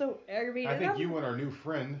so aggravating. I think you and our new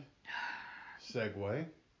friend segue.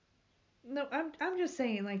 No, I'm just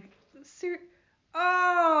saying like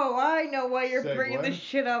Oh, I know why you're bringing this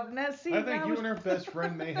shit up. Now, see, I think you and our best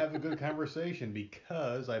friend may have a good conversation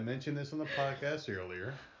because I mentioned this on the podcast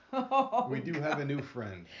earlier. Oh, we do have a new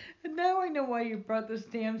friend. Now I know why you brought this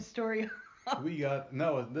damn story up.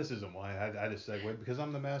 This isn't why. I just segued because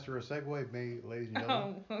I'm the master of segue, ladies and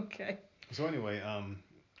gentlemen. Oh, okay. So anyway,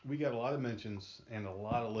 we got a lot of mentions and a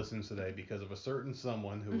lot of listens today because of a certain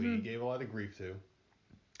someone who we gave a lot of grief to.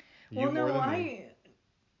 You more than me.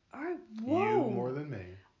 Whoa. You more than me.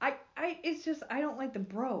 It's just I don't like the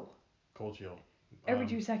bro. Cold chill. Every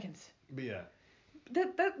 2 seconds. But yeah.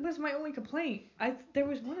 That was my only complaint. There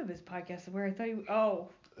was one of his podcasts where I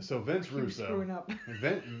thought So Vince Russo. Screwing up.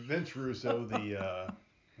 Vince Russo, the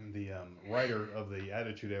writer of the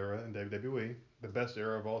Attitude Era in WWE, the best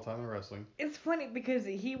era of all time in wrestling. It's funny because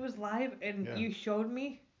he was live and you showed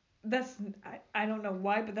me. I don't know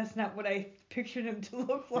why, but that's not what I pictured him to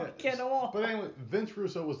look like at all. But anyway, Vince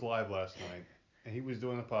Russo was live last night, and he was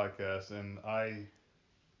doing a podcast, and I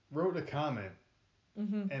wrote a comment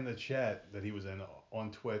in the chat that he was in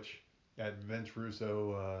on Twitch at Vince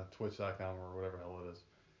Russo, Twitch.com or whatever the hell it is.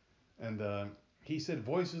 And he said,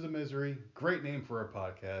 Voices of Misery, great name for a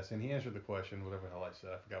podcast. And he answered the question, whatever the hell I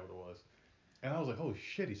said, I forgot what it was. And I was like, holy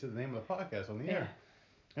shit, he said the name of the podcast on the air.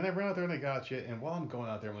 And I ran out there and I got you. And while I'm going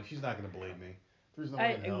out there, I'm like, she's not going to believe me. There's no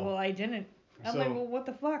way in hell. Well, I didn't. I'm like, well, what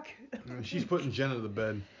the fuck? She's putting Jenna to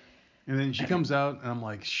bed. And then she comes out and I'm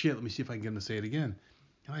like, shit, let me see if I can get him to say it again.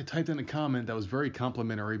 And I typed in a comment that was very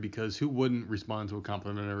complimentary because who wouldn't respond to a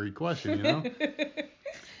complimentary question, you know?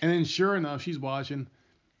 And then sure enough, she's watching.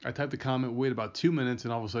 I typed the comment, wait about 2 minutes,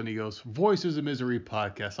 and all of a sudden he goes, Voices of Misery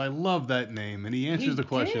podcast. I love that name. And he answers the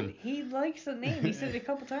question. He likes the name. He said it a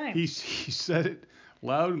couple times. He said it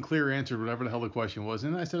loud and clear, answered whatever the hell the question was.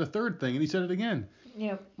 And then I said a third thing, and he said it again.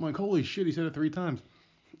 Yep. I'm like, holy shit, he said it 3 times.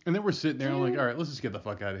 And then we're sitting there, and I'm like, all right, let's just get the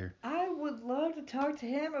fuck out of here. I would love to talk to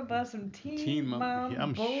him about some Teen Mom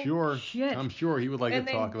I'm bullshit. sure he would like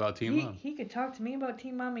to talk about Teen Mom. He could talk to me about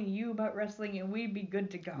Teen Mom and you about wrestling, and we'd be good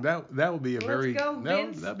to go. That would be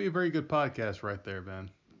That'd be a very good podcast right there, Ben.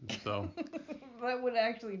 So that would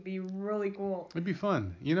actually be really cool. It'd be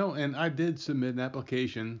fun, you know. And I did submit an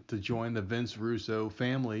application to join the Vince Russo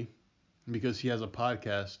family because he has a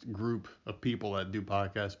podcast group of people that do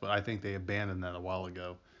podcasts, but I think they abandoned that a while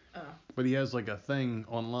ago. But he has like a thing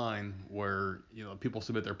online where, you know, people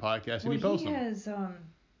submit their podcasts and he posts them. He has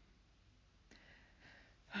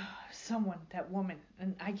that woman,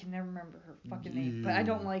 and I can never remember her fucking name, but I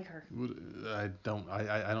don't like her. I don't know.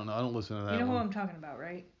 I don't listen to that. You know who I'm talking about,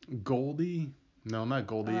 right? Goldie? No, not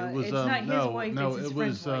Goldie. It was it's not his wife, it's his it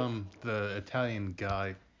was wife. The Italian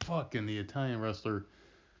guy. Fucking the Italian wrestler.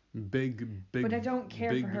 Big. But I don't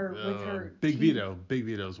care for her with her. Big Vito. Big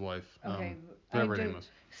Vito's wife. Okay. Whatever her name was.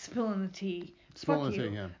 Spilling the tea. Spilling the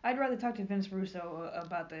tea, yeah. I'd rather talk to Vince Russo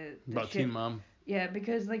about the about shit. Teen Mom. Yeah,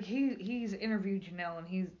 because like he's interviewed Janelle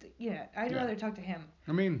and I'd rather talk to him.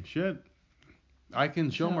 I mean, shit. I can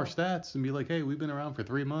show him our stats and be like, hey, we've been around for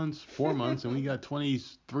 3 months, 4 months, and we got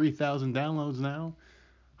 23,000 downloads now,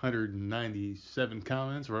 197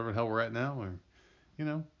 comments, wherever the hell we're at now, or, you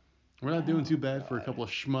know, we're not doing too bad for a couple of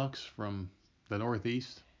schmucks from the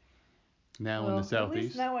Northeast. Now in the Southeast. At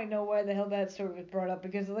least now I know why the hell that story was brought up,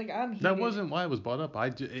 because like I'm heated. That wasn't why it was brought up. I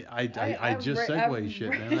just segue shit,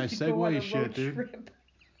 man. I segue shit, dude. Trip.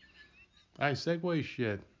 I segue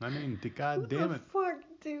shit. I mean, god damn it. Fuck,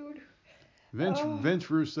 dude. Vince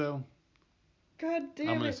Russo. God damn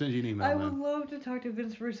it. I'm gonna send you an email. I would love to talk to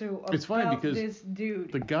Vince Russo it's funny about because this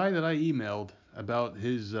dude. The guy that I emailed about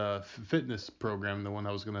his fitness program, the one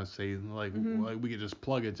I was gonna say like we could just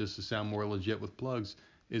plug it just to sound more legit with plugs,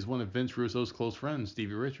 is one of Vince Russo's close friends,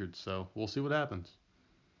 Stevie Richards. So we'll see what happens.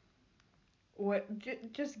 What?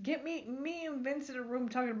 Just get me and Vince in a room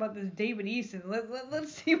talking about this David Eason.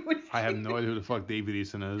 Let's see what. I have no idea who the fuck David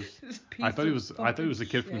Eason is. I thought he was a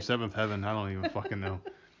kid from Seventh Heaven. I don't even fucking know.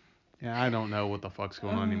 Yeah, I don't know what the fuck's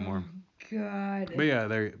going on anymore. God. But yeah,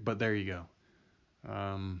 there you go.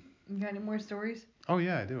 You got any more stories? Oh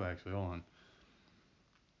yeah, I do actually. Hold on.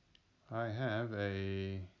 I have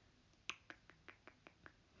a.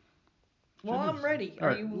 Well, I'm ready. All Are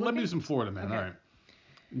right, you let me do looking? some Florida man. All Okay. right.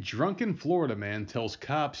 Drunken Florida man tells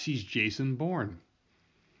cops he's Jason Bourne.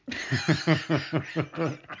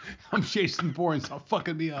 I'm Jason Bourne. Stop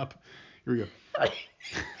fucking me up. Here we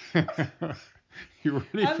go. You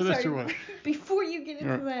ready I'm for this or sorry. what? Before you get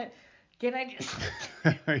into that, can I just?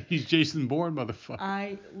 He's Jason Bourne, motherfucker.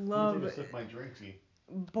 I love My drinksy.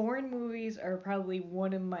 Bourne movies are probably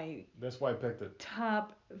one of my That's why I picked it.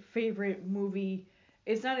 top favorite movie.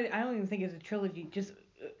 It's not. I don't even think it's a trilogy. Just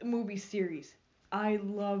a movie series. I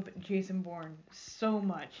love Jason Bourne so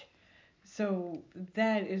much. So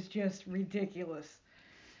that is just ridiculous.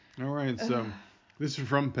 All right, so this is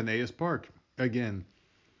from Peneus Park. Again,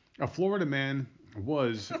 a Florida man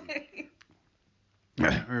was.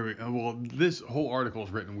 Well, this whole article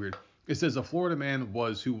is written weird. It says a Florida man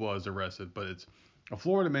who was arrested, but it's a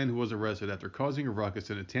Florida man who was arrested after causing a ruckus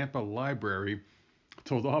in a Tampa library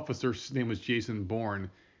told officers his name was Jason Bourne,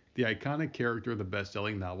 the iconic character of the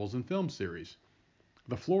best-selling novels and film series.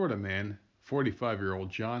 The Florida man, 45-year-old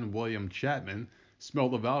John William Chapman,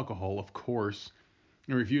 smelled of alcohol, of course,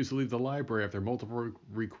 and refused to leave the library after multiple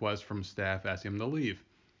requests from staff asking him to leave.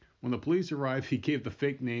 When the police arrived, he gave the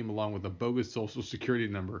fake name along with a bogus social security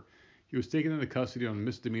number. He was taken into custody on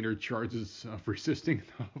misdemeanor charges of resisting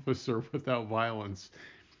an officer without violence.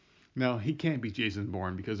 Now, he can't be Jason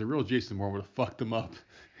Bourne because the real Jason Bourne would have fucked him up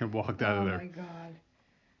and walked out Oh of my there. god.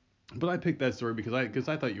 But I picked that story because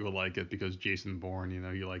I thought you would like it because Jason Bourne,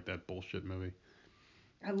 you like that bullshit movie.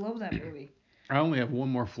 I love that movie. I only have one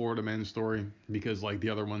more Florida man story because like the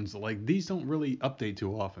other ones, like these don't really update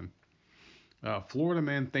too often. Florida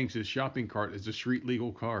man thinks his shopping cart is a street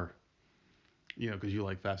legal car. Because you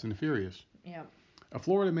like Fast and the Furious. Yeah. A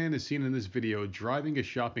Florida man is seen in this video driving a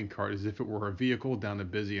shopping cart as if it were a vehicle down a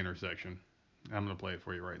busy intersection. I'm going to play it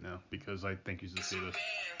for you right now because I think you should see this.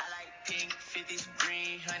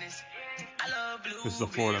 This is the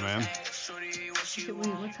Florida man. Wait,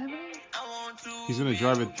 what's happening? He's going to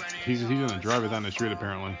drive it. He's going to drive it down the street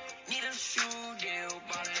apparently.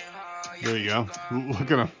 There you go.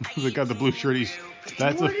 Look at him. They got the blue shirt.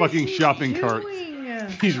 That's What a fucking is he shopping cart. doing?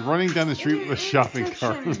 He's running down the street with a shopping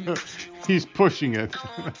cart. He's pushing it.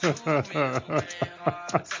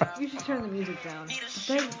 You should turn the music down.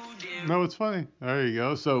 No, it's funny. There you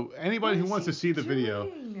go. So anybody who wants to see the video,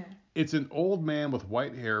 doing? it's an old man with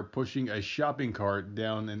white hair pushing a shopping cart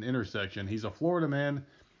down an intersection. He's a Florida man.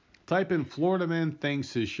 Type in Florida man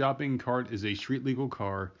thinks his shopping cart is a street legal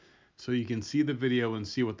car so you can see the video and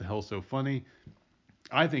see what the hell's so funny.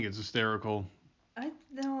 I think it's hysterical.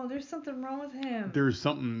 No, there's something wrong with him. There's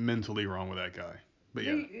something mentally wrong with that guy. But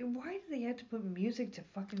yeah. Why do they have to put music to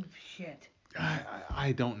fucking shit?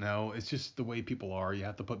 I don't know. It's just the way people are. You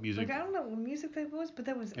have to put music. Like, I don't know what music that was, but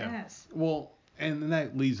that was ass. Well, and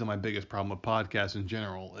that leads to my biggest problem with podcasts in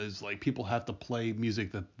general is like people have to play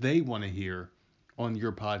music that they want to hear on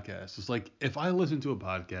your podcast. It's like if I listen to a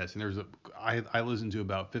podcast and I listen to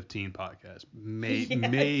about 15 podcasts,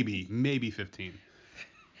 maybe 15.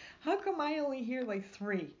 How come I only hear like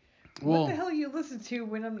 3? Well, what the hell you listen to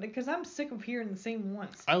because I'm sick of hearing the same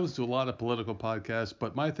ones. I listen to a lot of political podcasts,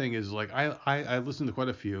 but my thing is like I listen to quite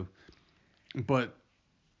a few, but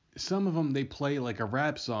some of them they play like a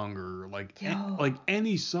rap song or like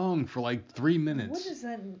any song for like 3 minutes. What is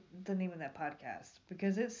the name of that podcast?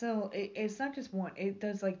 Because it's not just one. It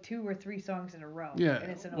does like 2 or 3 songs in a row. Yeah.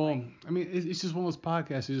 And it's annoying. Well, I mean, it's just one of those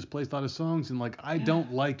podcasts. It just plays a lot of songs and like I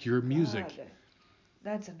don't like your music. God,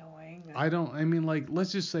 that's annoying. I mean, like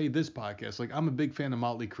let's just say this podcast. Like I'm a big fan of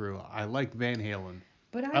Motley Crue. I like Van Halen.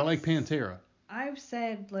 But I like Pantera. I've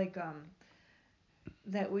said like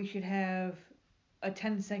that we should have a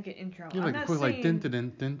 10-second intro. Yeah, like I'm a not quick saying, like din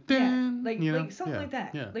din din din. like something like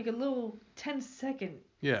that. Yeah. Like a little 10-second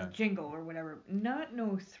jingle or whatever. Not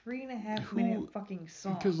no 3.5 minute fucking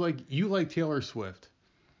song. Because like you like Taylor Swift.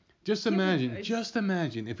 Just imagine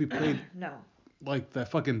if we played like that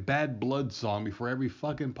fucking Bad Blood song before every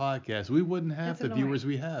fucking podcast. We wouldn't have the viewers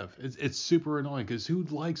we have. It's super annoying because who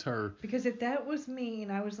likes her? Because if that was me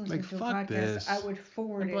and I was listening to a podcast, this. I would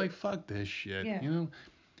forward it. Like fuck this shit. Yeah.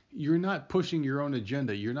 You're not pushing your own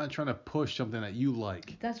agenda. You're not trying to push something that you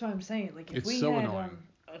like. That's what I'm saying. Like if it's we so had annoying.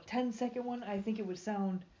 A 10-second one, I think it would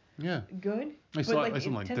sound good. I saw like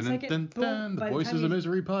 10 seconds, the Voices of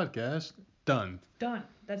Misery podcast. Done.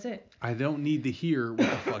 That's it. I don't need to hear what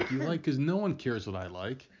the fuck you like because no one cares what I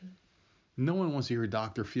like. No one wants to hear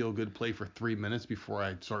Dr. Feelgood play for 3 minutes before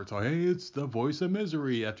I start talking. Hey, it's the voice of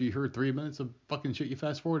misery. After you heard 3 minutes of fucking shit you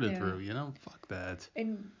fast forwarded Yeah. through, fuck that.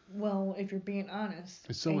 And well, if you're being honest,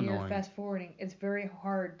 It's so and you're annoying. fast forwarding, it's very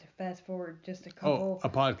hard to fast forward just a Oh, couple. a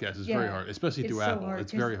podcast is very hard, especially it's through so Apple. hard,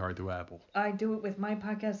 It's 'cause very hard through Apple. I do it with my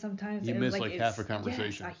podcast sometimes, You and miss like like half a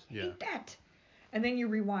conversation. Yes, I hate that. And then you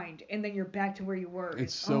rewind, and then you're back to where you were.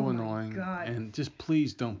 It's so oh annoying. My God. And just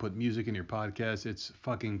please don't put music in your podcast. It's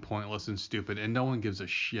fucking pointless and stupid, and no one gives a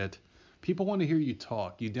shit. People want to hear you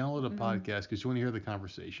talk. You download a podcast because you want to hear the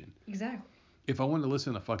conversation. Exactly. If I want to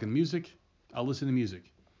listen to fucking music, I'll listen to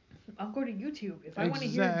music. I'll go to YouTube. If I want to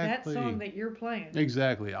hear that song that you're playing.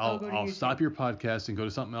 Exactly. I'll I'll stop your podcast and go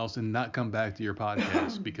to something else and not come back to your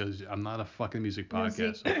podcast because I'm not a fucking music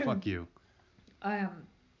podcast. So fuck you.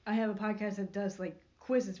 I have a podcast that does like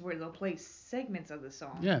quizzes where they'll play segments of the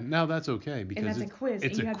song. Yeah, now that's okay because and that's a quiz.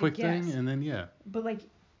 It's and you a have quick to guess. thing, and then yeah. But like,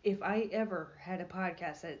 if I ever had a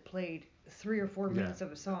podcast that played 3 or 4 minutes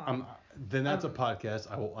of a song, then that's a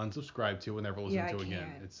podcast I will unsubscribe to and never listen to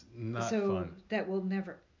again. It's not fun. So that will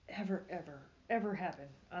never, ever happen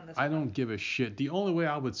on this. I don't give a shit. The only way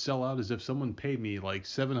I would sell out is if someone paid me like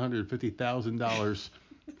 $750,000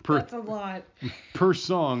 That's a lot. per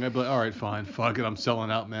song. I'd be like, all right, fine, fuck it, I'm selling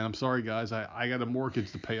out, man. I'm sorry, guys. I got a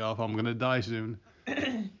mortgage to pay off. I'm gonna die soon.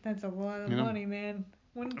 That's a lot of money, man.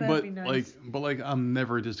 Wouldn't that be nice? But I'm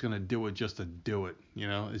never just gonna do it just to do it.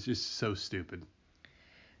 It's just so stupid.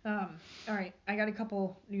 All right, I got a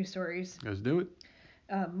couple news stories. Let's do it.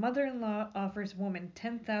 Mother-in-law offers woman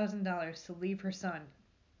 $10,000 to leave her son,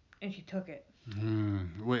 and she took it.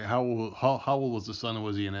 Wait, how old was the son, or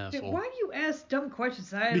was he an asshole? Dude, why do you ask dumb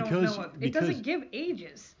questions that I don't know of? It doesn't give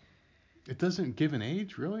ages. It doesn't give an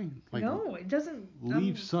age, really? No, it doesn't.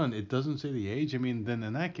 Leave son. It doesn't say the age. I mean, then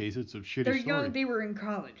in that case, it's a shitty they're story. They're young. They were in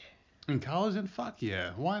college. In college, and fuck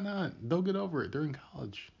yeah. Why not? They'll get over it. They're in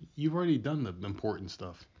college. You've already done the important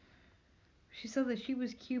stuff. She said that she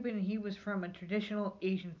was Cuban and he was from a traditional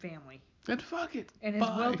Asian family. Then fuck it. And his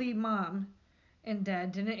wealthy mom and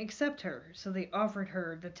dad didn't accept her, so they offered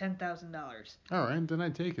her the $10,000. All right, then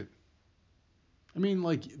I'd take it. I mean,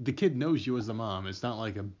 like, the kid knows you as the mom. It's not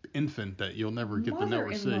like an infant that you'll never get to know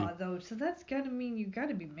or see. Mother-in-law, though, so that's got to mean you got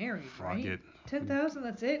to be married, right? Fuck it. 10,000,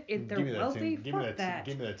 that's it? If they're wealthy, fuck that.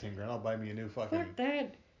 Give me that 10 grand. I'll buy me a new fucking... Fuck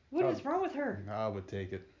that. What is wrong with her? I would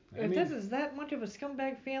take it. If this is that much of a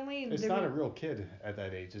scumbag family... It's not a real kid at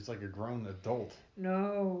that age. It's like a grown adult.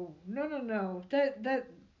 No.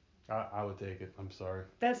 I would take it. I'm sorry.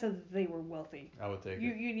 That said that they were wealthy. I would take it.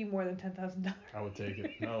 You need more than $10,000. I would take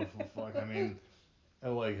it. No, fuck. I mean...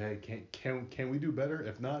 I'm like, hey, can we do better?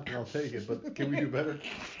 If not, then I'll take it. But can we do better?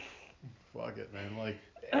 Fuck it, man. Like,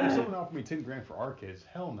 if someone offered me 10 grand for our kids,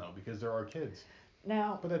 hell no, because they're our kids.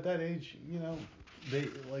 Now. But at that age,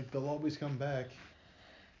 they'll always come back.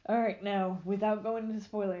 All right, now without going into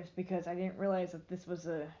spoilers, because I didn't realize that this was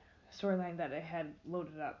a storyline that I had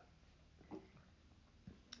loaded up.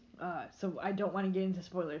 So I don't want to get into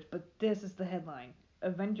spoilers, but this is the headline: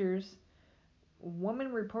 Avengers. Woman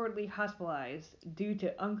reportedly hospitalized due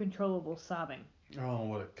to uncontrollable sobbing. Oh,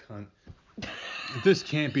 what a cunt. This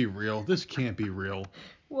can't be real. This can't be real.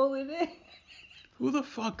 Well, it is. Who the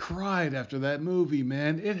fuck cried after that movie,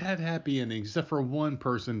 man? It had happy endings, except for one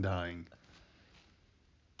person dying.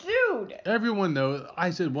 Dude! Everyone knows. I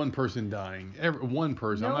said one person dying. One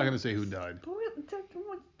person. No, I'm not going to say who died.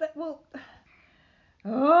 Well...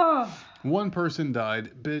 Oh. One person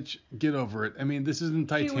died. Bitch, get over it. I mean, this isn't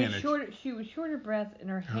Titanic. She was short of breath, and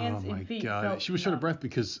her hands and feet felt... Oh, my God. She was short of breath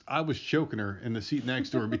because I was choking her in the seat next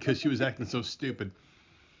to her because she was acting so stupid.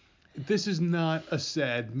 This is not a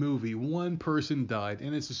sad movie. One person died,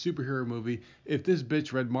 and it's a superhero movie. If this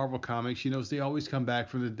bitch read Marvel Comics, she knows they always come back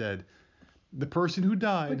from the dead. The person who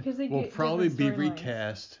died will probably be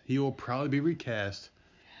recast. He will probably be recast.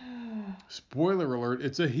 Spoiler alert,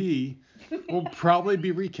 it's a he. Will probably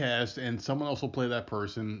be recast, and someone else will play that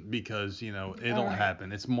person because, it'll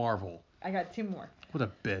happen. It's Marvel. I got 2 more. What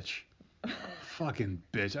a bitch. Fucking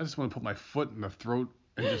bitch. I just want to put my foot in her throat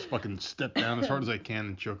and just fucking step down as hard as I can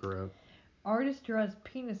and choke her out. Artist draws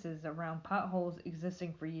penises around potholes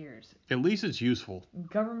existing for years. At least it's useful.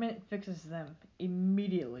 Government fixes them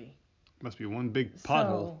immediately. Must be one big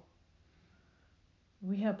pothole. So,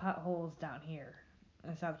 we have potholes down here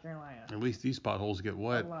in South Carolina. At least these potholes get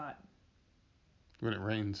wet. A lot. When it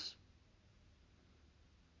rains.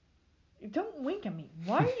 Don't wink at me.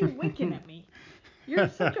 Why are you winking at me? You're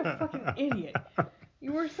such a fucking idiot.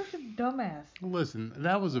 You were such a dumbass. Listen,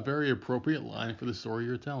 that was a very appropriate line for the story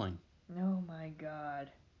you're telling. Oh my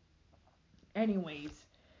God. Anyways,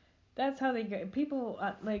 that's how they get people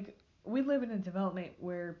We live in a development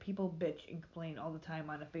where people bitch and complain all the time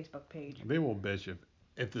on a Facebook page. They will bitch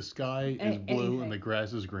if the sky is blue and the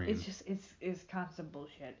grass is green. It's just it's constant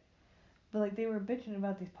bullshit. But like they were bitching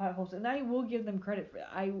about these potholes, and I will give them credit for that.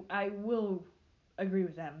 I will agree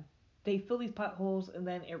with them. They fill these potholes, and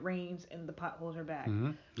then it rains, and the potholes are back.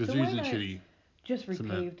 Mm-hmm. Just So why using not shitty just cement.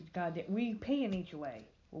 repave the goddamn? We pay an HOA.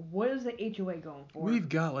 What is the HOA going for? We've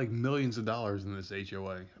got like millions of dollars in this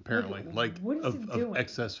HOA, apparently. Like what is it of doing?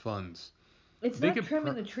 excess funds. It's They not could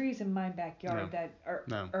trimming the trees in my backyard that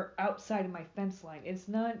No. are outside of my fence line. It's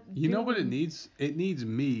not. You know what it needs? It needs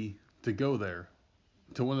me to go there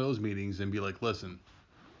to one of those meetings and be like, listen,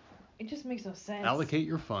 It just makes no sense. allocate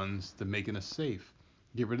your funds to making us safe.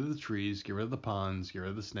 Get rid of the trees, get rid of the ponds, get rid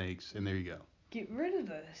of the snakes, and there you go. Get rid of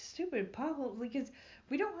the stupid potholes because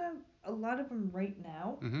we don't have a lot of them right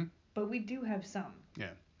now, Mm-hmm. but we do have some. Yeah.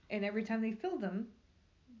 And every time they fill them,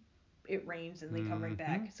 it rains and they come right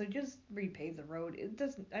back. So just repave the road. It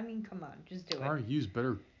doesn't. I mean, come on, just do it. Or use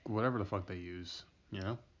better whatever the fuck they use. You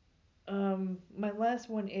know. My last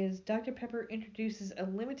one is Dr. Pepper introduces a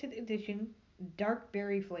limited edition dark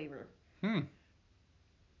berry flavor. It's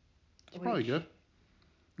probably good.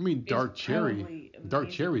 I mean, dark cherry. Dark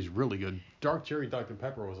cherry is really good. Dark cherry Dr.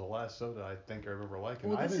 Pepper was the last soda I think I remember liking.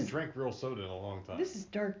 Well, I haven't drank real soda in a long time. This is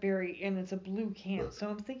dark berry and it's a blue can, so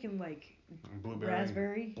I'm thinking like blueberry,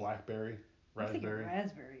 raspberry, blackberry, raspberry. I'm thinking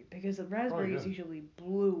raspberry because the raspberry is usually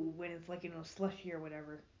blue when it's like slushy or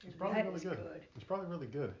whatever. It's probably really good. It's probably really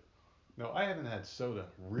good. No, I haven't had soda,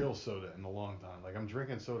 real soda, in a long time. Like I'm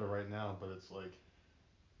drinking soda right now, but it's like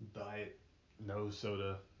diet, no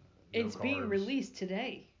soda. No it's carbs. Being released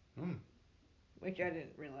today, which I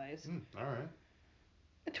didn't realize. All right.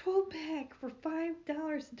 A 12-pack for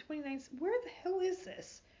 $5.29. Where the hell is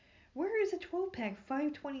this? Where is a 12-pack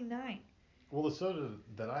 $5.29? Well, the soda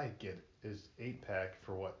that I get is 8-pack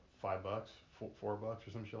for what, $5, $4 or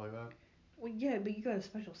some shit like that. Well, yeah, but you got a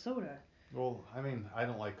special soda. Well, I mean, I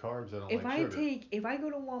don't like carbs. I don't like sugar. If I go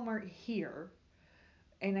to Walmart here,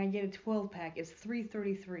 and I get a 12-pack, it's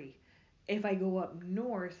 $3.33. If I go up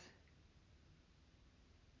north,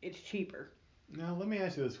 it's cheaper. Now, let me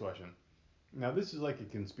ask you this question. Now, this is like a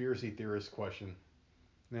conspiracy theorist question.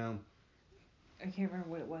 Now, I can't remember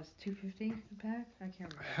what it was. $2.50 a pack? I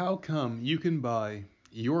can't remember. How come you can buy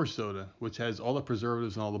your soda, which has all the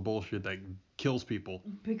preservatives and all the bullshit that kills people,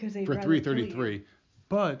 because they for $3.33,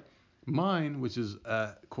 but mine, which is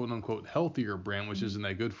a quote unquote healthier brand, which isn't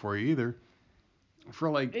that good for you either, for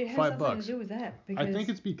like $5? It has nothing to do with that. I think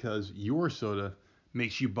it's because your soda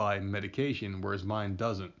makes you buy medication, whereas mine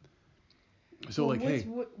doesn't. So wait.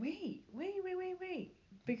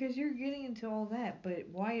 Because you're getting into all that, but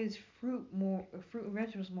why is fruit and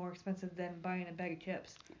vegetables more expensive than buying a bag of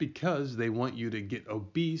chips? Because they want you to get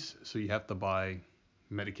obese, so you have to buy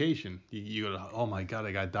medication. You go to, oh my god,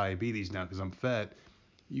 I got diabetes now because I'm fat.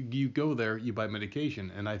 You go there, you buy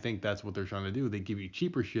medication, and I think that's what they're trying to do. They give you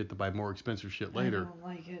cheaper shit to buy more expensive shit later. I don't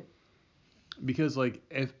like it. Because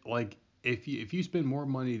if you spend more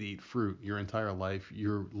money to eat fruit your entire life,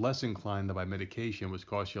 you're less inclined to buy medication, which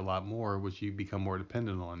costs you a lot more, which you become more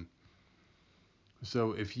dependent on.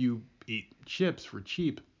 So if you eat chips for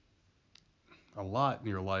cheap a lot in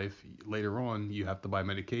your life, later on you have to buy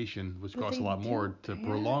medication, which costs a lot more to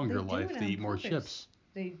prolong your life to eat more chips.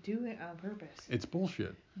 They do it on purpose. It's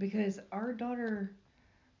bullshit. Because our daughter,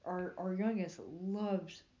 our youngest,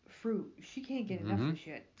 loves fruit. She can't get enough of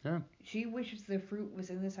shit. Yeah. She wishes the fruit was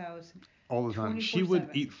in this house all the time. She would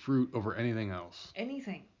eat fruit over anything else.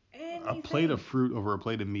 Anything. A plate of fruit over a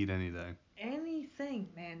plate of meat any day. Anything,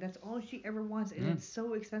 man. That's all she ever wants, and it's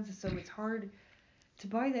so expensive, so it's hard to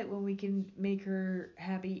buy that when we can make her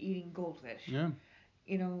happy eating goldfish. Yeah.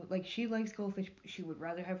 Like she likes goldfish. She would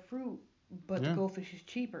rather have fruit, but the goldfish is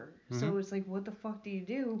cheaper. So it's like, what the fuck do you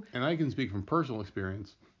do? And I can speak from personal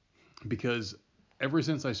experience because ever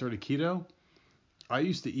since I started keto, I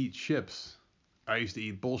used to eat chips. I used to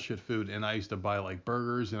eat bullshit food, and I used to buy like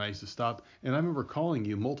burgers, and I used to stop. And I remember calling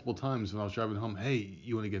you multiple times when I was driving home. Hey,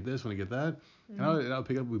 you want to get this? Want to get that? And I would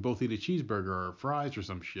pick up. We both eat a cheeseburger or fries or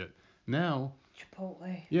some shit. Now,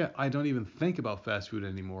 Chipotle. Yeah, I don't even think about fast food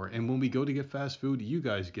anymore. And when we go to get fast food, you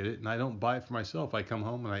guys get it, and I don't buy it for myself. I come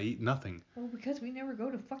home and I eat nothing. Well, because we never go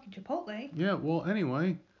to fucking Chipotle. Yeah, well,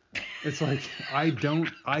 anyway, it's like I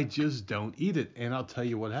just don't eat it. And I'll tell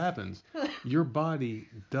you what happens. Your body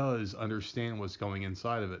does understand what's going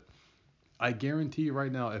inside of it. I guarantee you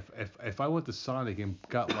right now, if I went to Sonic and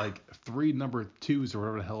got like 3 number 2s or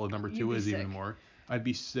whatever the hell a number 2 is even more, I'd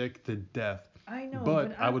be sick to death. I know,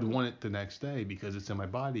 but I would want it the next day because it's in my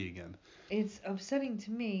body again. It's upsetting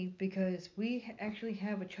to me because we actually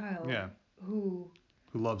have a child who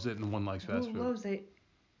Who loves it and one likes who fast food. loves it,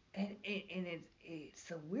 and it's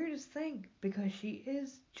the weirdest thing because she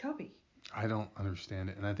is chubby. I don't understand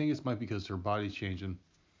it, and I think it's might because her body's changing.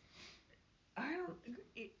 I don't.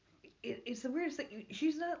 It, it's the weirdest thing.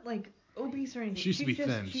 She's not like obese or anything. She used to be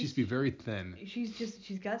thin. She used to be very thin. She's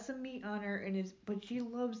got some meat on her but she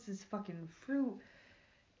loves this fucking fruit.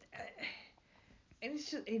 And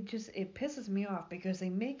it pisses me off because they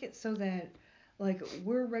make it so that like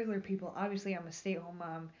we're regular people. Obviously, I'm a stay-at-home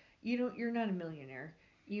mom. You're not a millionaire.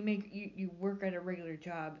 You work at a regular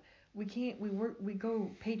job. We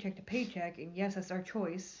go paycheck to paycheck, and yes, that's our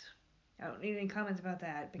choice. I don't need any comments about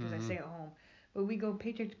that because I Mm-hmm. stay at home. But we go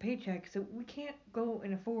paycheck to paycheck, so we can't go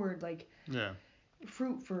and afford like Yeah.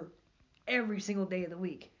 fruit for every single day of the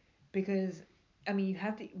week because I mean you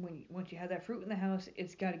have to once you have that fruit in the house,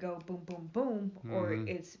 it's got to go boom boom boom or Mm-hmm.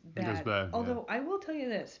 it's It goes bad. bad. Yeah. Although I will tell you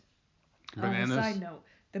this, on a Bananas. side note,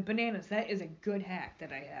 the bananas, that is a good hack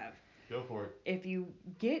that I have. Go for it. If you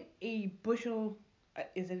get a bushel,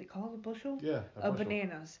 is it called a bushel? Yeah. Of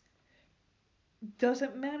bananas,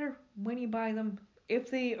 doesn't matter when you buy them. If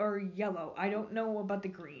they are yellow, I don't know about the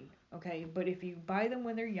green, okay? But if you buy them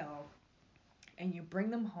when they're yellow and you bring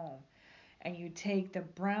them home and you take the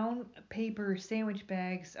brown paper sandwich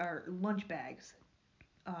bags or lunch bags,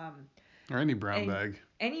 um, Or any brown and bag.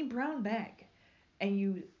 any brown bag, and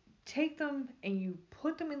you take them and you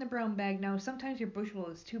put them in the brown bag. Now sometimes your bushel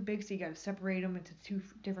is too big, so you got to separate them into two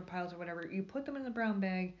different piles or whatever. You put them in the brown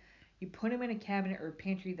bag, you put them in a cabinet or a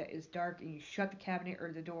pantry that is dark, and you shut the cabinet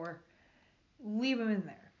or the door. Leave them in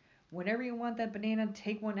there. Whenever you want that banana,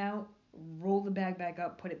 take one out, roll the bag back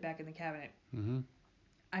up, put it back in the cabinet. Mm-hmm.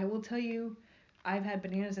 I will tell you, I've had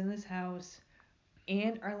bananas in this house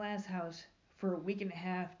and our last house for a week and a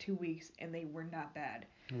half, 2 weeks, and they were not bad.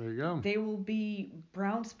 There you go. They will be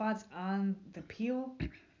brown spots on the peel,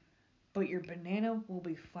 but your banana will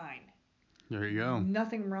be fine. There you go.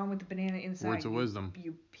 Nothing wrong with the banana inside. Words of wisdom.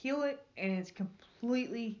 You peel it and it's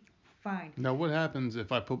completely fine. Now, what happens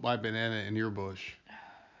if I put my banana in your bush?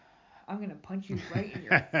 I'm gonna punch you right in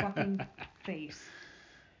your fucking face.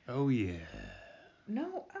 Oh yeah.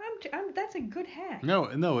 No, that's a good hack. No,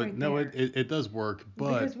 no, right it does work,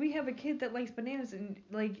 but because we have a kid that likes bananas and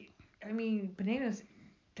like I mean bananas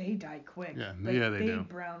they die quick. yeah, Like, yeah, they do.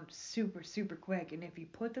 brown super quick, and if you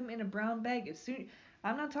put them in a brown bag,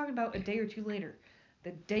 I'm not talking about a day or two later.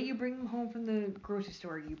 The day you bring them home from the grocery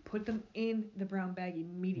store, you put them in the brown bag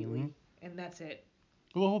immediately, and that's it.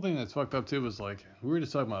 Well, the whole thing that's fucked up too was like we were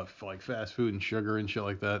just talking about like fast food and sugar and shit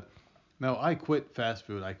like that. Now I quit fast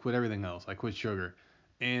food. I quit everything else. I quit sugar,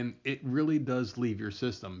 and it really does leave your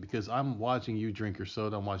system because I'm watching you drink your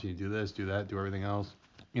soda. I'm watching you do this, do that, do everything else,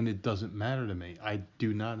 and it doesn't matter to me. I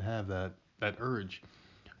do not have that urge.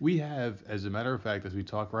 We have, as a matter of fact, as we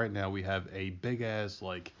talk right now, we have a big ass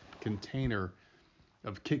like container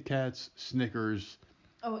of Kit Kats, Snickers,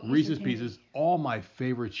 Oh, Reese's Pieces, all my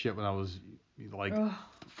favorite shit when I was like Ugh,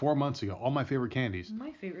 4 months ago, all my favorite candies.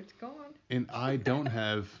 my favorite's gone. And I don't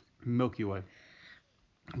have Milky Way,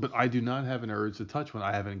 but I do not have an urge to touch one.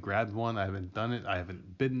 I haven't grabbed one. I haven't done it. I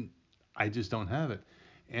haven't bitten. I just don't have it.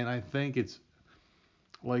 And I think it's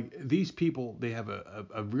like these people, they have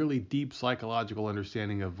a really deep psychological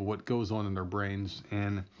understanding of what goes on in their brains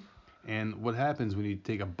and what happens when you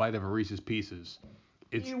take a bite of a Reese's Pieces.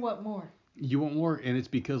 It's You want more? You want more, and it's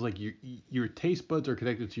because like your taste buds are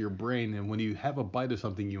connected to your brain, and when you have a bite of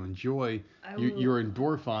something you enjoy, your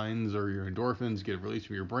endorphins or your endorphins get released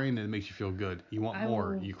from your brain, and it makes you feel good. You want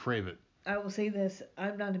more, you crave it. I will say this: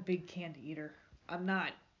 I'm not a big candy eater. I'm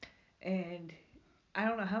not, and I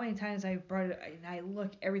don't know how many times I've brought it, and I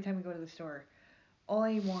look every time we go to the store. All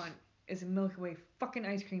I want is a Milky Way fucking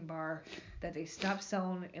ice cream bar that they stopped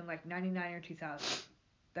selling in like '99 or 2000.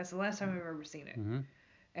 That's the last time I've ever seen it. Hmm.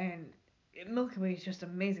 And Milky Way is just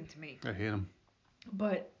amazing to me. I hate them.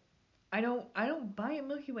 But I don't buy a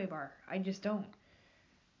Milky Way bar. I just don't.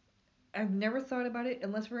 I've never thought about it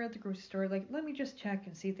unless we're at the grocery store. Like, let me just check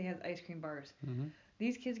and see if they have ice cream bars. Hmm.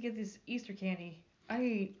 These kids get this Easter candy.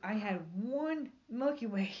 I had one Milky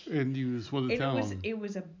Way, And you just want to and tell them. it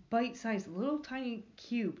was a bite-sized little tiny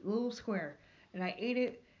cube, little square, and I ate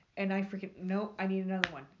it, and I freaking nope, I need another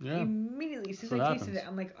one. Yeah, Immediately, as soon that's as what I tasted happens. it,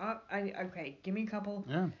 I'm like, oh, okay, give me a couple.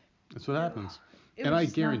 Yeah, that's what Ugh, happens. it And was I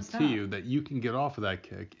just guarantee nonstop. you that you can get off of that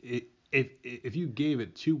kick. If you gave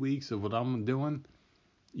it 2 weeks of what I'm doing,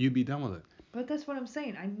 you'd be done with it. But that's what I'm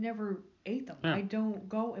saying. I never ate them. Yeah, I don't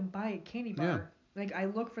go and buy a candy yeah. bar. Like I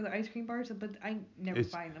look for the ice cream bars, but I never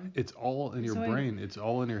It's find them. it's all in your So brain. It's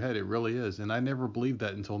all in your head. It really is. And I never believed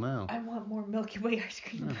that until now. I want more Milky Way ice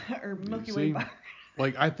cream Yeah. or Milky Way See, bar.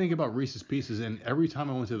 Like I think about Reese's Pieces, and every time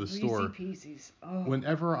I went to the Reese store, Pieces. Oh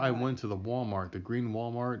whenever I God. went to the Walmart, the green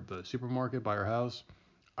Walmart, the supermarket by our house,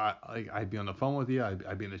 I'd be on the phone with you.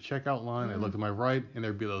 I'd be in the checkout line. I look Mm. to my right, and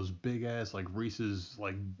there'd be those big ass like Reese's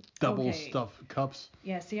like double Okay. stuffed cups.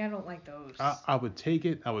 Yeah. See, I don't like those. I would take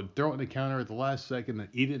it. I would throw it in the counter at the last second and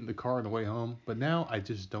eat it in the car on the way home. But now I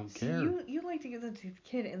just don't See, care. you like to give that to the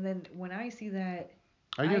kid, and then when I see that,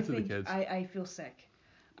 I give I it to the think kids. I feel sick.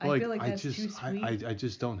 But I feel like like that's too sweet. I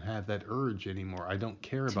just don't have that urge anymore. I don't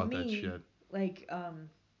care To about that me, shit. like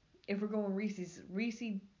if we're going Reese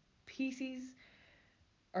Pieces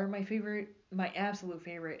are my favorite, my absolute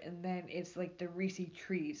favorite, and then it's like the Reese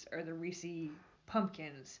trees or the Reese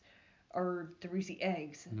pumpkins or the Reese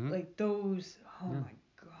eggs. Hmm. Like those. Oh Yeah.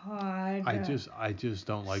 my God. I just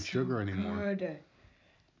don't like So sugar anymore. good.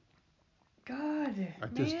 God,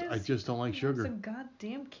 man, I just don't let like me have sugar. some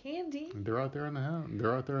goddamn candy. They're out there in the house.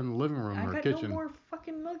 They're out there in the living room I or got no kitchen. more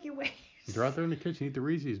fucking Milky Ways. They're out there in the kitchen. Eat the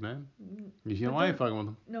Reese's, man. You know But I ain't fucking with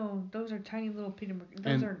them. no, those are tiny little peanut butter.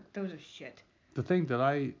 And Those are shit. the thing that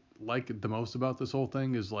I like the most about this whole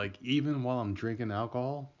thing is like even while I'm drinking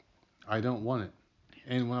alcohol, I don't want it.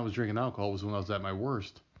 And when I was drinking alcohol was when I was at my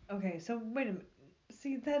worst. Okay, so wait a minute.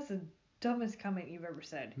 See, that's the dumbest comment you've ever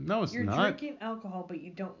said. No, it's You're not drinking alcohol, but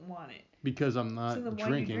you don't want it. because I'm So then not why are you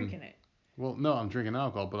drinking. drinking it? Well, no, I'm drinking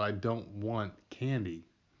alcohol, but I don't want candy.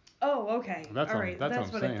 Oh, okay. All right, That's what that's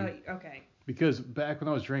I'm what I saying. thought. Okay. Because back when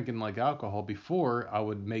I was drinking like alcohol before, I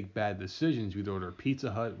would make bad decisions. We'd order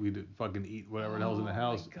Pizza Hut. We'd fucking eat whatever the hell's in the Oh my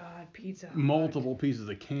house. God, Pizza Hut. Multiple pieces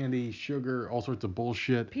of candy, sugar, all sorts of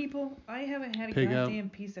bullshit. People, I haven't had a Pig out. goddamn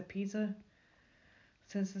piece of pizza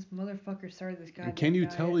since this motherfucker started this Can goddamn you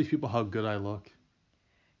tell diet. these people how good I look?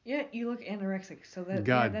 Yeah, you look anorexic, so that yeah,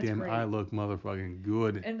 God that's damn it, great. I look motherfucking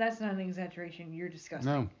good. And that's not an exaggeration. You're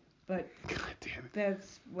disgusting. No. But God damn it.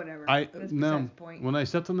 that's whatever. I That's no. besides the point. When I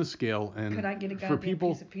stepped on the scale, Could and I get a for goddamn people,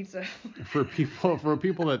 piece of pizza? for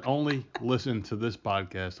people that only listen to this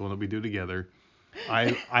podcast, the one that we do together,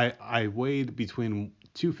 I weighed between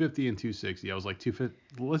 250 and 260. I was like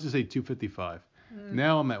 250. Let's just say 255.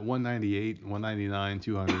 Now I'm at 198, 199,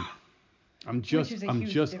 200. Which is a I'm huge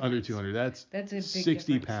just under difference. 200. That's That's a big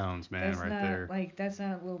 60 difference. pounds, man, That's right not there. like that's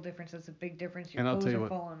not a little difference. That's a big difference. Your And I'll tell clothes you are what,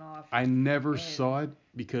 falling off. I never And saw it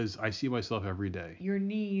because I see myself every day. your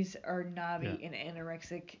knees are Yeah. knobby and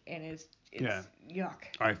anorexic, and it's Yeah. yuck.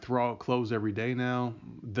 I throw out clothes every day now.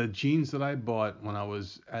 The jeans that I bought when I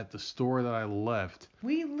was at the store that I left,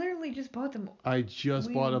 We literally just bought them. I just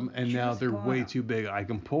We bought them and now just they're bought way 'em. too big. I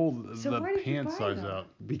can pull So the why did you pant buy size them? out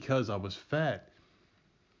because I was fat.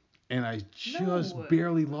 And I just No.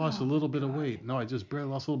 barely lost a Oh little my bit of God. weight. No, I just barely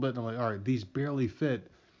lost a little bit. And I'm like, all right, these barely fit.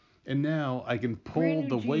 And now I can Brand pull new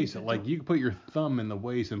the jeans waist. that Like don't. you can put your thumb in the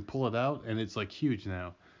waist and pull it out, and it's like huge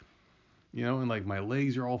now. You know, and like my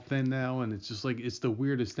legs are all thin now, and it's just like it's the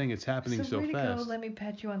weirdest thing. It's happening So so way to go. fast. Let me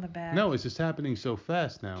pat you on the back. No, it's just happening so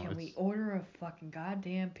fast now. Can we It's order a fucking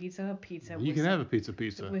goddamn pizza you can have a pizza.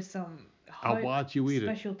 with some I'll hut watch you eat it.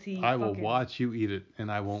 specialty I will fucking. watch you eat it, and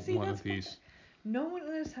I won't See, want a that's piece. no one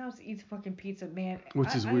in this house eats fucking pizza, man.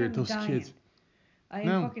 Which is I weird. am Those dying. kids. I am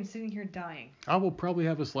No, fucking sitting here dying. I will probably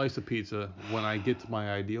have a slice of pizza when I get to my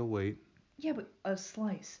ideal weight. Yeah, but a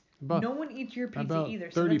slice. About No one eats your pizza about either,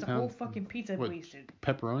 so 30 that's a whole pounds. fucking pizza What wasted.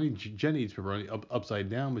 pepperoni? Jenny eats pepperoni upside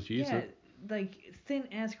down, but she eats Yeah, it. like thin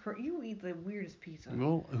ass. You eat the weirdest pizza.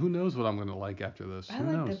 Well, who knows what I'm gonna like after this? I Who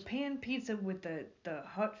like the knows? pan pizza with the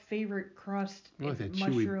hut favorite crust I like and that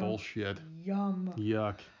chewy mushroom. bullshit. Yum.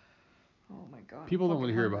 Yuck. Oh my god, People I'm don't want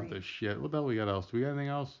fucking to hear about hungry. this shit. What the hell we got else? Do we got anything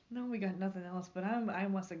else? No, we got nothing else, but I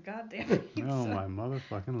want some goddamn Oh pizza. my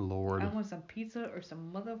motherfucking I lord. want some pizza or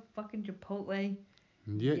some motherfucking Chipotle.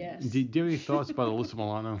 Yeah. Yes. Do you have any thoughts about Alyssa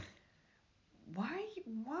Milano? Why?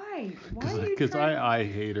 Why? Why Cause, are you cause trying? I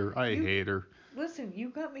hate her. I You hate her. listen. You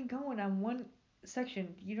got me going on one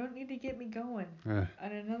section. You don't need to get me going Eh.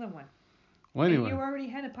 on another one. Well, And anyway. you already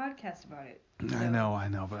had a podcast about it. So. I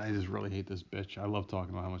know, but I just really hate this bitch. I love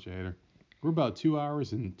talking about how much I hate her. We're about 2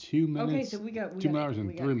 hours and 2 minutes. Okay, so we got 2 hours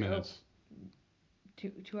and 3 minutes.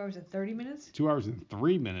 2 hours and 30 minutes. 2 hours and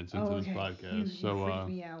 3 minutes into Oh, this okay. podcast. You freaked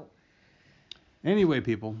me out. Anyway,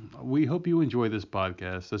 people, we hope you enjoy this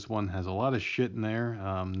podcast. This one has a lot of shit in there.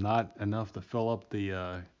 Not enough to fill up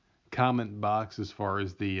the comment box as far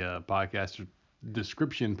as the podcast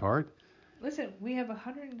description part. Listen, we have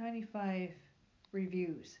 195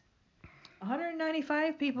 reviews.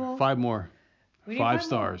 195 people. 5 more. We need 5 5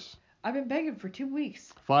 stars. more. I've been begging for 2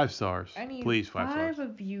 weeks. 5 stars. I need Please, 5 5 stars.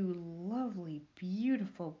 of you lovely,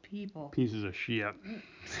 beautiful people. Pieces of shit.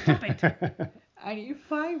 Stop it. I need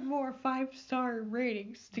 5 more 5-star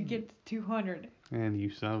ratings to get to 200. And you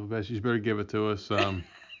son of a bitch, you better give it to us.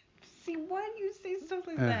 See, why do you say stuff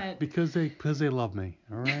like that? Because they love me.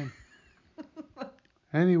 All right.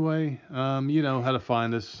 Anyway, you know how to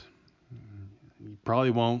find us. You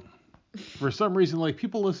probably won't. For some reason, like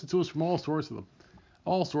people listen to us from all sorts of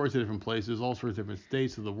different places, all sorts of different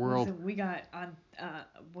states of the world. Listen, we got on,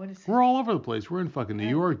 what is it? We're all over the place. We're in fucking New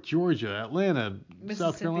York, Georgia, Atlanta,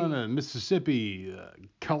 South Mississippi. Carolina, Mississippi,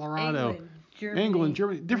 Colorado, England,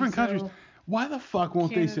 Germany, different Brazil, countries. Why the fuck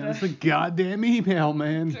won't they send Canada. us a goddamn email,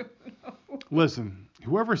 man? No. Listen,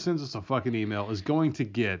 whoever sends us a fucking email is going to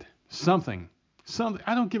get something. Something.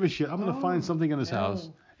 I don't give a shit. I'm going to find something in this house,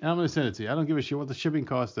 and I'm going to send it to you. I don't give a shit what the shipping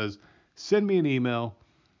cost is. Send me an email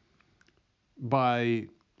by,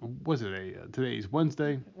 what's it, today's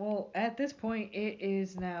Wednesday? Well, at this point, it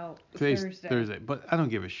is now Today's Thursday, but I don't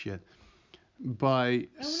give a shit. By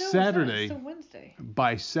Saturday, it's still Wednesday.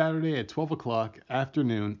 by Saturday at 12 o'clock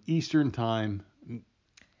afternoon Eastern time,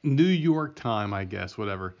 New York time, I guess,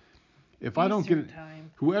 whatever. If I don't get it,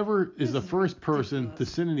 whoever is the first person to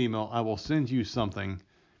send an email, I will send you something.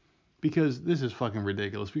 Because this is fucking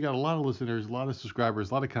ridiculous. We got a lot of listeners, a lot of subscribers,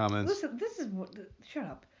 a lot of comments. Listen, this is what. Shut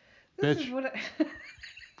up. Bitch. This is what.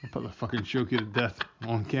 I'll probably fucking choke you to death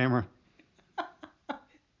on camera. I'll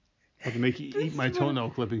have to make you eat my toenail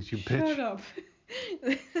clippings, you bitch. Shut up.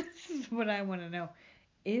 This is what I want to know.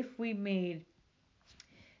 If we made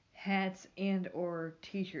hats and or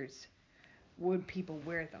t-shirts, would people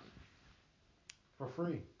wear them? For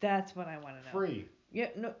free. That's what I want to know. Free. Yeah,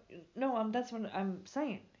 no, that's what I'm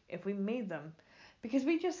saying. If we made them, because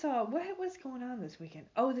we just saw what was going on this weekend.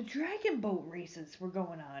 Oh, the dragon boat races were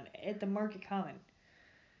going on at the Market Common.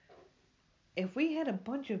 If we had a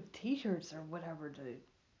bunch of t-shirts or whatever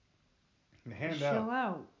to hand chill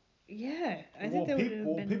out, yeah, I think that would have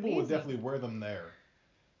been people amazing. would definitely wear them there.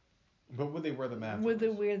 But would they wear them afterwards? Would they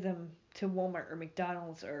wear them to Walmart or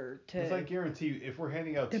McDonald's or to? Because I guarantee you, if we're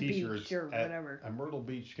handing out t-shirts or at whatever. a Myrtle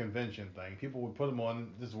Beach convention thing, people would put them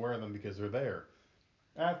on, just wear them because they're there.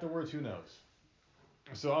 Afterwards, who knows?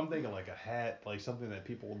 So I'm thinking like a hat, like something that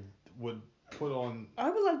people would put on. I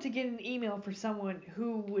would love to get an email for someone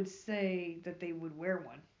who would say that they would wear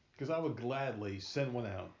one. Because I would gladly send one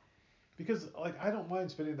out. Because like I don't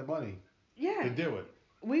mind spending the money. Yeah. To do it.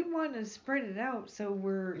 We want to spread it out so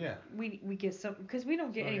we get some, because we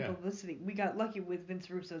don't get any publicity. We got lucky with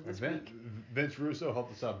Vince Russo this week. Vince Russo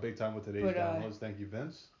helped us out big time with today's downloads. Thank you,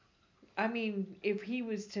 Vince. I mean, if he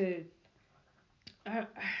was to, I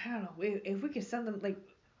don't know, if we could send them, like,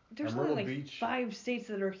 there's only like Beach, 5 states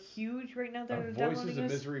that are huge right now that are downloading us. Voices of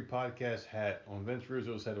Misery podcast hat on Vince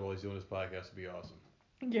Russo's head while he's doing his podcast would be awesome.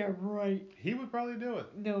 Yeah, right. He would probably do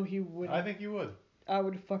it. No, he wouldn't. I think he would. I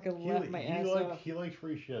would fucking laugh my ass off. He likes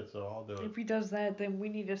free shit, so I'll do it. If he does that, then we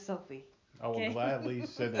need a selfie. I will gladly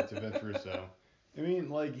send it to Vince Russo. I mean,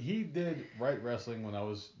 like, he did Right Wrestling when I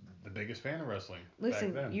was the biggest fan of wrestling.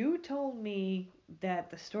 Listen, back then. You told me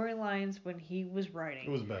that the storylines when he was writing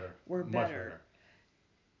were better. Much better.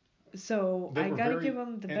 So I gotta give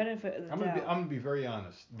him the benefit of the doubt. I'm gonna be very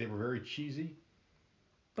honest. They were very cheesy.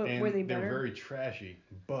 But were they better? They were very trashy,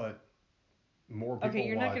 but more people Okay,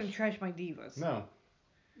 you're not gonna trash my divas. No.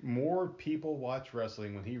 More people watch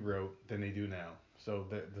wrestling when he wrote than they do now. So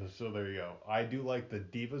there you go. I do like the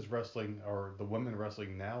divas wrestling or the women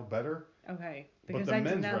wrestling now better. Okay. Because the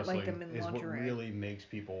men's wrestling is what really makes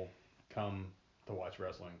people come to watch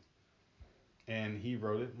wrestling. And he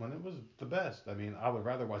wrote it when it was the best. I mean, I would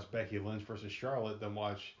rather watch Becky Lynch versus Charlotte than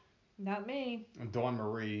watch. Not me. Dawn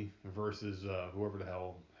Marie versus whoever the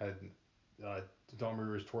hell had Dawn Marie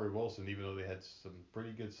versus Tori Wilson, even though they had some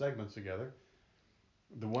pretty good segments together.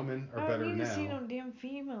 The women are better now. I don't need to see no damn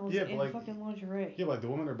females in fucking lingerie. Yeah, like the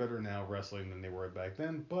women are better now wrestling than they were back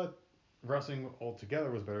then, but wrestling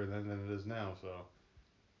altogether was better then than it is now, so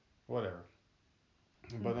whatever.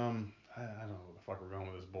 But I don't know what the fuck we're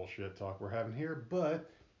going with this bullshit talk we're having here, but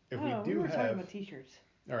if we were talking about t-shirts.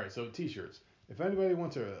 All right, so t-shirts. If anybody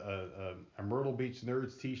wants a Myrtle Beach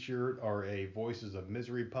Nerds t-shirt or a Voices of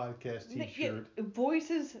Misery podcast t-shirt. Yeah,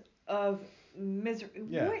 Voices of Misery.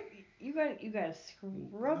 Yeah. What? You gotta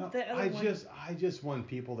scrub the other one. I just want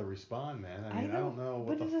people to respond, man. I mean, I don't know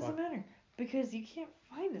what the fuck. But it doesn't matter because you can't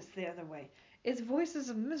find us the other way. It's Voices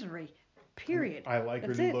of Misery. Period. I like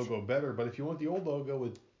your new logo better, but if you want the old logo,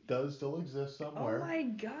 it does still exist somewhere. Oh my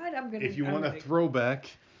God, I'm gonna. If you want a throwback.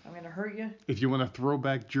 I'm gonna hurt you. If you want a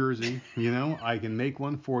throwback jersey, I can make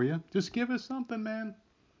one for you. Just give us something, man.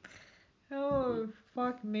 Oh,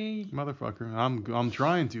 fuck me. Motherfucker. I'm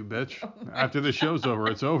trying to, bitch. After the show's over,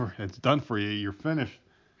 it's over. It's done for you. You're finished.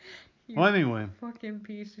 You Well, anyway, fucking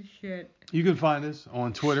piece of shit. you can find us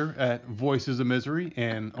on Twitter at Voices of Misery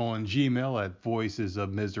and on Gmail at Voices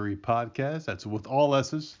of Misery Podcast. That's with all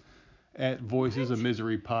S's at Voices of What?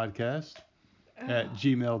 Misery Podcast at Oh,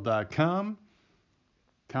 gmail.com.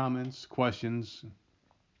 Comments, questions,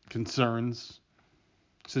 concerns,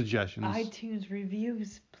 suggestions. iTunes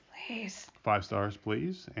reviews, please. 5 stars,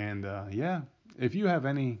 please. And yeah, if you have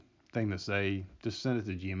anything to say, just send it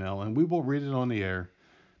to Gmail and we will read it on the air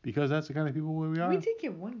because that's the kind of people we are. We did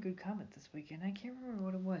get one good comment this weekend. I can't remember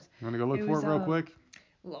what it was. You want to go look It for was, it real quick?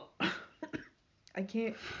 Look, I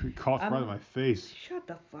can't. It coughed right in my face. Shut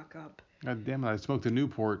the fuck up. God damn it, I smoked a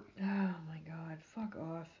Newport. Oh my god, fuck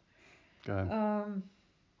off. Go ahead.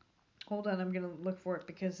 Hold on, I'm gonna look for it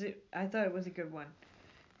because I thought it was a good one.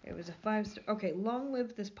 It was a 5-star. Okay, long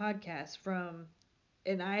live this podcast from,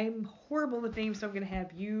 and I'm horrible with names, so I'm gonna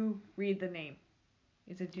have you read the name.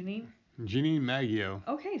 Is it Janine? Janine Maggio.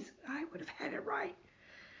 Okay, so I would have had it right.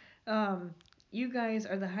 You guys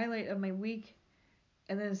are the highlight of my week.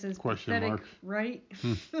 And then it says Question pathetic, mark. right?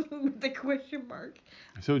 With the question mark.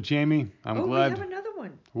 So, Jamie, I'm glad. We have another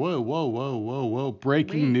one. Whoa.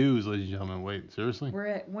 Breaking Wait. news, ladies and gentlemen. Wait, seriously? We're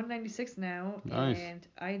at 196 now, Nice. and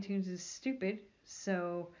iTunes is stupid.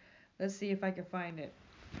 So let's see if I can find it.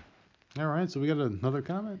 All right, so we got another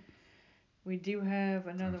comment. We do have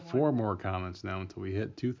another 4 one. more comments now until we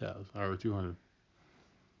hit 2,000 or 200.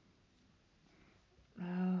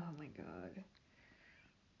 Oh my god.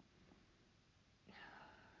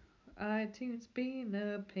 iTunes being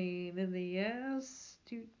a pain in the ass.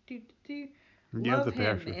 Love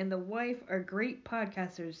him and the wife are great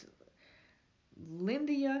podcasters.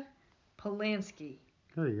 Lindia Polanski.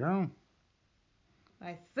 There you go.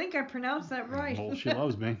 I think I pronounced that right. Well, she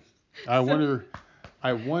loves me. I wonder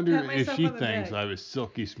Pat if myself she on the thinks back. I have a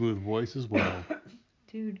silky smooth voice as well.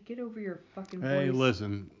 Dude, get over your fucking Hey, voice.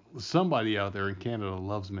 listen, somebody out there in Canada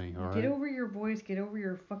loves me, all right? Get over your voice. Get over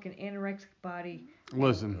your fucking anorexic body.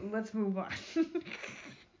 Listen. Let's move on.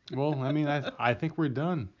 Well, I mean, I think we're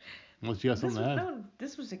done. Unless you got something to add. No,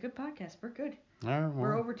 this was a good podcast. We're good. All right, well,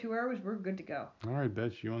 We're over 2 hours. We're good to go. All right,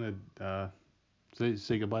 Betch, you want to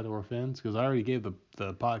say goodbye to our fans? Because I already gave the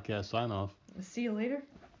podcast sign off. See you later.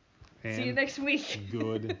 And See you next week.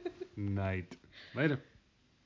 good night. Later.